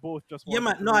wanted. We both just Yeah, wanted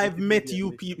man. to No, read it I've met you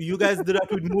immediately. people. You guys do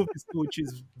that with movies too, which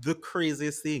is the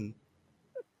craziest thing.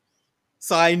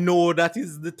 So I know that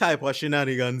is the type of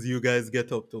shenanigans you guys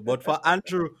get up to. But for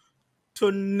Andrew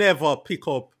to never pick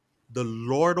up The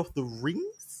Lord of the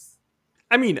Rings,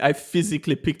 I mean, I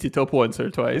physically picked it up once or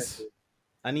twice.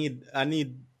 I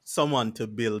need someone to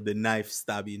build the knife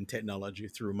stabbing technology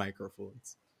through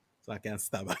microphones so I can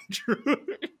stab Andrew.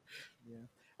 Yeah.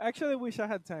 I actually wish I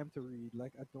had time to read.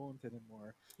 Like I don't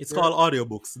anymore. It's There- called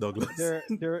audiobooks, Douglas.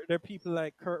 There are people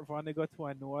like Kurt Vonnegut who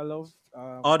I know I love.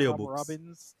 Tom Audiobooks.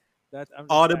 Robbins. That I'm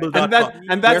just Audible.com. like,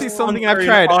 And that is something I've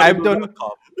tried.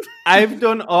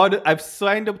 I've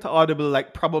signed up to Audible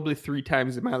like probably 3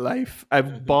 times in my life.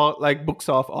 I've bought like books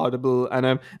off Audible,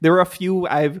 and there are a few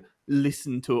I've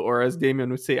listened to, or as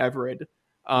Damien would say, I've read.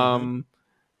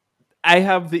 I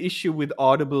have the issue with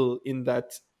Audible in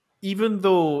that even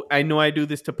though I know I do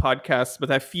this to podcasts, but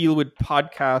I feel with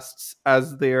podcasts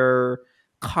as their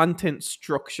content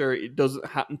structure, it doesn't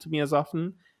happen to me as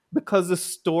often. Because the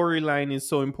storyline is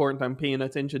so important, I'm paying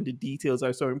attention. The details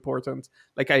are so important.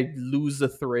 Like I lose the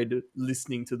thread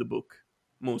listening to the book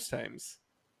most times.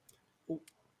 Do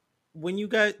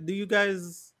you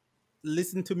guys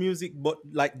listen to music, but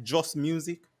like just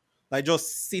music? Like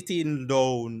just sitting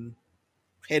down,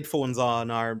 headphones on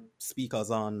or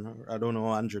speakers on? I don't know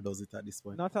how Andrew does it at this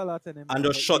point. Not a lot anymore. And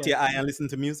just but shut yeah. your eye and listen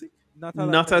to music? Not a lot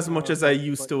Not as anymore, much as I but-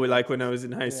 used but to, yeah. like when I was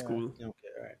in high Yeah. school. Okay,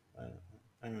 right.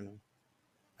 I don't know.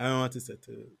 I don't know what to say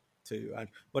to you, Andrew.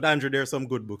 But Andrew, there are some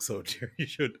good books out there. You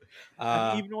should.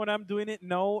 And even when I'm doing it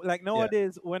now, like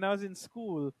nowadays, when I was in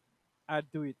school, I'd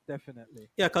do it definitely.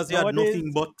 Yeah, because you had Nowadays-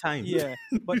 nothing but time. Yeah,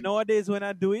 but nowadays when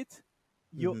I do it,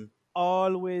 you Mhm.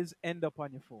 always end up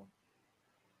on your phone.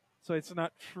 So it's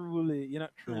not truly, you're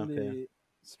not truly Okay.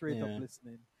 straight Yeah. up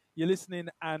listening. You're listening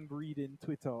and reading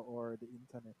Twitter or the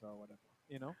internet or whatever.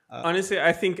 You know. Honestly,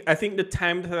 I think the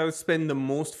time that I would spend the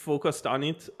most focused on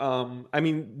it. I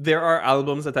mean, there are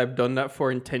albums that I've done that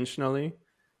for intentionally,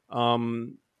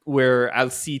 where I'll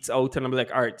see it's out and I'm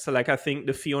like, all right. So like, I think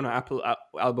the Fiona Apple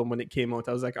album when it came out,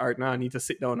 I was like, all right, now I need to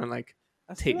sit down and like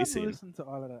I still take this haven't in. listened to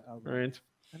all of that album. Right.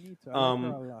 I need to. I like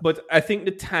her a lot. But I think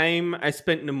the time I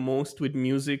spent the most with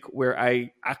music, where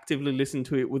I actively listen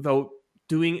to it without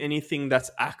doing anything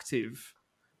that's active,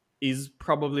 is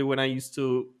probably when I used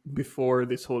to, before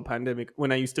this whole pandemic,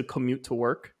 when I used to commute to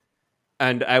work,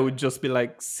 and I would just be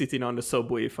like sitting on the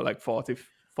subway for like 40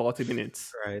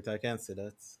 minutes. Right, I can see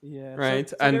that. Yeah. Right,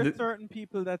 So and there's certain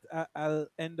people that I'll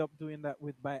end up doing that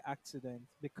with by accident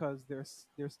because their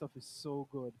stuff is so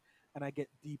good, and I get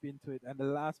deep into it. And the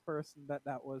last person that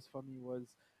was for me was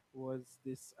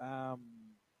this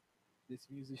this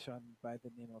musician by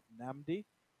the name of Namdi.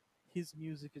 His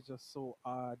music is just so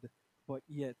odd, but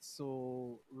yet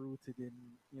so rooted in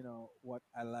what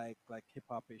I like hip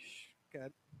hop-ish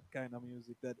kind of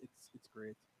music that it's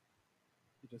great.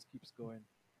 It just keeps going.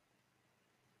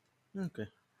 Okay.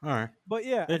 All right. But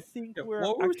yeah, I It- think yeah, we're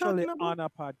what were we actually talking about? on a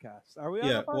podcast. Are we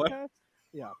Yeah, on a what? podcast?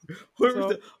 Yeah. We're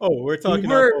So- we're talking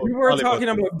we were about Oliver talking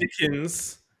Twist. about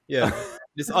Dickens. Yeah,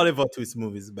 this Oliver Twist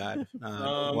movie is bad.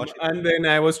 Watch it. And then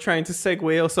I was trying to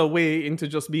segue us away into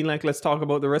just being like, let's talk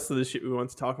about the rest of the shit we want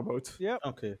to talk about. Yep.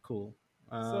 Okay, cool.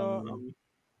 So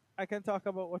I can talk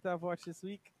about what I've watched this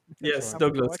week. because Yes, I haven't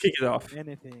Douglas, watched kick it off.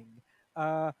 Anything.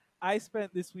 I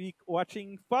spent this week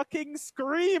watching fucking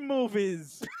Scream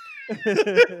movies.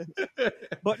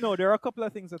 But no, there are a couple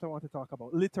of things that I want to talk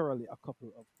about. Literally a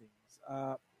couple of things.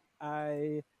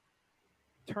 I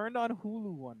turned on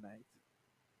Hulu one night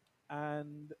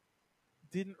and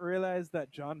didn't realize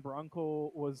that John Bronco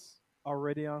was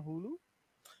already on Hulu.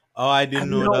 Oh, I didn't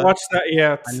know not that. watched that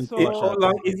yet. I need to So- watch that.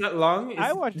 Long, is that long?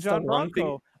 I Is- watched is John that long thing?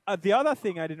 Bronco. The other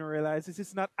thing I didn't realize is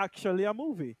it's not actually a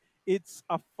movie. It's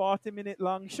a 40-minute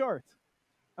long short.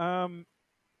 So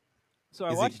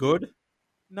I Is watched it good?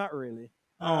 Not really.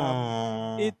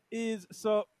 Oh, It is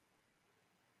so.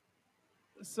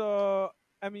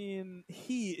 I mean,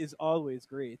 he is always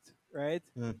great, right?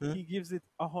 Mhm. He gives it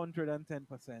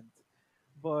 110%,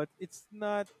 but it's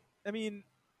not. I mean,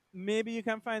 maybe you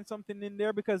can find something in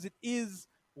there because it is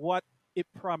what it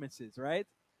promises, right?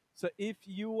 So if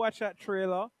you watch that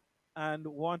trailer and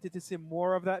wanted to see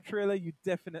more of that trailer, you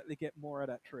definitely get more of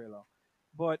that trailer.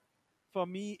 But for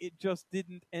me, it just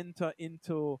didn't enter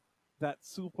into that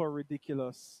super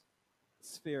ridiculous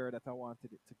sphere that I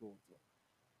wanted it to go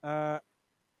to.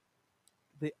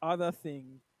 The other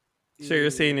thing. So you're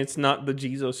is- saying it's not the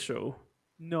Jesus show?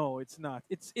 No, it's not.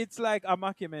 It's like a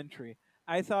mockumentary.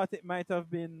 I thought it might have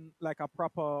been like a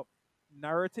proper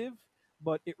narrative,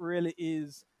 but it really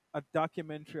is a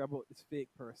documentary about this fake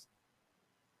person.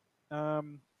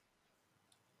 Um,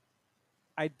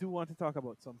 I do want to talk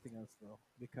about something else though,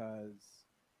 because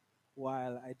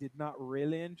while I did not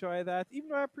really enjoy that, even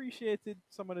though I appreciated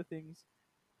some of the things,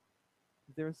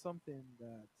 there's something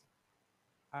that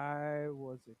I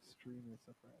was extremely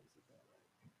surprised about.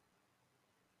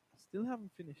 I still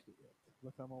haven't finished it yet,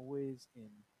 but I'm a ways in.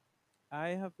 I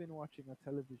have been watching a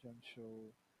television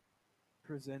show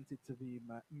presented to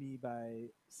me by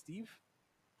Steve.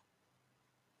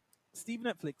 Steve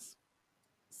Netflix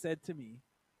said to me,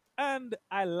 and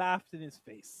I laughed in his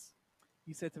face.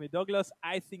 He said to me, Douglas,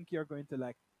 I think you're going to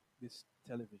like this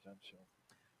television show.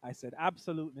 I said,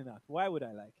 absolutely not. Why would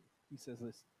I like it? He says,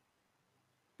 listen,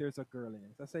 there's a girl in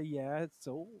it. I say, yeah,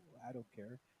 so I don't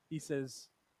care. He says,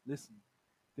 listen,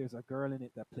 there's a girl in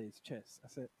it that plays chess. I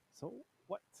said, so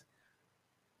what?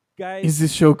 Guys, Is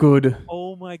this show good?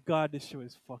 oh my god, this show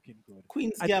is fucking good.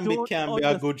 Queen's I Gambit don't can be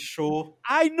a good show.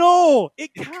 I know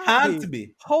it can't can't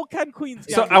be. How can Queen's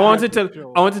So Gambit I want be to a good tell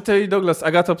show? I want to tell you, Douglas, I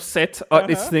got upset at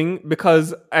this thing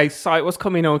because I saw it was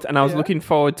coming out and I was looking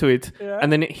forward to it,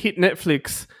 and then it hit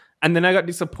Netflix, and then I got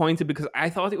disappointed because I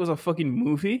thought it was a fucking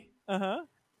movie.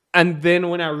 And then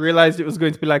when I realized it was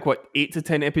going to be like 8 to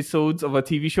 10 episodes of a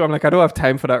TV show, I'm like, I don't have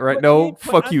time for that right now.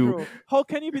 Fuck you. Andrew, how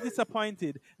can you be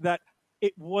disappointed that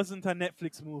it wasn't a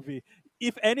Netflix movie?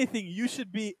 If anything, you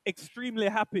should be extremely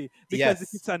happy because if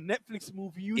Yes. it's a Netflix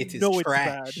movie, you It is know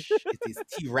trash. it's bad. It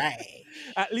is trash.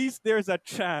 At least there's a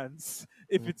chance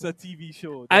if it's a TV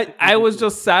show. I was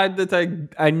just sad that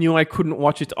I knew I couldn't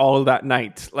watch it all that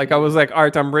night. Like I was like, all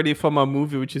right, I'm ready for my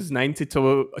movie, which is 90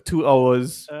 to 2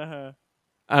 hours,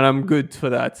 and I'm good for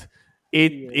that.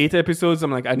 Eight episodes.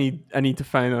 I'm like, I need to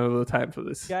find a little time for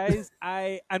this. Guys,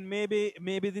 and maybe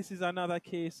this is another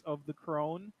case of The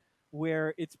Crown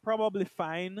where it's probably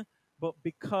fine, but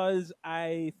because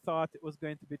I thought it was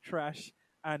going to be trash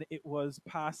and it was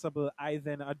passable, I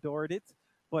then adored it.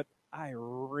 But I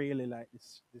really like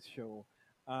this show.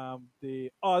 All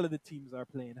of the teams are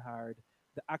playing hard.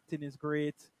 The acting is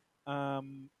great.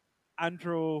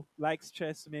 Andrew likes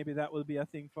chess. Maybe that will be a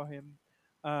thing for him.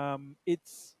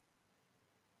 It's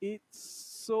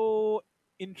so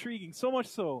intriguing, so much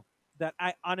so that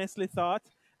I honestly thought,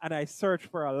 and I searched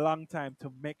for a long time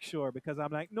to make sure because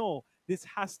I'm like, no, this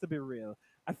has to be real.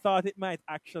 I thought it might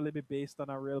actually be based on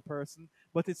a real person,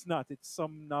 but it's not. It's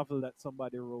some novel that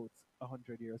somebody wrote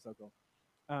 100 years ago.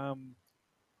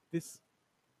 This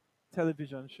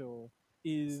television show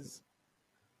is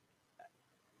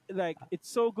like, it's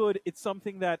so good. It's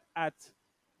something that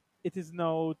it is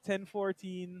now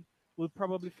 10:14. We'll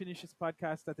probably finish this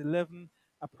podcast at 11.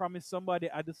 I promised somebody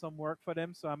I'd do some work for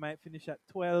them, so I might finish at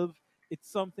 12. It's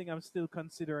something I'm still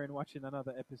considering watching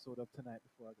another episode of tonight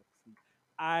before I go to sleep.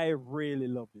 I really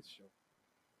love this show.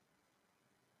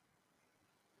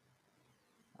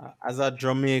 As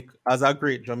a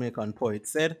great Jamaican poet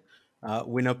said,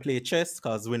 we no play chess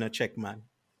because we no check man.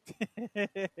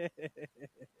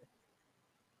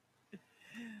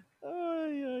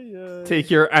 Take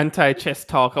your anti-chess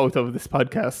talk out of this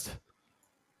podcast.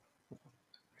 I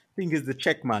think it's the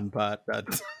check man part that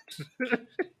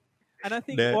And I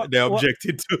think they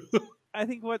objected to. I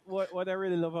think what I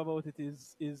really love about it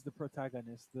is the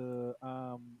protagonist, the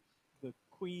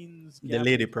Queen's The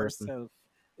lady Gambit person. herself,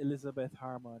 Elizabeth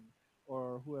Harmon,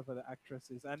 or whoever the actress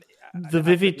is, and The actor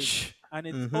Vivitch. is- and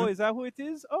it's Mhm. oh, is that who it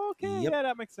is? Oh, okay, Yep. yeah,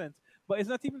 that makes sense. But it's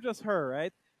not even just her,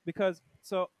 right? Because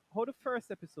so how the first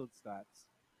episode starts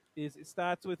is it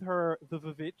starts with her, the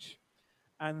Vivitch,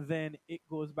 and then it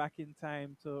goes back in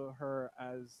time to her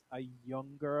as a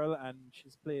young girl, and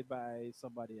she's played by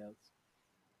somebody else.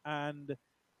 And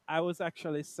I was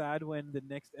actually sad when the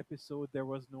next episode there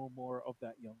was no more of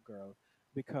that young girl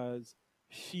because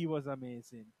she was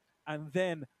amazing. And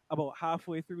then about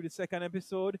halfway through the second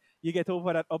episode, you get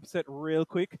over that upset real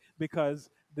quick because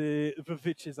the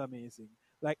Vivitch is amazing.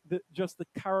 Like just the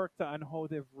character and how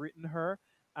they've written her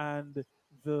and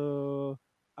the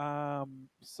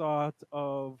sort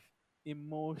of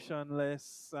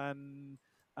emotionless and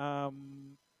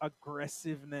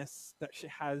aggressiveness that she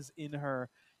has in her.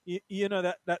 You know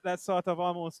that sort of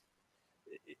almost,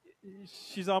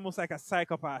 she's almost like a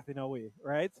psychopath in a way,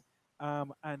 right?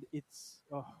 And it's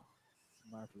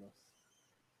marvelous.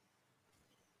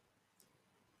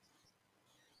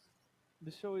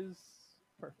 The show is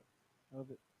perfect. I love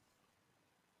it.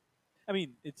 I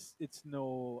mean, it's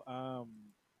no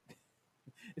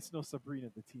it's no Sabrina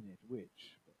the Teenage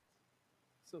Witch, but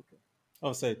it's okay.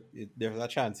 Oh, so there's a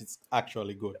chance it's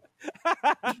actually good.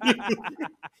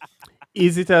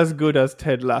 Is it as good as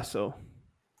Ted Lasso?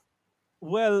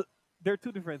 Well, they're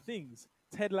two different things.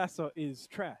 Ted Lasso is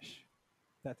trash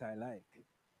that I like.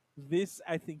 This,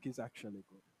 I think, is actually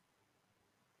good.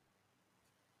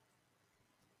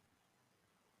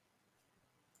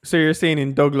 So you're saying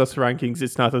in Douglas rankings,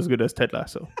 it's not as good as Ted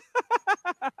Lasso?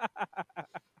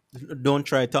 Don't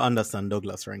try to understand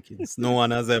Douglas rankings. No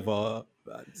one has ever.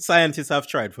 Scientists have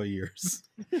tried for years.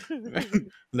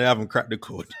 They haven't cracked the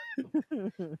code.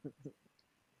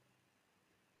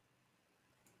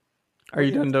 Are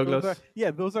you done, Douglas?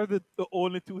 Those are the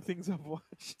only two things I've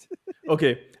watched.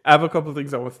 Okay, I have a couple of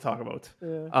things I want to talk about.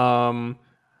 Yeah.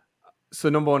 So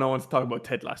number one, I want to talk about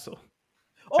Ted Lasso.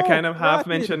 I kind of half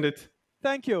mentioned it.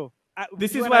 Thank you.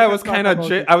 This is why I was kind of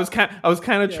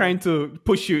trying to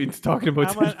push you into talking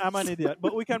about it. I'm an idiot,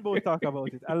 but we can both talk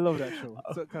about it. I love that show.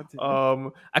 So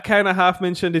continue. I kind of half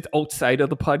mentioned it outside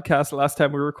of the podcast last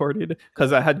time we recorded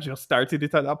because I had just started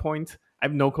it at that point.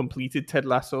 I've now completed Ted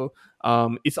Lasso.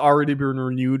 It's already been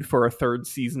renewed for a third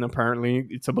season. Apparently,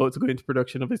 it's about to go into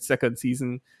production of its second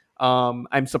season.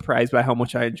 I'm surprised by how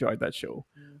much I enjoyed that show.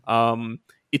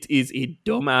 It is a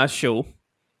dumbass show.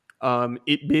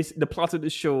 The plot of the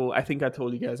show, I think I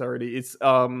told you guys already, it's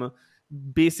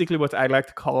basically what I like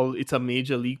to call it's a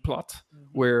major league plot,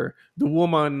 where the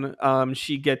woman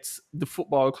she gets the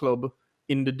football club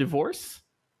in the divorce,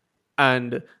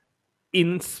 and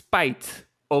in spite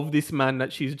of this man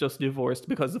that she's just divorced,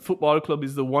 because the football club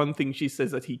is the one thing she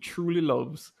says that he truly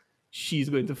loves, she's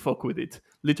going to fuck with it.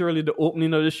 Literally, the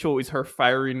opening of the show is her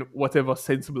firing whatever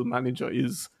sensible manager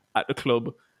is at the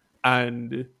club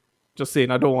and just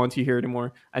saying, I don't want you here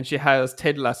anymore. And she has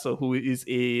Ted Lasso, who is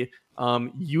a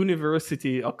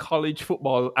college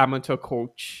football amateur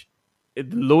coach in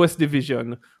the lowest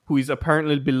division, who is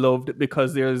apparently beloved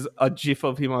because there's a gif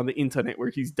of him on the internet where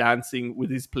he's dancing with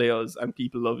his players and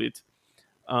people love it.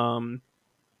 And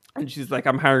she's like,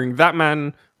 I'm hiring that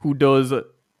man who does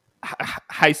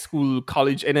high school,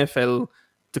 college, NFL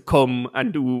to come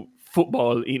and do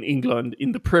football in England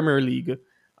in the Premier League.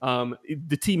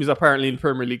 The team is apparently in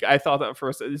Premier League. I thought at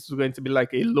first that this was going to be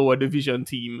like a lower division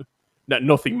team that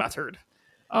nothing mattered.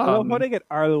 How they get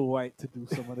Arlo White to do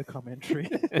some of the commentary?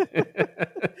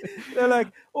 They're like,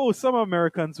 oh, some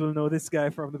Americans will know this guy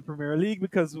from the Premier League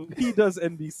because he does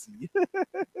NBC.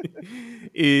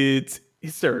 It's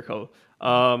hysterical.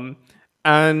 And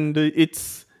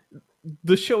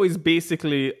the show is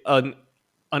basically an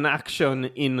action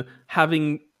in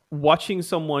watching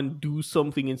someone do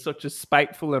something in such a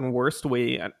spiteful and worst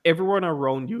way, and everyone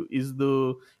around you is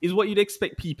what you'd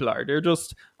expect people are. They're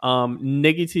just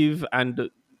negative and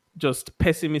just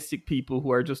pessimistic people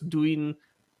who are just doing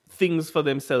things for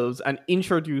themselves, and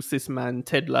introduce this man,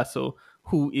 Ted Lasso,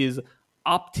 who is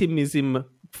optimism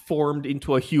formed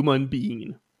into a human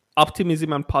being,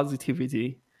 optimism and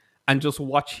positivity, and just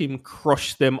watch him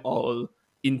crush them all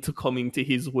into coming to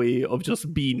his way of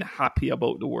just being happy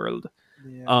about the world.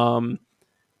 Yeah.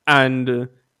 And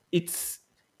it's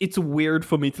weird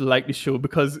for me to like the show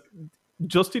because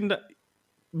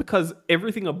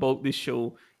everything about this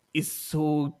show is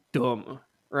so dumb,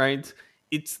 right?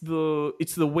 It's the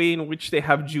way in which they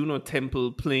have Juno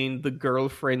Temple playing the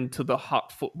girlfriend to the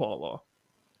hot footballer,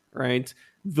 right?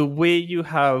 The way you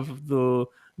have the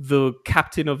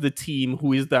captain of the team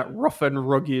who is that rough and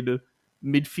rugged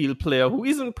midfield player who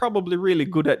isn't probably really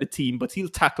good at the team, but he'll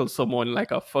tackle someone like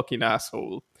a fucking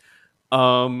asshole.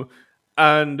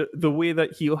 And the way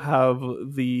that he'll have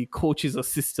the coach's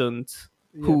assistant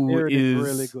who is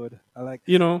really good. I like,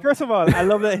 first of all, I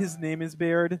love that his name is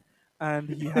Beard and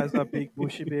he has a big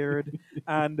bushy beard,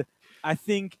 and I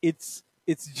think it's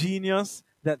genius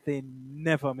that they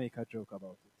never make a joke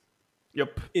about it.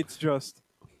 Yep. It's just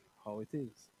how it is.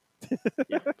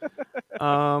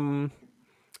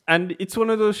 And it's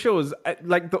one of those shows,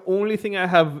 like the only thing I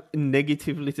have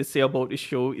negatively to say about this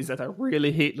show is that I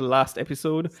really hate the last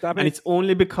episode. It's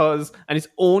only because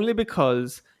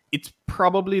it's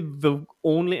probably the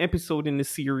only episode in the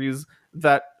series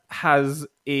that has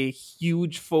a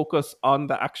huge focus on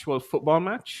the actual football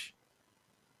match.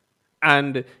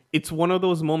 And it's one of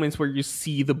those moments where you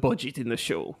see the budget in the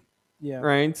show. Yeah.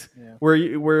 Right. Yeah.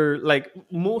 Where like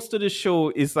most of the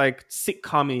show is like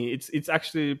sitcom-y. It's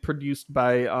actually produced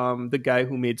by the guy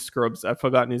who made Scrubs. I've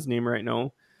forgotten his name right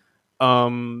now.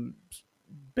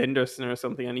 Benderson or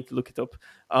something. I need to look it up.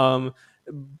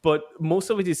 But most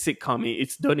of it is sitcom-y.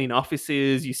 It's done in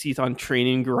offices. You see it on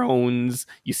training grounds.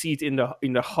 You see it in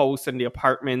the house and the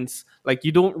apartments. Like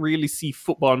you don't really see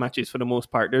football matches for the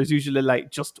most part. There's usually like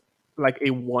just like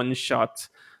a one shot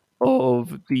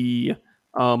of the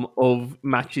of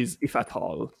matches, if at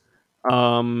all.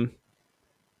 Um,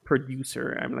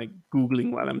 Producer, I'm like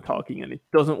Googling while I'm talking, and it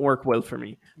doesn't work well for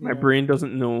me. My Yeah. brain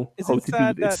doesn't know Is how it to do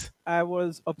sad this. that I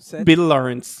was upset? Bill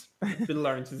Lawrence. Bill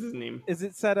Lawrence is his name. Is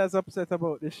it sad I was upset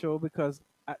about this show because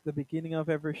at the beginning of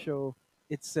every show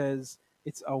it says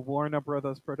it's a Warner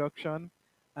Brothers production,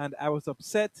 and I was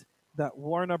upset that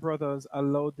Warner Brothers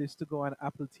allowed this to go on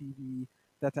Apple TV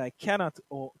that I cannot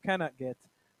get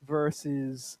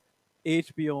versus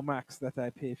HBO Max that I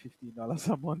pay $15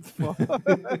 a month for,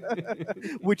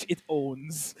 which it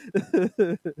owns.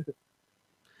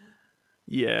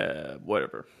 Yeah,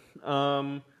 whatever.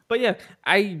 But yeah,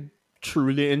 I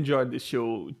truly enjoyed this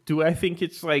show. Do I think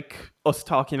it's like us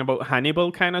talking about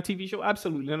Hannibal kind of TV show?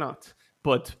 Absolutely not.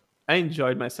 But I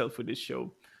enjoyed myself with this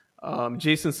show.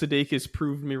 Jason Sudeikis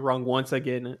proved me wrong once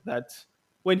again that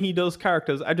when he does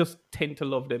characters, I just tend to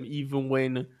love them, even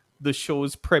when the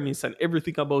show's premise and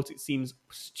everything about it seems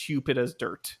stupid as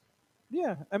dirt.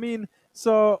 Yeah, I mean,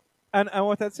 so and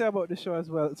what I'd say about the show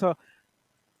as well. So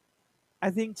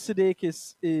I think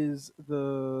Sudeikis is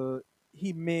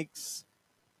he makes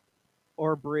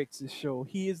or breaks this show.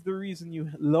 He is the reason you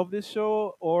love this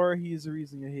show, or he is the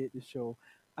reason you hate this show.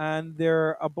 And there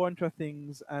are a bunch of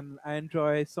things, and I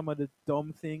enjoy some of the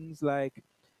dumb things, like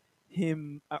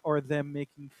him or them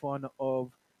making fun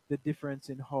of the difference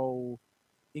in how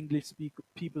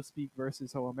people speak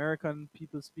versus how American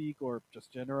people speak, or just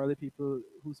generally people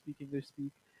who speak English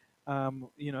speak.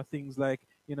 Things like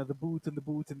the boot and the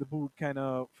boot and the boot kind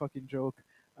of fucking joke,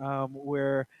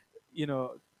 where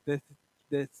that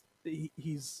that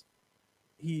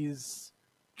he's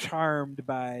charmed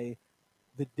by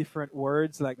the different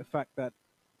words, like the fact that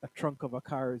a trunk of a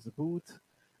car is a boot,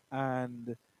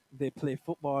 and they play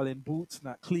football in boots,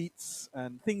 not cleats,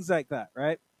 and things like that,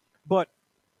 right? But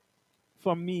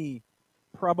for me,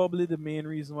 probably the main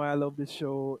reason why I love this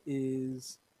show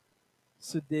is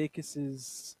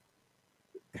Sudeikis's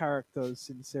character's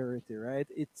sincerity, right?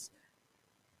 It's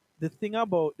the thing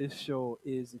about this show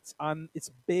is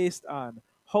it's based on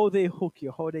how they hook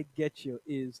you, how they get you.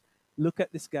 Is look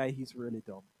at this guy, he's really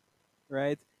dumb,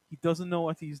 right? He doesn't know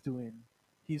what he's doing.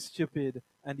 He's stupid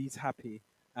and he's happy,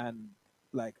 and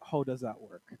like, how does that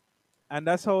work? And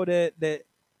that's how they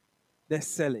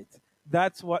sell it.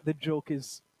 That's what the joke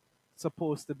is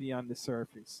supposed to be on the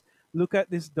surface. Look at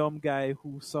this dumb guy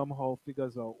who somehow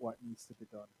figures out what needs to be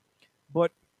done.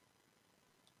 But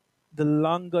the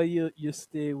longer you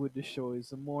stay with the show is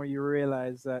the more you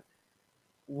realize that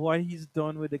what he's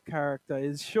done with the character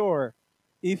is, sure,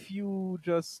 if you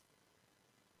just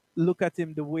look at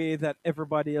him the way that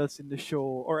everybody else in the show,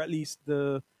 or at least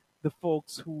the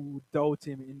folks who doubt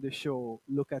him in the show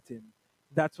look at him,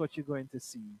 that's what you're going to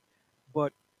see.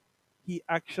 But he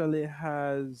actually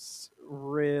has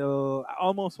real, I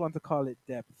almost want to call it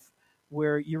depth,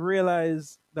 where you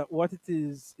realize that what it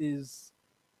is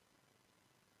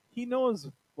he knows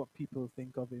what people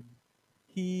think of him.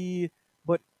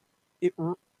 But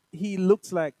he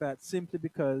looks like that simply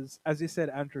because, as you said,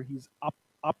 Andrew, he's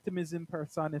optimism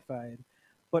personified.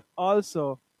 But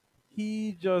also,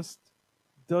 he just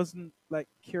doesn't like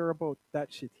care about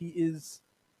that shit. He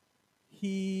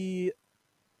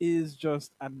is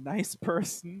just a nice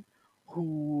person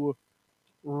who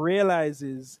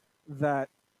realizes that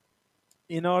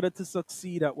in order to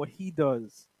succeed at what he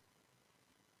does,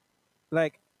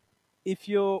 like, if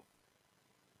you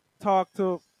talk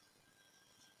to,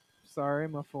 sorry,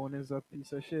 my phone is a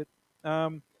piece of shit.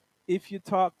 If you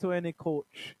talk to any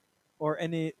coach or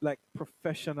any like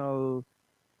professional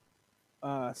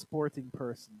sporting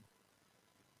person,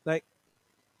 like,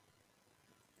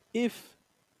 if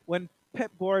when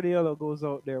Pep Guardiola goes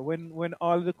out there, when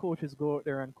all the coaches go out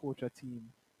there and coach a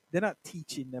team, they're not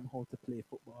teaching them how to play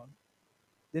football.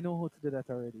 They know how to do that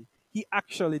already. He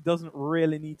actually doesn't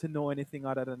really need to know anything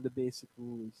other than the basic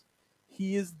rules.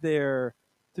 He is there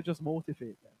to just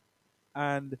motivate them.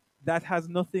 And that has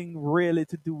nothing really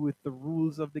to do with the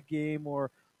rules of the game or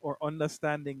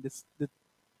understanding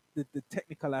the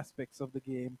technical aspects of the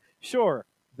game. Sure,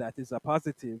 that is a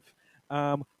positive.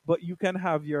 But you can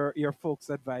have your folks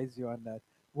advise you on that.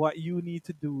 What you need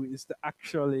to do is to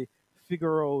actually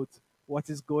figure out what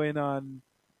is going on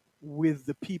with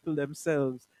the people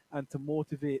themselves and to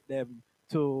motivate them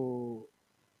to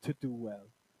do well.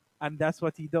 And that's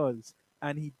what he does.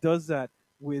 And he does that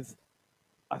with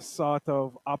a sort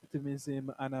of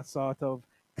optimism and a sort of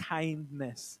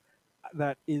kindness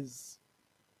that is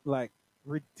like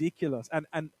ridiculous. And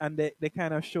they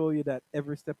kind of show you that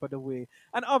every step of the way.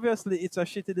 And obviously it's a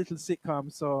shitty little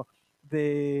sitcom, so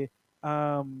they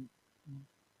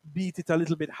beat it a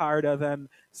little bit harder than,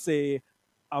 say,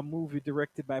 a movie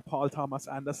directed by Paul Thomas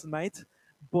Anderson might,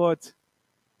 but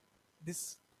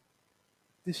this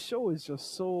show is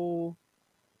just so.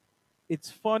 It's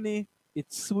funny,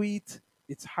 it's sweet,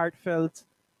 it's heartfelt.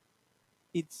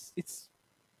 It's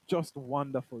just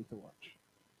wonderful to watch.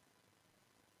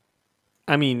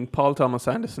 I mean, Paul Thomas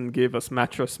Anderson gave us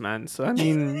Mattress Man, so I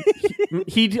mean,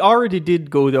 he already did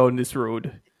go down this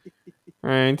road,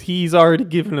 right? He's already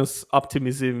given us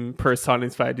optimism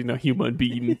personified in a human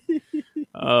being,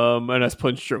 and that's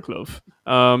Punch Drunk Love.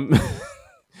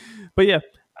 But yeah,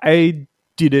 I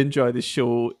did enjoy the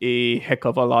show a heck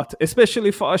of a lot,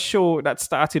 especially for a show that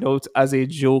started out as a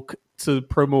joke to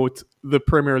promote the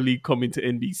Premier League coming to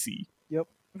NBC. Yep.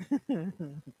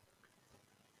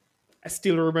 I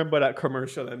still remember that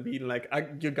commercial and being like,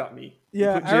 "You got me."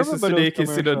 Yeah, you put I Jason remember those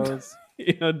Sudeikis commercials.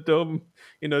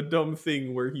 in a dumb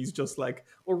thing where he's just like,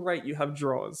 "All right, you have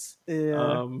draws."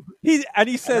 Yeah.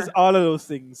 He says all of those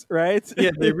things, right? Yeah,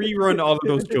 they rerun all of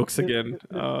those jokes again.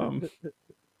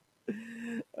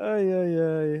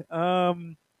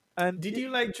 And did you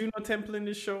like Juno Temple in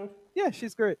this show? Yeah,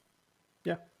 she's great.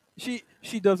 Yeah, she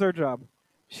does her job.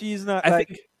 She's not I like.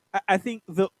 think- I think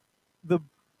the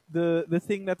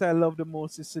thing that I love the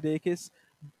most is Sudeikis.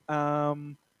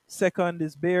 Second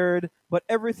is Baird, but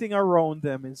everything around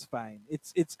them is fine.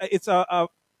 It's a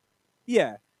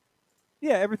yeah.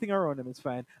 Everything around them is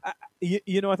fine.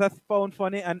 You know what I found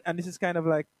funny, and this is kind of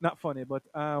like not funny, but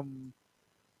the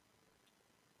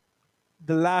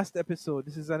last episode.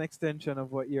 This is an extension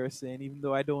of what you're saying, even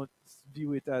though I don't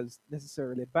view it as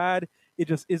necessarily bad. It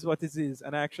just is what it is,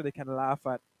 and I actually can laugh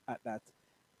at that.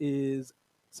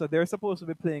 So they're supposed to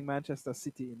be playing Manchester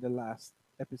City in the last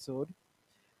episode,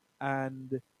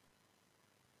 and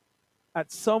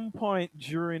at some point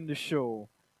during the show,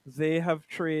 they have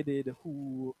traded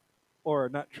or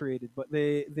not traded, but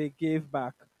they gave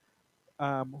back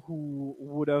who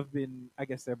would have been, I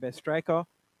guess, their best striker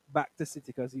back to City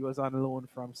because he was on loan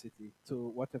from City to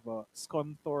whatever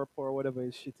Scunthorpe or whatever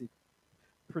his shitty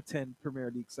pretend Premier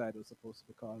League side was supposed to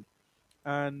be called,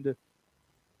 and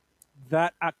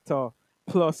that actor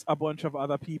plus a bunch of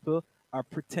other people are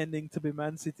pretending to be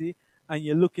Man City, and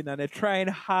you're looking and they're trying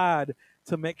hard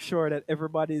to make sure that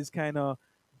everybody is kind of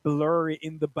blurry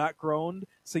in the background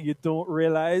so you don't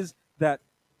realize that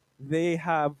they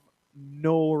have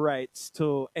no rights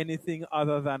to anything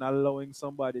other than allowing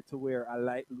somebody to wear a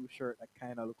light blue shirt that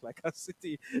kind of looked like a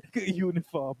City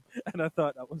uniform, and I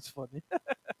thought that was funny.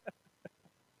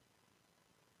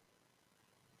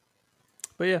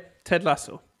 But yeah, Ted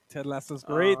Lasso. Ted Lasso's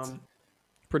great.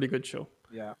 Pretty good show.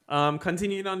 Yeah.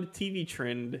 Continuing on the TV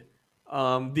trend,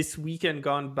 this weekend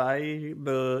gone by,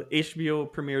 the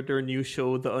HBO premiered their new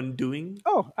show, The Undoing.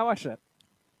 Oh, I watched that.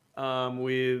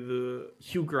 With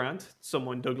Hugh Grant,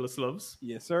 someone Douglas loves.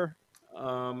 Yes, sir.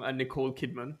 And Nicole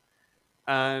Kidman.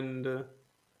 And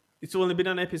it's only been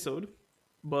an episode,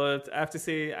 but I have to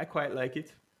say I quite like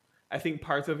it. I think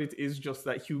part of it is just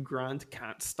that Hugh Grant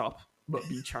can't stop but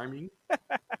be charming.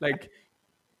 Like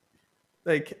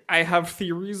I have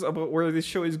theories about where this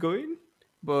show is going,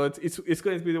 but it's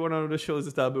going to be one of the shows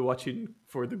that I'll be watching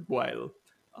for the while.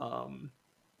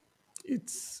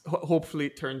 Hopefully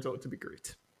it turns out to be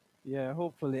great. Yeah,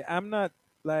 hopefully. I'm not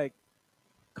like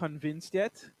convinced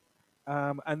yet.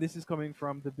 And this is coming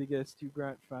from the biggest Hugh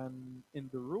Grant fan in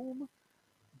the room,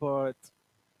 but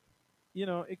you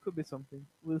know, it could be something.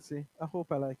 We'll see. I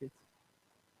hope I like it.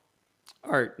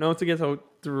 All right, now to get out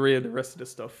the rest of the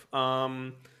stuff.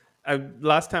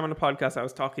 Last time on the podcast, I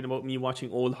was talking about me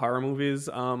watching old horror movies.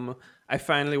 I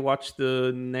finally watched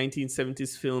the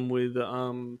 1970s film with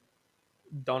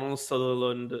Donald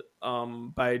Sutherland,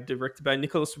 directed by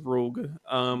Nicholas Roeg.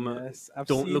 Yes, I've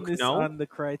Don't seen Look this Now. on the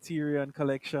Criterion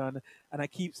Collection, and I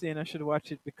keep saying I should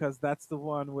watch it because that's the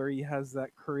one where he has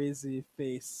that crazy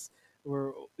face.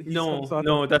 Where he's some sort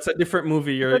No, of- that's a different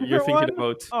movie you're different thinking one?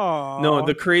 about. Aw. No,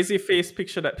 the crazy face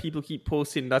picture that people keep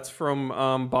posting, that's from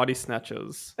Body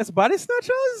Snatchers. That's Body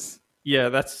Snatchers? Yeah,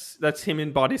 that's him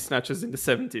in Body Snatchers in the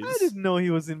 70s. I didn't know he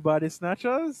was in Body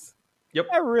Snatchers. Yep.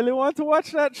 I really want to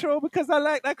watch that show because I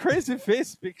like that crazy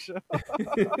face picture.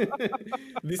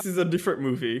 This is a different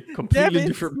movie, completely Damn it.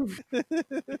 different movie.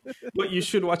 But you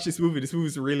should watch this movie. This movie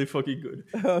is really fucking good.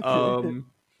 Okay.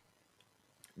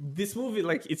 This movie,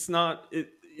 like, it's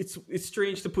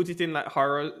strange to put it in that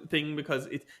horror thing because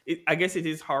it I guess it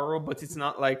is horror, but it's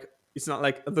not like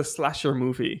the slasher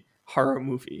movie horror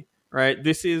movie, right?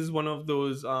 This is one of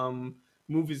those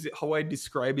movies. How I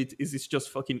describe it is it's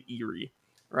just fucking eerie,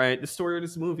 right? The story of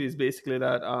this movie is basically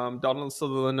that Donald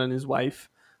Sutherland and his wife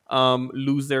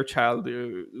lose their child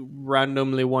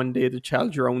randomly one day. The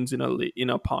child drowns in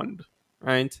a pond,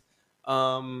 right?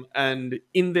 And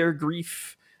in their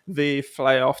grief, they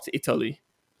fly off to Italy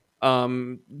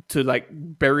to like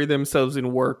bury themselves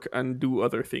in work and do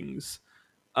other things.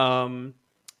 And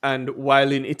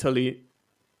while in Italy,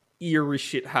 eerie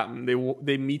shit happened.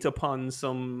 They meet upon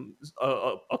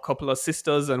a couple of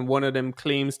sisters, and one of them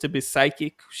claims to be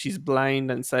psychic. She's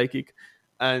blind and psychic,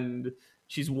 and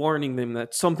she's warning them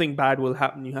that something bad will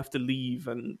happen. You have to leave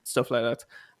and stuff like that.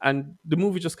 And the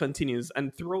movie just continues.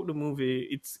 And throughout the movie,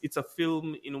 it's a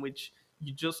film in which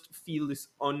you just feel this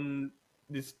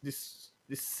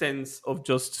sense of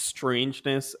just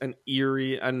strangeness and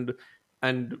eerie and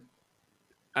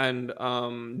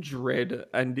dread.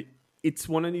 And it's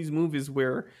one of these movies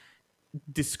where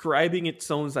describing it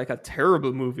sounds like a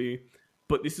terrible movie,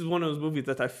 but this is one of those movies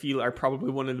that I feel are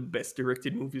probably one of the best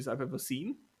directed movies I've ever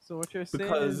seen. So what you're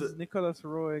saying is Nicholas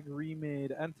Roeg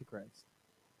remade Antichrist,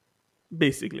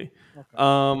 basically.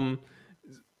 Okay.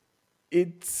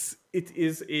 It's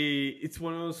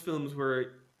one of those films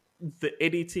where the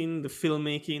editing, the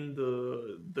filmmaking,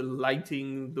 the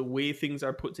lighting, the way things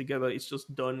are put together, it's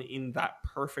just done in that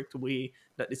perfect way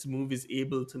that this movie is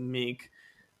able to make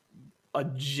a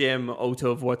gem out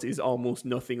of what is almost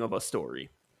nothing of a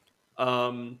story.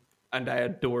 And I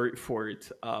adore it for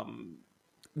it.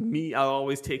 I'll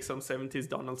always take some 70s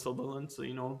Donald Sutherland, so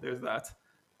there's that.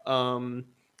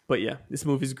 But yeah, this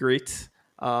movie's great.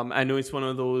 I know it's one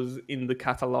of those in the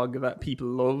catalog that people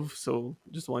love, so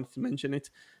just wanted to mention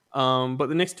it. But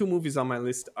the next two movies on my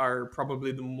list are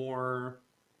probably the more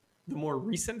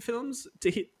recent films to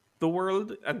hit the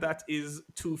world, and that is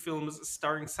two films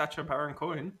starring Sacha Baron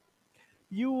Cohen.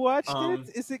 You watched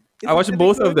it? I watched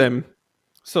both of them.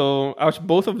 So I watched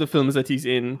both of the films that he's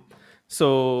in.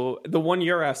 So the one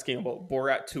you're asking about,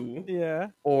 Borat 2, yeah,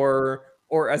 or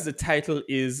as the title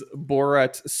is,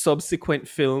 Borat subsequent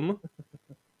film,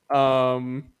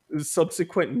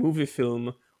 subsequent movie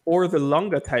film, or the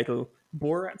longer title,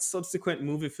 Borat's subsequent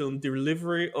movie film,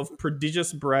 Delivery of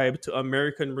Prodigious Bribe to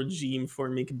American Regime for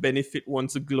Make Benefit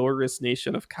Once a Glorious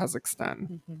Nation of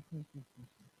Kazakhstan.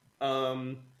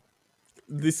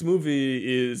 This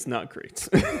movie is not great.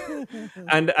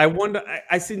 And I wonder,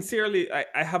 I sincerely,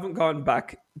 I haven't gone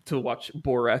back to watch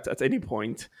Borat at any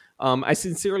point. I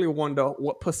sincerely wonder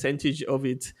what percentage of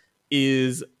it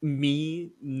is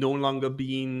me no longer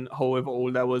being however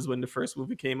old I was when the first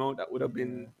movie came out. That would have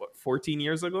been 14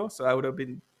 years ago, so I would have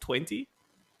been 20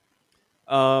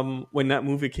 when that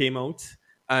movie came out,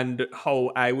 and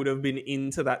how I would have been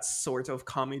into that sort of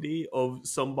comedy of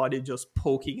somebody just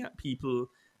poking at people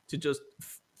to just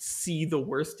see the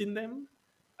worst in them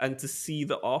and to see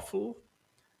the awful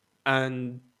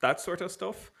and that sort of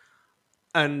stuff.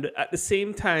 And at the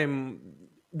same time,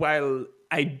 while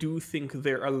I do think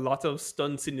there are a lot of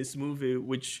stunts in this movie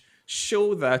which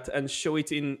show that and show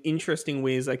it in interesting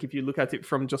ways, like if you look at it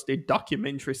from just a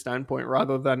documentary standpoint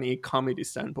rather than a comedy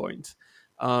standpoint.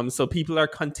 So people are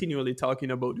continually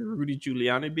talking about the Rudy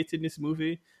Giuliani bit in this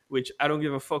movie, which I don't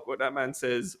give a fuck what that man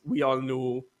says. We all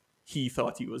know he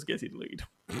thought he was getting laid.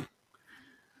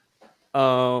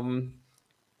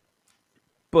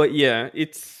 But yeah,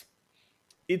 it's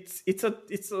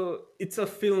a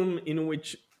film in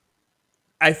which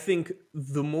I think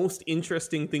the most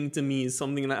interesting thing to me is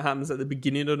something that happens at the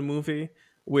beginning of the movie,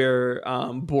 where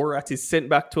Borat is sent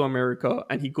back to America,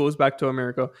 and he goes back to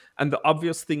America, and the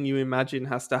obvious thing you imagine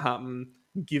has to happen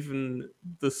given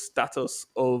the status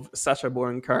of Sacha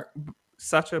Baron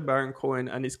Cohen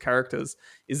and his characters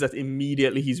is that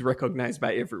immediately he's recognized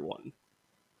by everyone,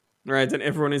 right? And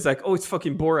everyone is like, oh, it's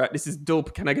fucking Borat, this is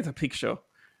dope, can I get a picture,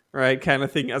 right? Kind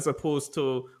of thing, as opposed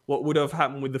to what would have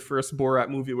happened with the first Borat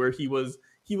movie, where he was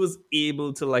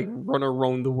able to like run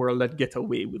around the world and get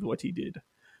away with what he did.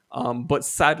 But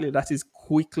sadly, that is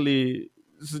quickly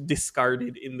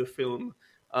discarded in the film.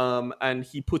 And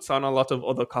he puts on a lot of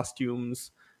other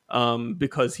costumes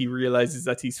because he realizes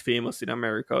that he's famous in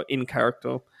America in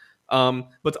character.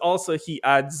 But also he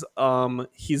adds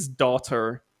his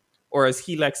daughter, or as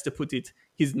he likes to put it,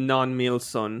 his non-male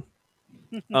son,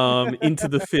 into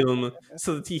the film,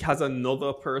 so that he has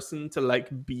another person to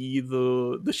like be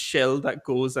the shell that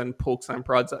goes and pokes and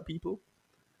prods at people.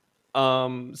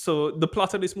 So the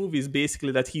plot of this movie is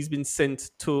basically that he's been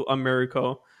sent to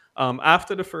America.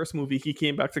 After the first movie, he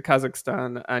came back to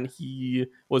Kazakhstan and he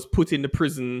was put in the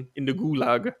prison in the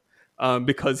Gulag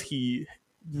because he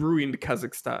ruined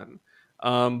Kazakhstan.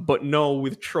 But now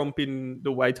with Trump in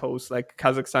the White House, like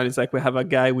Kazakhstan is like, we have a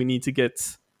guy we need to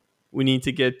get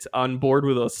on board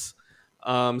with us.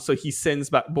 So he sends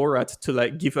back Borat to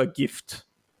like give a gift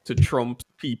to Trump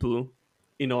people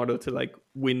in order to like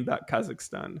win back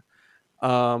Kazakhstan.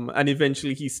 And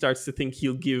eventually he starts to think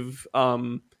he'll give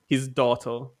his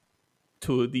daughter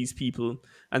to these people,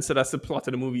 and so that's the plot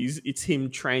of the movie. It's him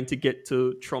trying to get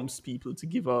to Trump's people to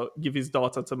give his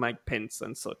daughter to Mike Pence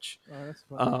and such. Oh, that's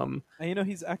fun. And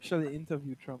he's actually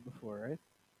interviewed Trump before, right?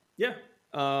 Yeah.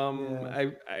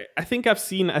 I think I've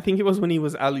seen. I think it was when he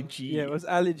was Ali G. Yeah, it was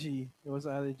Ali G.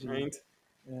 Right.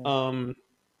 Yeah.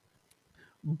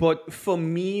 But for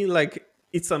me, like,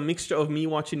 it's a mixture of me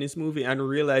watching this movie and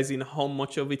realizing how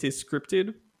much of it is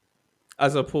scripted,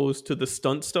 as opposed to the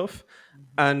stunt stuff,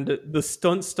 and the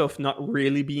stunt stuff not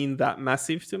really being that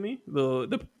massive to me.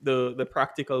 The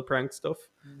practical prank stuff,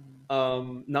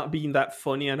 not being that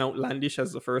funny and outlandish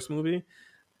as the first movie.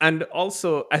 And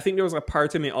also, I think there was a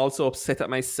part of me also upset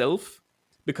at myself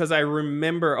because I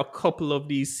remember a couple of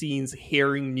these scenes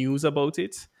hearing news about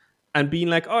it and being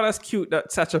like, oh, that's cute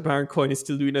that Sacha Baron Cohen is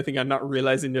still doing nothing, and not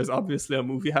realizing there's obviously a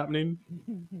movie happening.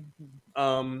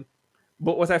 But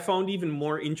what I found even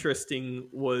more interesting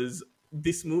was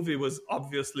this movie was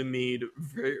obviously made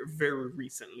very, very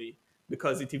recently,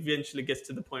 because it eventually gets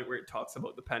to the point where it talks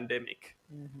about the pandemic.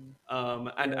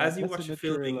 And as you watch the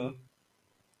filming...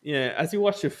 Yeah, as you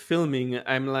watch the filming,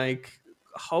 I'm like,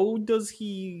 how does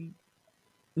he...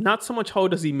 Not so much how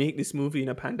does he make this movie in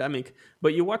a pandemic,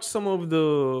 but you watch some of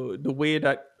the way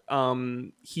that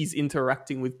he's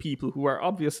interacting with people who are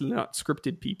obviously not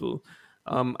scripted people.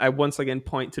 I once again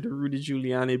point to the Rudy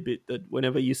Giuliani bit that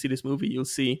whenever you see this movie, you'll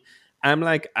see. I'm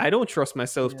like, I don't trust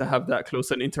myself to have that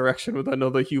close an interaction with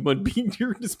another human being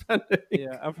during this pandemic.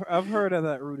 Yeah, I've heard of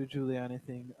that Rudy Giuliani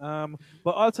thing.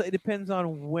 But also it depends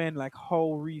on when, like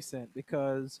how recent,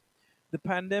 because the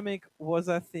pandemic was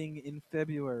a thing in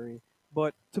February.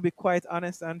 But to be quite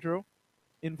honest, Andrew,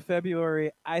 in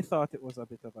February I thought it was a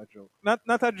bit of a joke. Not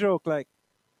a joke like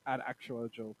an actual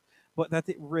joke, but that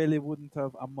it really wouldn't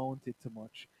have amounted to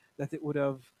much. That it would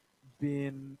have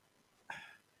been...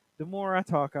 The more I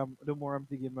talk, the more I'm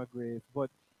digging my grave. But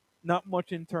not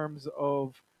much in terms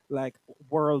of like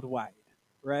worldwide,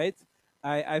 right?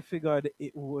 I figured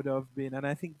it would have been, and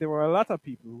I think there were a lot of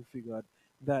people who figured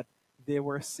that they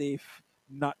were safe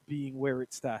not being where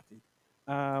it started.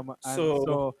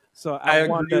 So I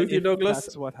agree with you, Douglas.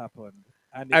 That's what happened.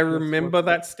 And I remember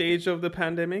that stage of the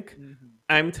pandemic.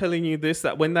 I'm telling you this,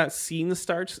 that when that scene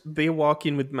starts, they walk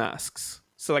in with masks.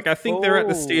 So like I think they're at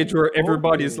the stage where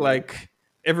everybody's like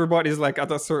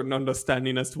at a certain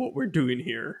understanding as to what we're doing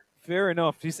here. Fair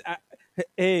enough.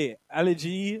 Hey, Ali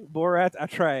G, Borat, I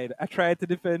tried to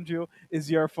defend you. It's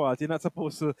your fault. You're not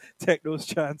supposed to take those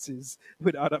chances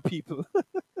with other people.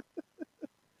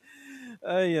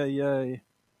 Ay.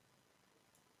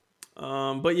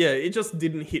 But yeah, it just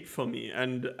didn't hit for me.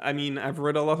 And I mean, I've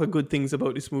read a lot of good things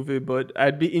about this movie, but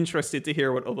I'd be interested to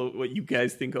hear what you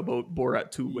guys think about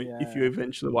Borat 2 if you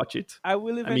eventually watch it. I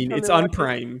will eventually. I mean, it's on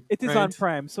Prime. It is on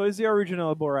Prime, so it's the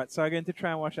original Borat. So I'm going to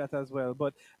try and watch that as well.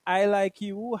 But I, like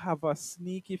you, have a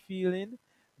sneaky feeling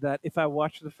that if I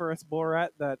watch the first Borat,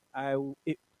 that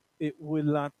it will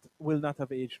not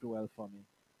have aged well for me.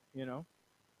 You know,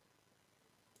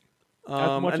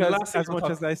 as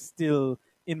much as I still,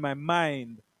 in my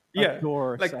mind,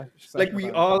 adore like we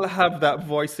all have that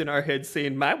voice in our head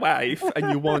saying my wife,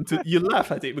 and you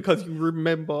laugh at it because you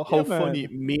remember how funny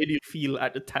it made you feel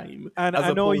at the time. And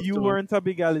I know you weren't a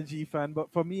big Ali G fan,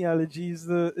 but for me Ali G is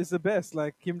the best.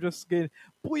 Like him just getting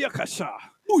booyakasha,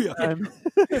 and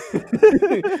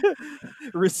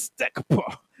respectful.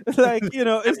 Like, you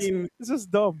know, it's just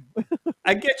dumb.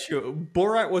 I get you.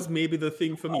 Borat was maybe the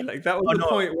thing for me. Like that was the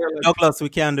point where like, Douglas, we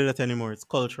can't do that anymore. It's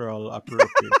cultural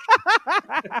appropriation.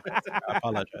 I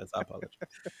apologize.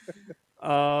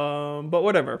 But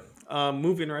whatever.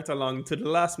 Moving right along to the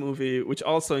last movie, which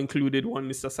also included one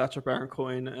Mr. Sacha Baron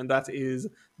Cohen, and that is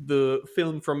the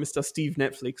film from Mr. Steve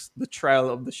Netflix, The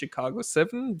Trial of the Chicago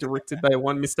 7, directed by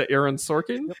one Mr. Aaron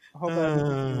Sorkin.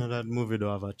 That movie don't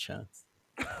have a chance.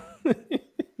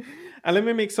 And let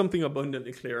me make something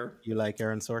abundantly clear. You like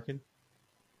Aaron Sorkin?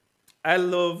 I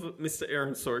love Mr.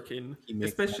 Aaron Sorkin,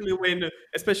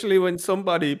 especially when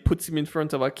somebody puts him in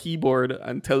front of a keyboard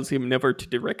and tells him never to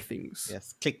direct things.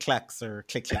 Yes, click clack, sir,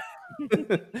 click clack.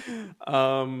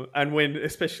 And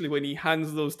especially when he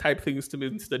hands those type things to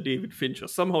Mr. David Fincher,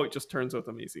 somehow it just turns out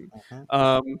amazing.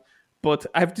 But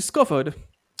I've discovered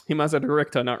him as a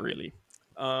director, not really.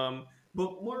 But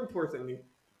more importantly,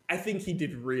 I think he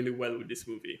did really well with this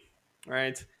movie.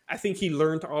 Right? I think he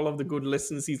learned all of the good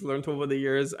lessons he's learned over the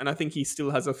years, and I think he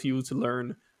still has a few to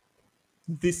learn.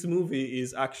 This movie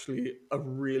is actually a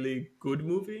really good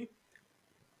movie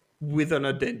with an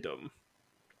addendum.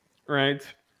 Right?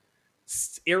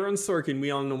 Aaron Sorkin, we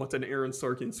all know what an Aaron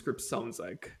Sorkin script sounds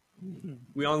like.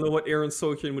 We all know what Aaron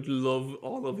Sorkin would love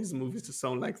all of his movies to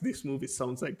sound like. This movie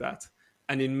sounds like that.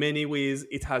 And in many ways,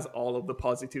 it has all of the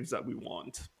positives that we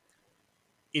want.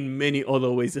 In many other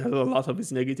ways, it has a lot of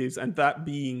its negatives. And that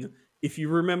being, if you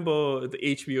remember the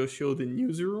HBO show The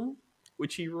Newsroom,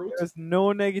 which he wrote. There's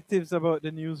no negatives about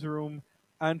The Newsroom.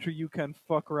 Andrew, you can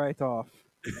fuck right off.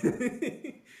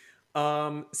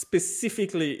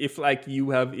 Specifically if like you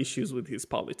have issues with his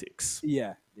politics.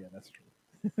 Yeah, that's true.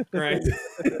 Right?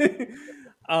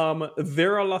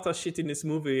 There are a lot of shit in this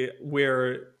movie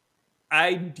where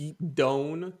I deep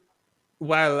down,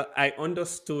 while I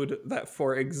understood that,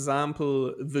 for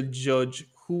example, the judge,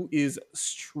 who is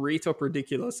straight up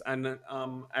ridiculous, and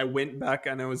I went back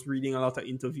and I was reading a lot of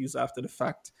interviews after the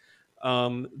fact,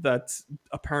 that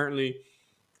apparently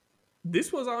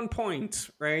this was on point,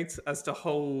 right, as to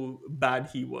how bad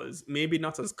he was. Maybe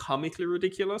not as comically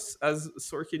ridiculous as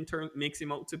Sorkin makes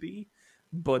him out to be,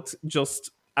 but just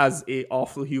as a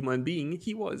awful human being,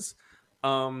 he was.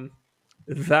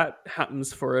 That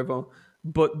happens forever.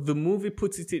 But the movie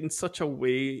puts it in such a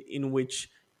way in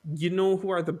which you know who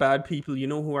are the bad people, you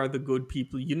know who are the good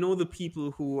people, you know the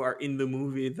people who are in the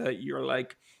movie that you're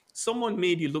like, someone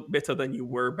made you look better than you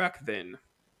were back then,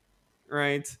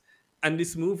 right? And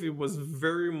this movie is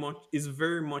very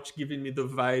much giving me the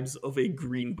vibes of a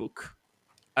Green Book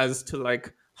as to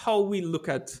like how we look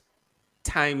at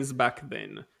times back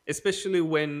then, especially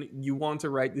when you want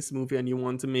to write this movie and you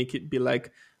want to make it be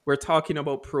like, we're talking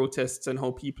about protests and how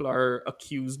people are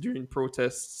accused during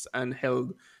protests and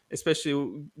held,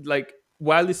 especially like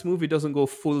while this movie doesn't go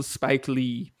full Spike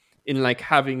Lee in like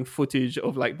having footage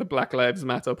of like the Black Lives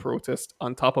Matter protest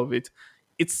on top of it,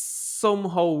 it's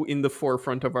somehow in the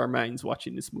forefront of our minds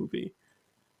watching this movie.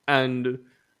 And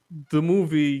the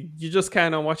movie, you just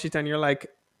kind of watch it and you're like,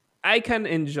 I can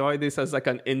enjoy this as like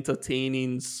an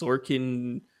entertaining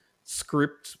Sorkin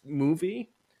script movie,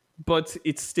 but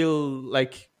it's still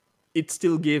like, it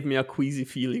still gave me a queasy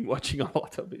feeling watching a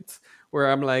lot of it, where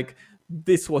I'm like,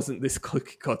 this wasn't this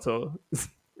cookie cutter,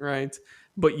 right?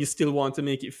 But you still want to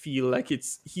make it feel like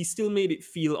he still made it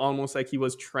feel almost like he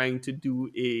was trying to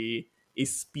do a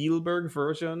Spielberg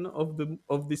version of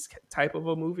this type of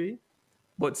a movie,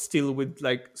 but still with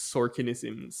like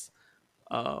Sorkinisms,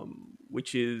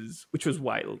 which was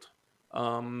wild.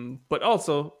 But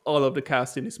also all of the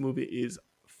cast in this movie is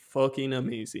fucking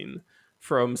amazing.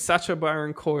 From Sacha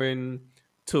Baron Cohen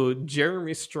to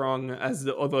Jeremy Strong as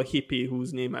the other hippie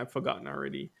whose name I've forgotten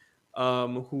already.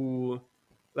 Who,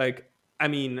 like, I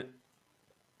mean,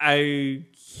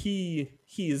 he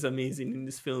is amazing in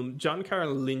this film. John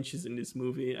Carroll Lynch is in this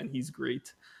movie and he's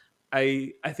great.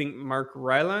 I think Mark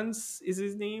Rylance is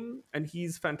his name, and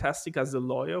he's fantastic as the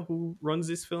lawyer who runs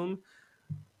this film.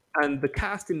 And the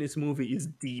cast in this movie is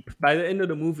deep. By the end of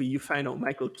the movie, you find out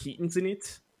Michael Keaton's in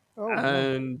it,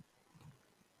 and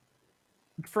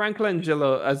Frank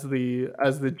Langella as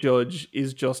the judge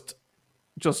is just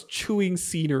chewing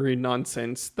scenery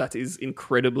nonsense that is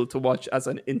incredible to watch as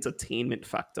an entertainment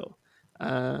factor.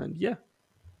 And yeah,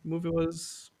 the movie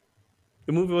was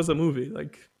a movie.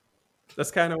 Like, that's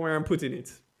kind of where I'm putting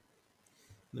it.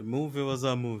 The movie was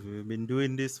a movie. We've been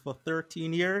doing this for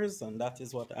 13 years, and that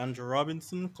is what Andrew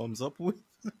Robinson comes up with.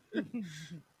 The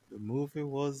movie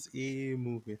was a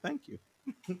movie. Thank you.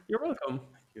 You're welcome.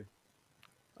 Thank you.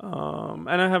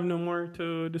 And I have no more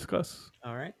to discuss.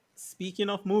 All right. Speaking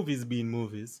of movies being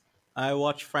movies, I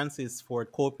watched Francis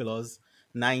Ford Coppola's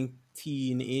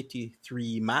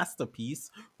 1983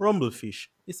 masterpiece, Rumblefish.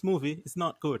 This movie is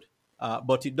not good,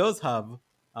 but it does have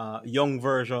young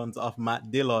versions of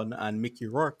Matt Dillon and Mickey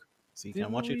Rourke, so you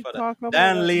can watch it for that.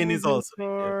 Dan Lane is also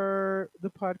for the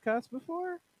podcast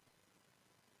before.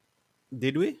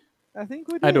 Did we? I think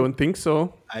we did. I don't think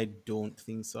so. I don't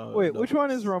think so. Wait, which one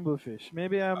is Rumblefish?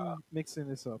 Maybe I'm mixing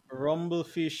this up.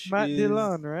 Rumblefish Matt is...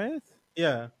 Dillon, right?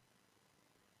 Yeah.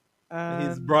 And...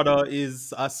 His brother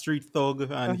is a street thug,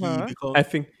 and he becomes...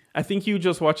 I think you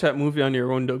just watched that movie on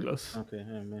your own, Douglas. Okay,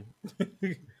 yeah, man.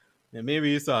 Yeah, maybe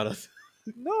you saw that.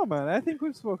 No, man. I think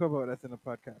we've spoke about that in a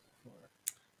podcast before.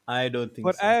 I don't think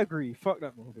but so. I agree. Fuck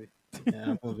that movie. Yeah,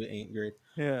 that movie ain't great.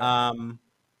 Yeah.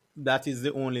 That is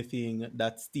the only thing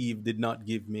that Steve did not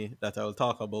give me that I will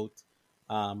talk about.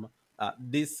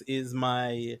 This is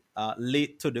my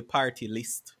late to the party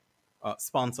list,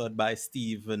 sponsored by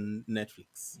Steve and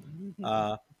Netflix.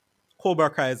 Cobra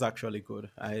Kai is actually good.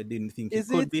 I didn't think it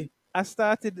could be. I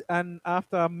started, and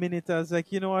after a minute, I was like,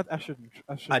 you know what? I shouldn't.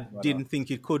 I didn't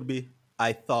think it could be.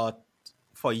 I thought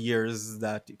for years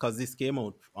that, because this came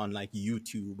out on like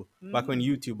YouTube, back when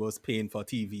YouTube was paying for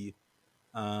TV.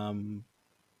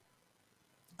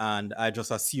 And I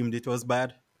just assumed it was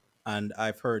bad. And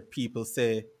I've heard people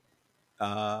say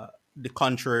the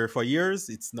contrary for years.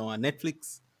 It's now on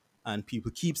Netflix. and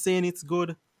people keep saying it's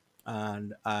good,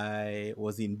 and I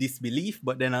was in disbelief.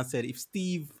 But then I said, if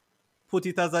Steve put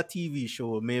it as a TV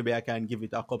show, maybe I can give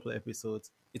it a couple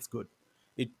episodes. It's good.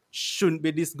 It shouldn't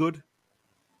be this good,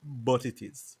 but it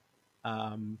is.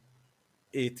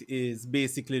 It is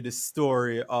basically the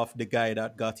story of the guy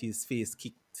that got his face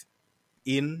kicked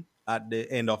in at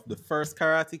the end of the first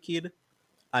Karate Kid,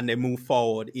 and they move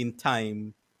forward in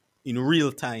time, in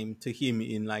real time, to him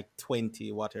in like 20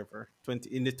 in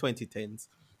the 2010s,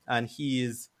 and he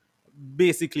is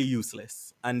basically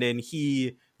useless, and then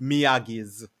he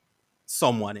Miyagi's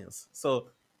someone else. So,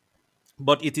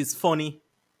 but it is funny.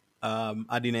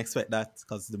 I didn't expect that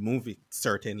because the movie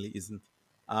certainly isn't,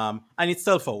 and it's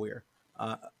self-aware,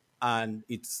 and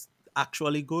it's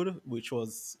actually good, which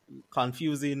was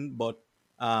confusing, but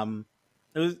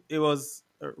it was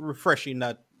refreshing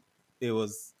that it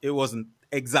wasn't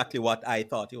exactly what I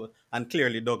thought it was, and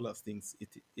clearly Douglas thinks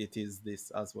it is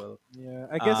this as well. Yeah,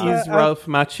 I guess Is Ralph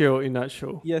Macchio in that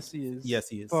show? Yes, he is. Yes,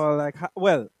 he is. For like,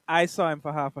 well, I saw him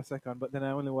for half a second, but then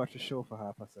I only watched the show for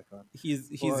half a second. He's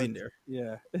But, in there.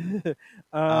 Yeah.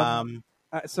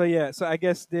 So I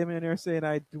guess Damien, you're saying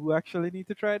I do actually need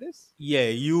to try this. Yeah,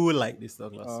 you will like this,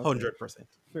 Douglas. Okay. 100%.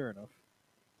 Fair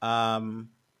enough.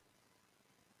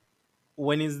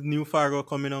 When is New Fargo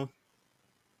coming out?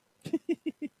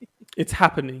 It's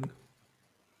happening.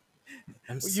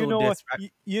 I'm so You know what?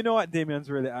 desperate. You know what Damien's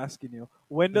really asking you.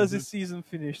 When does this season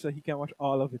finish so he can watch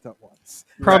all of it at once?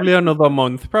 Probably another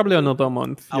month.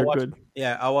 You're good.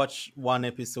 Yeah, I watched one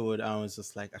episode and I was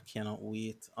just like, I cannot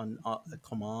wait.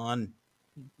 Come on,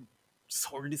 just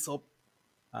hurry this up.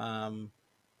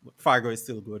 Fargo is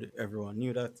still good. Everyone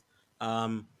knew that.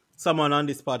 Someone on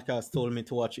this podcast told me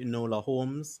to watch Enola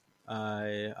Holmes.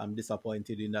 I am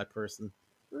disappointed in that person.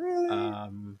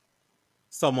 Really?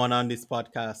 Someone on this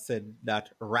podcast said that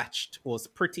Ratched was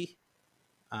pretty,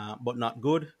 but not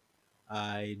good.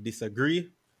 I disagree.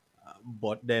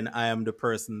 But then I am the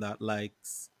person that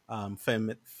likes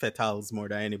femme fatales more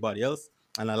than anybody else.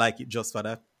 And I like it just for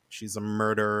that. She's a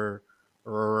murderer.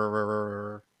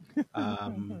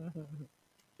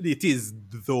 It is,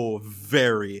 though,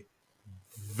 very,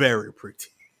 very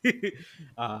pretty.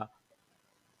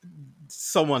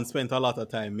 Someone spent a lot of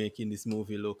time making this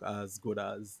movie look as good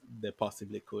as they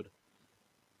possibly could.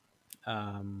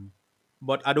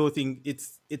 But I don't think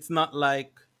it's not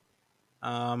like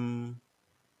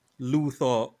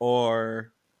Luther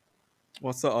or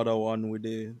what's the other one with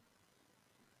the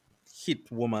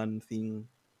hit woman thing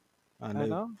and I the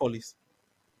know. police.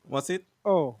 What's it?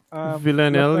 Oh,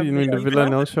 Villanelle, you mean the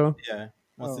Villanelle show? Yeah.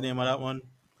 What's the Oh. name of that one?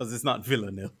 Because it's not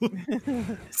Villanelle.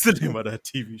 It's the name of that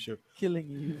TV show. Killing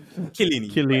Eve. Killing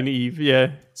Eve. Killing Eve,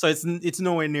 yeah. So it's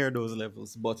nowhere near those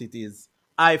levels, but it is.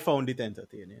 I found it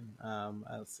entertaining.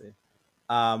 I'll say.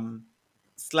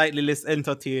 Slightly less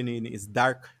entertaining is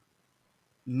Dark.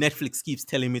 Netflix keeps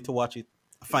telling me to watch it.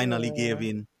 I finally gave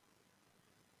in.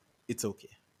 It's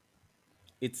okay.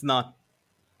 It's not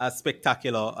as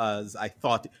spectacular as I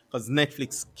thought, because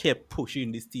Netflix kept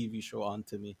pushing this TV show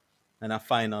onto me, and I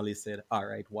finally said, "All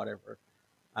right, whatever."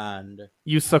 And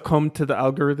You succumbed to the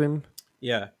algorithm.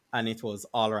 yeah, and it was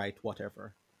all right,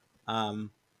 whatever.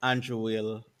 Andrew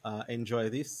will enjoy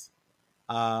this.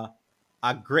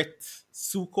 Agret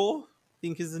Suko, I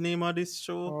think is the name of this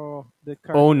show. Oh,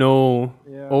 Oh no.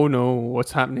 Yeah. Oh no.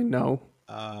 What's happening now?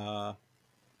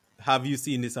 Have you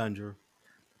seen this, Andrew?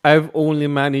 I've only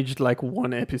managed like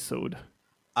one episode.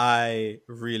 I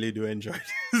really do enjoy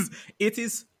this. It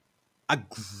is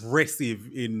aggressive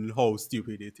in how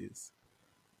stupid it is.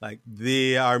 Like,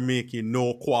 they are making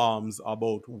no qualms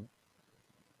about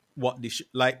what this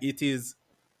like it is.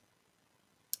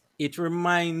 It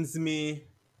reminds me.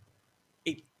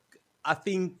 I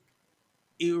think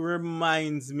it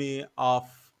reminds me of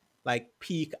like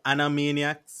peak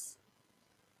Animaniacs.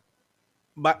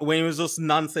 But when it was just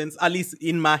nonsense, at least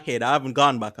in my head, I haven't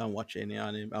gone back and watched any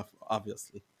anime,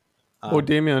 obviously. Oh,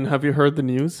 Damien, have you heard the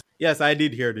news? Yes, I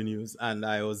did hear the news, and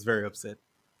I was very upset.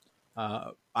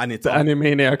 And it's The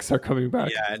Animaniacs are coming back.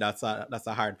 Yeah, that's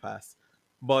a hard pass.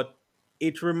 But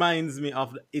it reminds me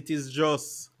of it's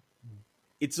just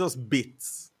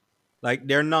bits. Like,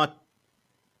 they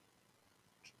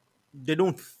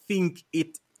don't think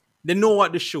it. They know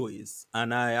what the show is,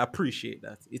 and I appreciate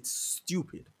that. It's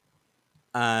stupid.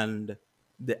 And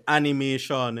the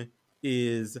animation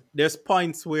is, there's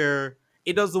points where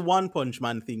it does the One Punch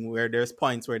Man thing, where there's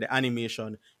points where the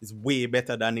animation is way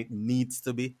better than it needs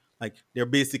to be. Like, they're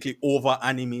basically over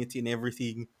animating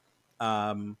everything,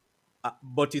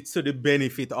 but it's to the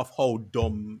benefit of how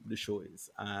dumb the show is.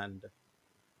 And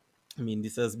I mean,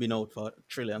 this has been out for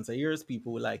trillions of years.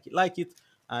 People will like it,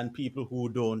 and people who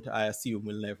don't, I assume,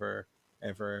 will never,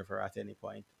 ever at any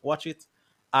point watch it.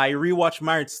 I rewatched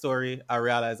Marriage Story. I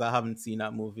realized I haven't seen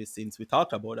that movie since we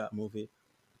talked about that movie,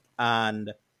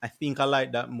 and I think I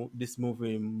like this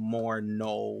movie more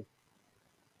now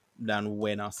than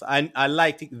when I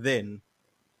liked it then,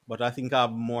 but I think I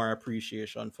have more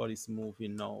appreciation for this movie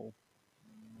now.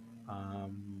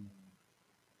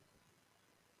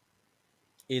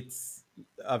 It's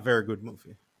a very good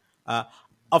movie.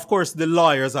 Of course, the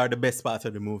lawyers are the best part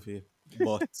of the movie,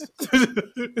 but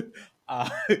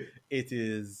it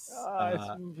is.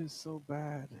 This movie is so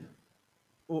bad.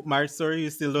 Marriage Story, you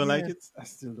still don't like it? I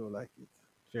still don't like it.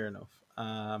 Fair enough.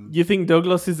 You think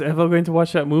Douglas is ever going to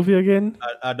watch that movie again?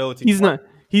 I don't think he's not.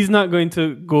 He's not going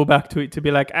to go back to it to be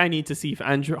like, I need to see if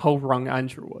how wrong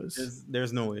Andrew was.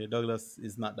 There's no way. Douglas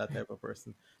is not that type of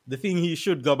person. The thing he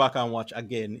should go back and watch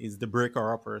again is The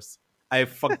Breaker Uppers. I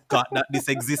forgot that this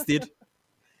existed,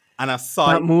 and I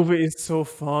saw that movie is so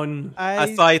fun.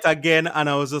 I saw it again, and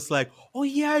I was just like, "Oh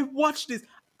yeah, I watched this,"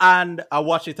 and I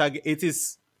watched it again.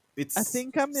 It's. I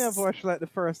think I may have watched like the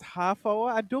first half hour.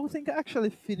 I don't think I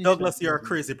actually finished. Douglas, you're a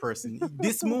crazy person.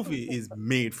 This movie is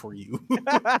made for you.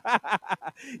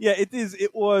 Yeah, it is.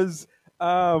 It was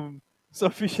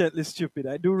sufficiently stupid.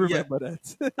 I do remember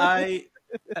that.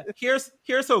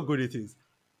 Here's how good it is.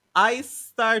 I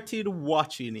started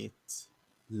watching it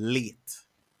late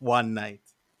one night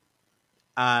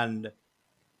and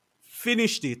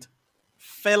finished it,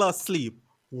 fell asleep,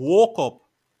 woke up,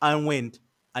 and went,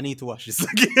 I need to watch this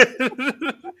again.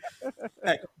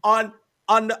 Like, on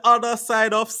the other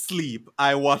side of sleep,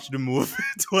 I watched the movie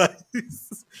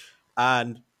twice.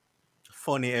 And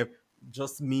funny,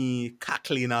 just me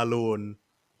cackling alone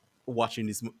watching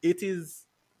this movie.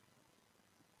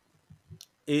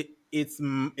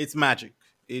 It's magic.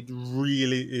 It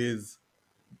really is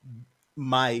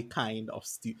my kind of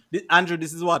Andrew,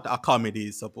 this is what a comedy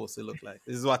is supposed to look like.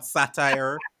 This is what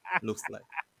satire looks like.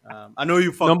 I know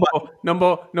you forgot.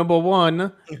 Number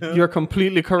one, you're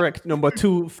completely correct. Number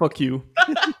two, fuck you.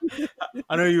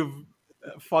 I know you've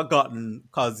forgotten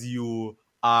because you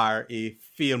are a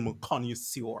film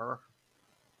connoisseur.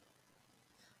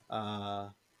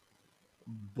 But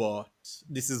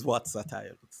this is what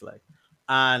satire looks like.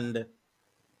 And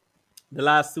the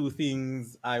last two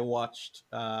things I watched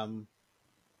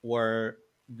were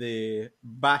the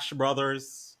Bash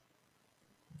Brothers.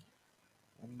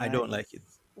 I don't like it.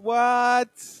 What?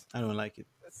 I don't like it.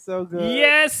 That's so good.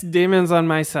 Yes, Damon's on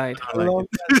my side. I don't like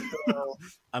it.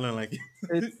 I don't like it.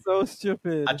 It's so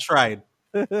stupid. I tried.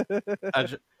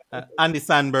 Andy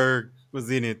Samberg was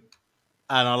in it,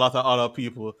 and a lot of other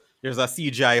people. There's a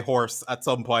CGI horse at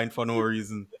some point for no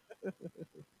reason.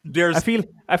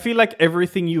 I feel like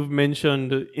everything you've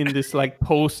mentioned in this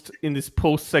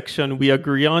post section we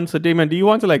agree on. So Damon, do you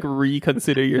want to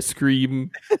reconsider your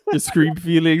scream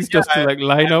feelings just to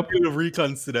line up? I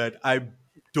reconsider it. I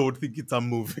don't think it's a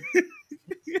movie.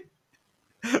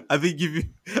 I think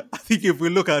if we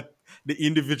look at the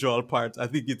individual parts, I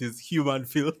think it is human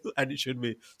filth and it should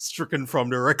be stricken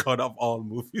from the record of all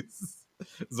movies.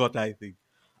 Is what I think.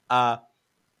 The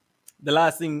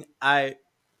last thing I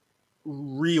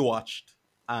rewatched,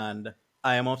 and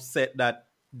I am upset that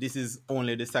this is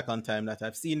only the second time that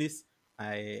I've seen this.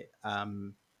 I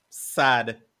am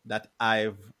sad that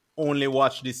I've only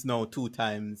watched this now 2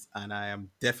 times, and I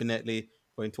am definitely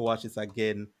going to watch this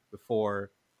again before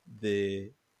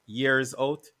the year is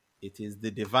out. It is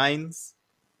The Divines.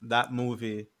 That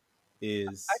movie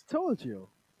is... I told you.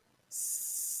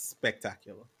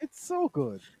 Spectacular. It's so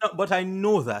good. No, but I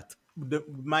know that.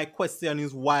 My question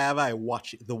is, why have I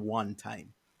watched it the one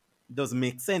time? It doesn't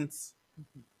make sense.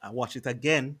 I watch it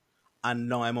again, and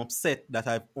now I'm upset that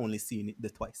I've only seen it the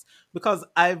twice. Because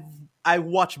I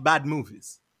watch bad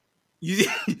movies. You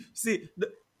see,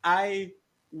 I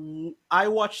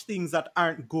watch things that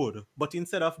aren't good, but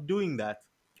instead of doing that,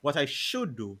 what I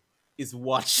should do is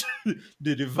watch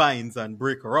The Divines and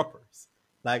Breaker Uppers.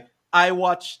 Like, I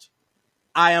watched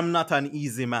I Am Not an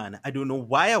Easy Man. I don't know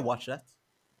why I watched that.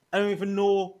 I don't even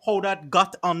know how that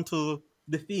got onto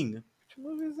the thing. Which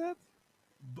movie is that?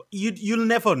 You'll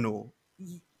never know.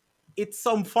 It's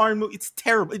some foreign movie. It's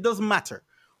terrible. It doesn't matter.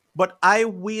 But I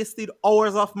wasted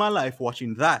hours of my life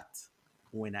watching that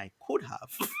when I could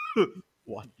have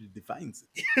watched The Divines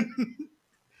again.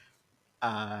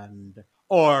 and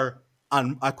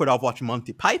I could have watched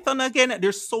Monty Python again.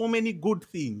 There's so many good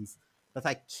things that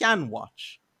I can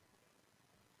watch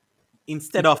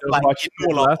instead of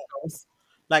Enola Holmes.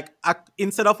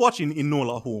 Instead of watching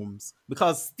Enola Holmes,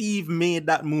 because Steve made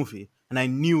that movie and I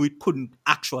knew it couldn't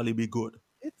actually be good.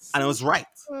 And I was right.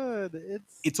 Good.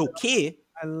 It's okay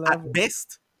at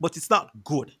best, but it's not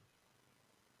good.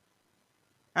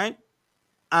 Right?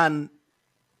 And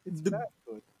It's that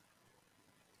good.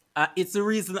 it's the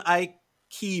reason I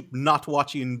keep not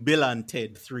watching Bill and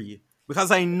Ted 3.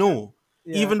 Because I know,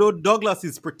 even though Douglas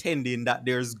is pretending that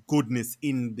there's goodness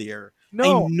in there,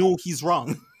 I know he's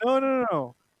wrong.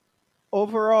 No.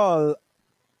 Overall,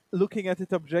 looking at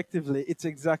it objectively, it's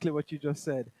exactly what you just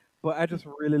said. But I just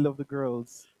really love the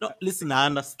girls. No, listen, I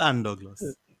understand,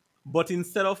 Douglas. But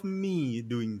instead of me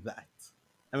doing that,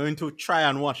 I'm going to try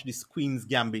and watch this Queen's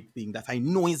Gambit thing that I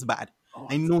know is bad.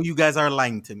 I know you guys are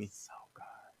lying to me. So good.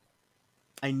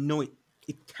 I know it.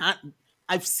 It can't.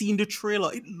 I've seen the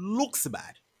trailer. It looks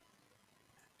bad.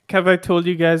 Have I told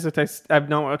you guys that I've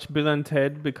not watched Bill and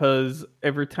Ted because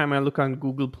every time I look on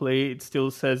Google Play, it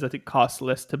still says that it costs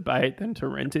less to buy it than to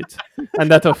rent it, and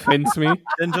that offends me.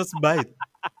 Then just buy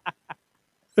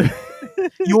it.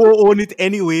 You will own it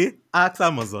anyway. Ask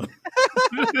Amazon.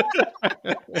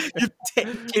 You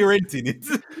technically renting it,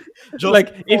 just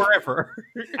like forever.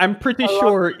 I'm pretty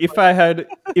sure if I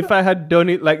had done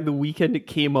it like the weekend it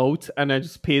came out and I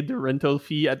just paid the rental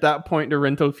fee, at that point the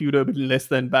rental fee would have been less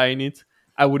than buying it.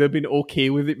 I would have been okay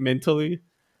with it mentally.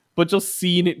 But just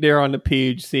seeing it there on the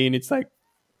page saying it's like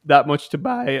that much to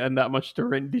buy and that much to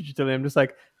rent digitally, I'm just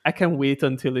like, I can wait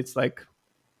until it's like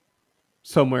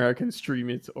somewhere I can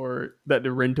stream it, or that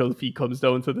the rental fee comes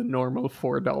down to the normal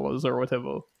 $4 or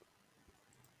whatever.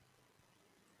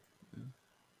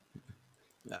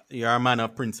 You're a man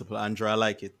of principle, Andrew. I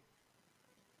like it.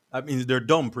 I mean, they're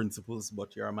dumb principles,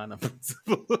 but you're a man of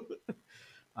principle.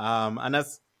 And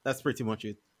that's pretty much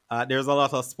it. There's a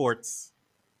lot of sports.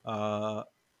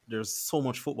 There's so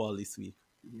much football this week.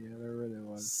 Yeah, there really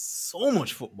was. So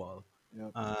much football.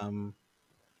 Yep.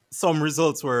 Some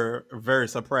results were very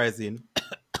surprising.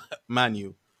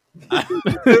 Manu. I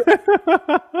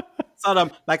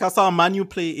saw Manu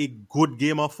play a good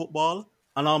game of football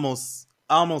and almost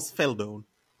fell down.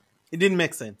 It didn't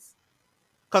make sense.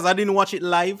 Because I didn't watch it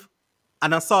live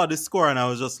and I saw the score and I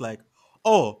was just like,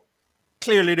 oh,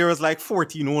 clearly there was like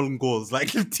 14 own goals.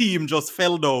 Like the team just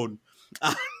fell down.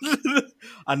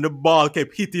 And the ball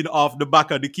kept hitting off the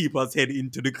back of the keeper's head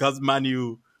into the, because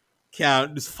Manu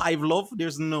can't. There's 5-love.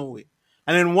 There's no way.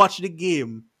 And then watch the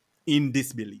game in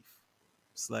disbelief.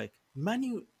 It's like,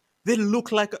 Manu, they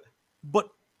look like, but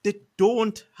they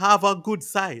don't have a good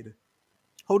side.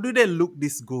 How do they look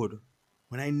this good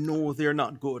when I know they're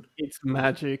not good? It's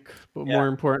magic, but more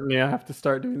importantly, I have to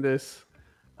start doing this.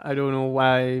 I don't know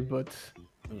why, but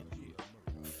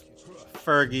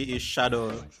Fergie is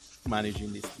shadow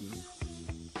managing this team.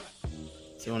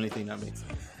 It's the only thing that makes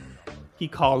sense. He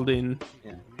called in.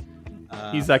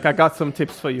 Yeah. He's like, I got some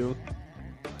tips for you.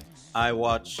 I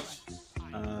watched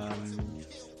an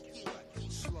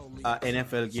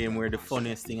NFL game where the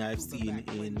funniest thing I've seen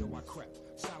in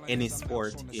any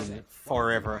sport in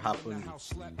forever happened,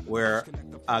 where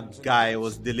a guy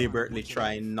was deliberately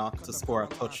trying not to score a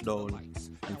touchdown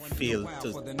and failed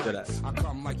to do that.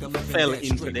 He fell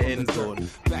into the end zone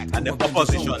and the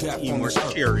opposition team were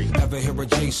cheering. Ever hear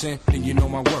Jason? Then you know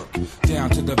my work. Down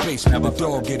to the basement, the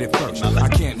dog get it first. I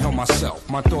can't help myself.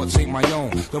 My thoughts ain't my own.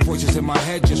 The voices in my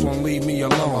head just won't leave me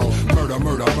alone. Murder,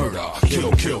 murder, murder.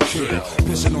 Kill, kill, kill.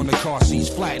 Pissing on the car seats,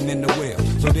 flattening the wheel.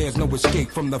 So there's no escape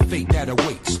from the fate that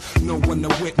awaits. No one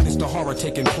to witness the horror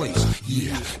taking place.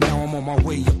 Yeah, now I'm on my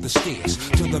way up the stairs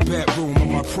to the bedroom of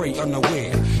my prey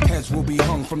unaware. Heads will be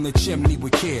hung from the chimney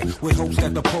with care, with hopes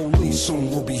that the police soon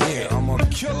will be here. I'm a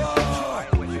killer.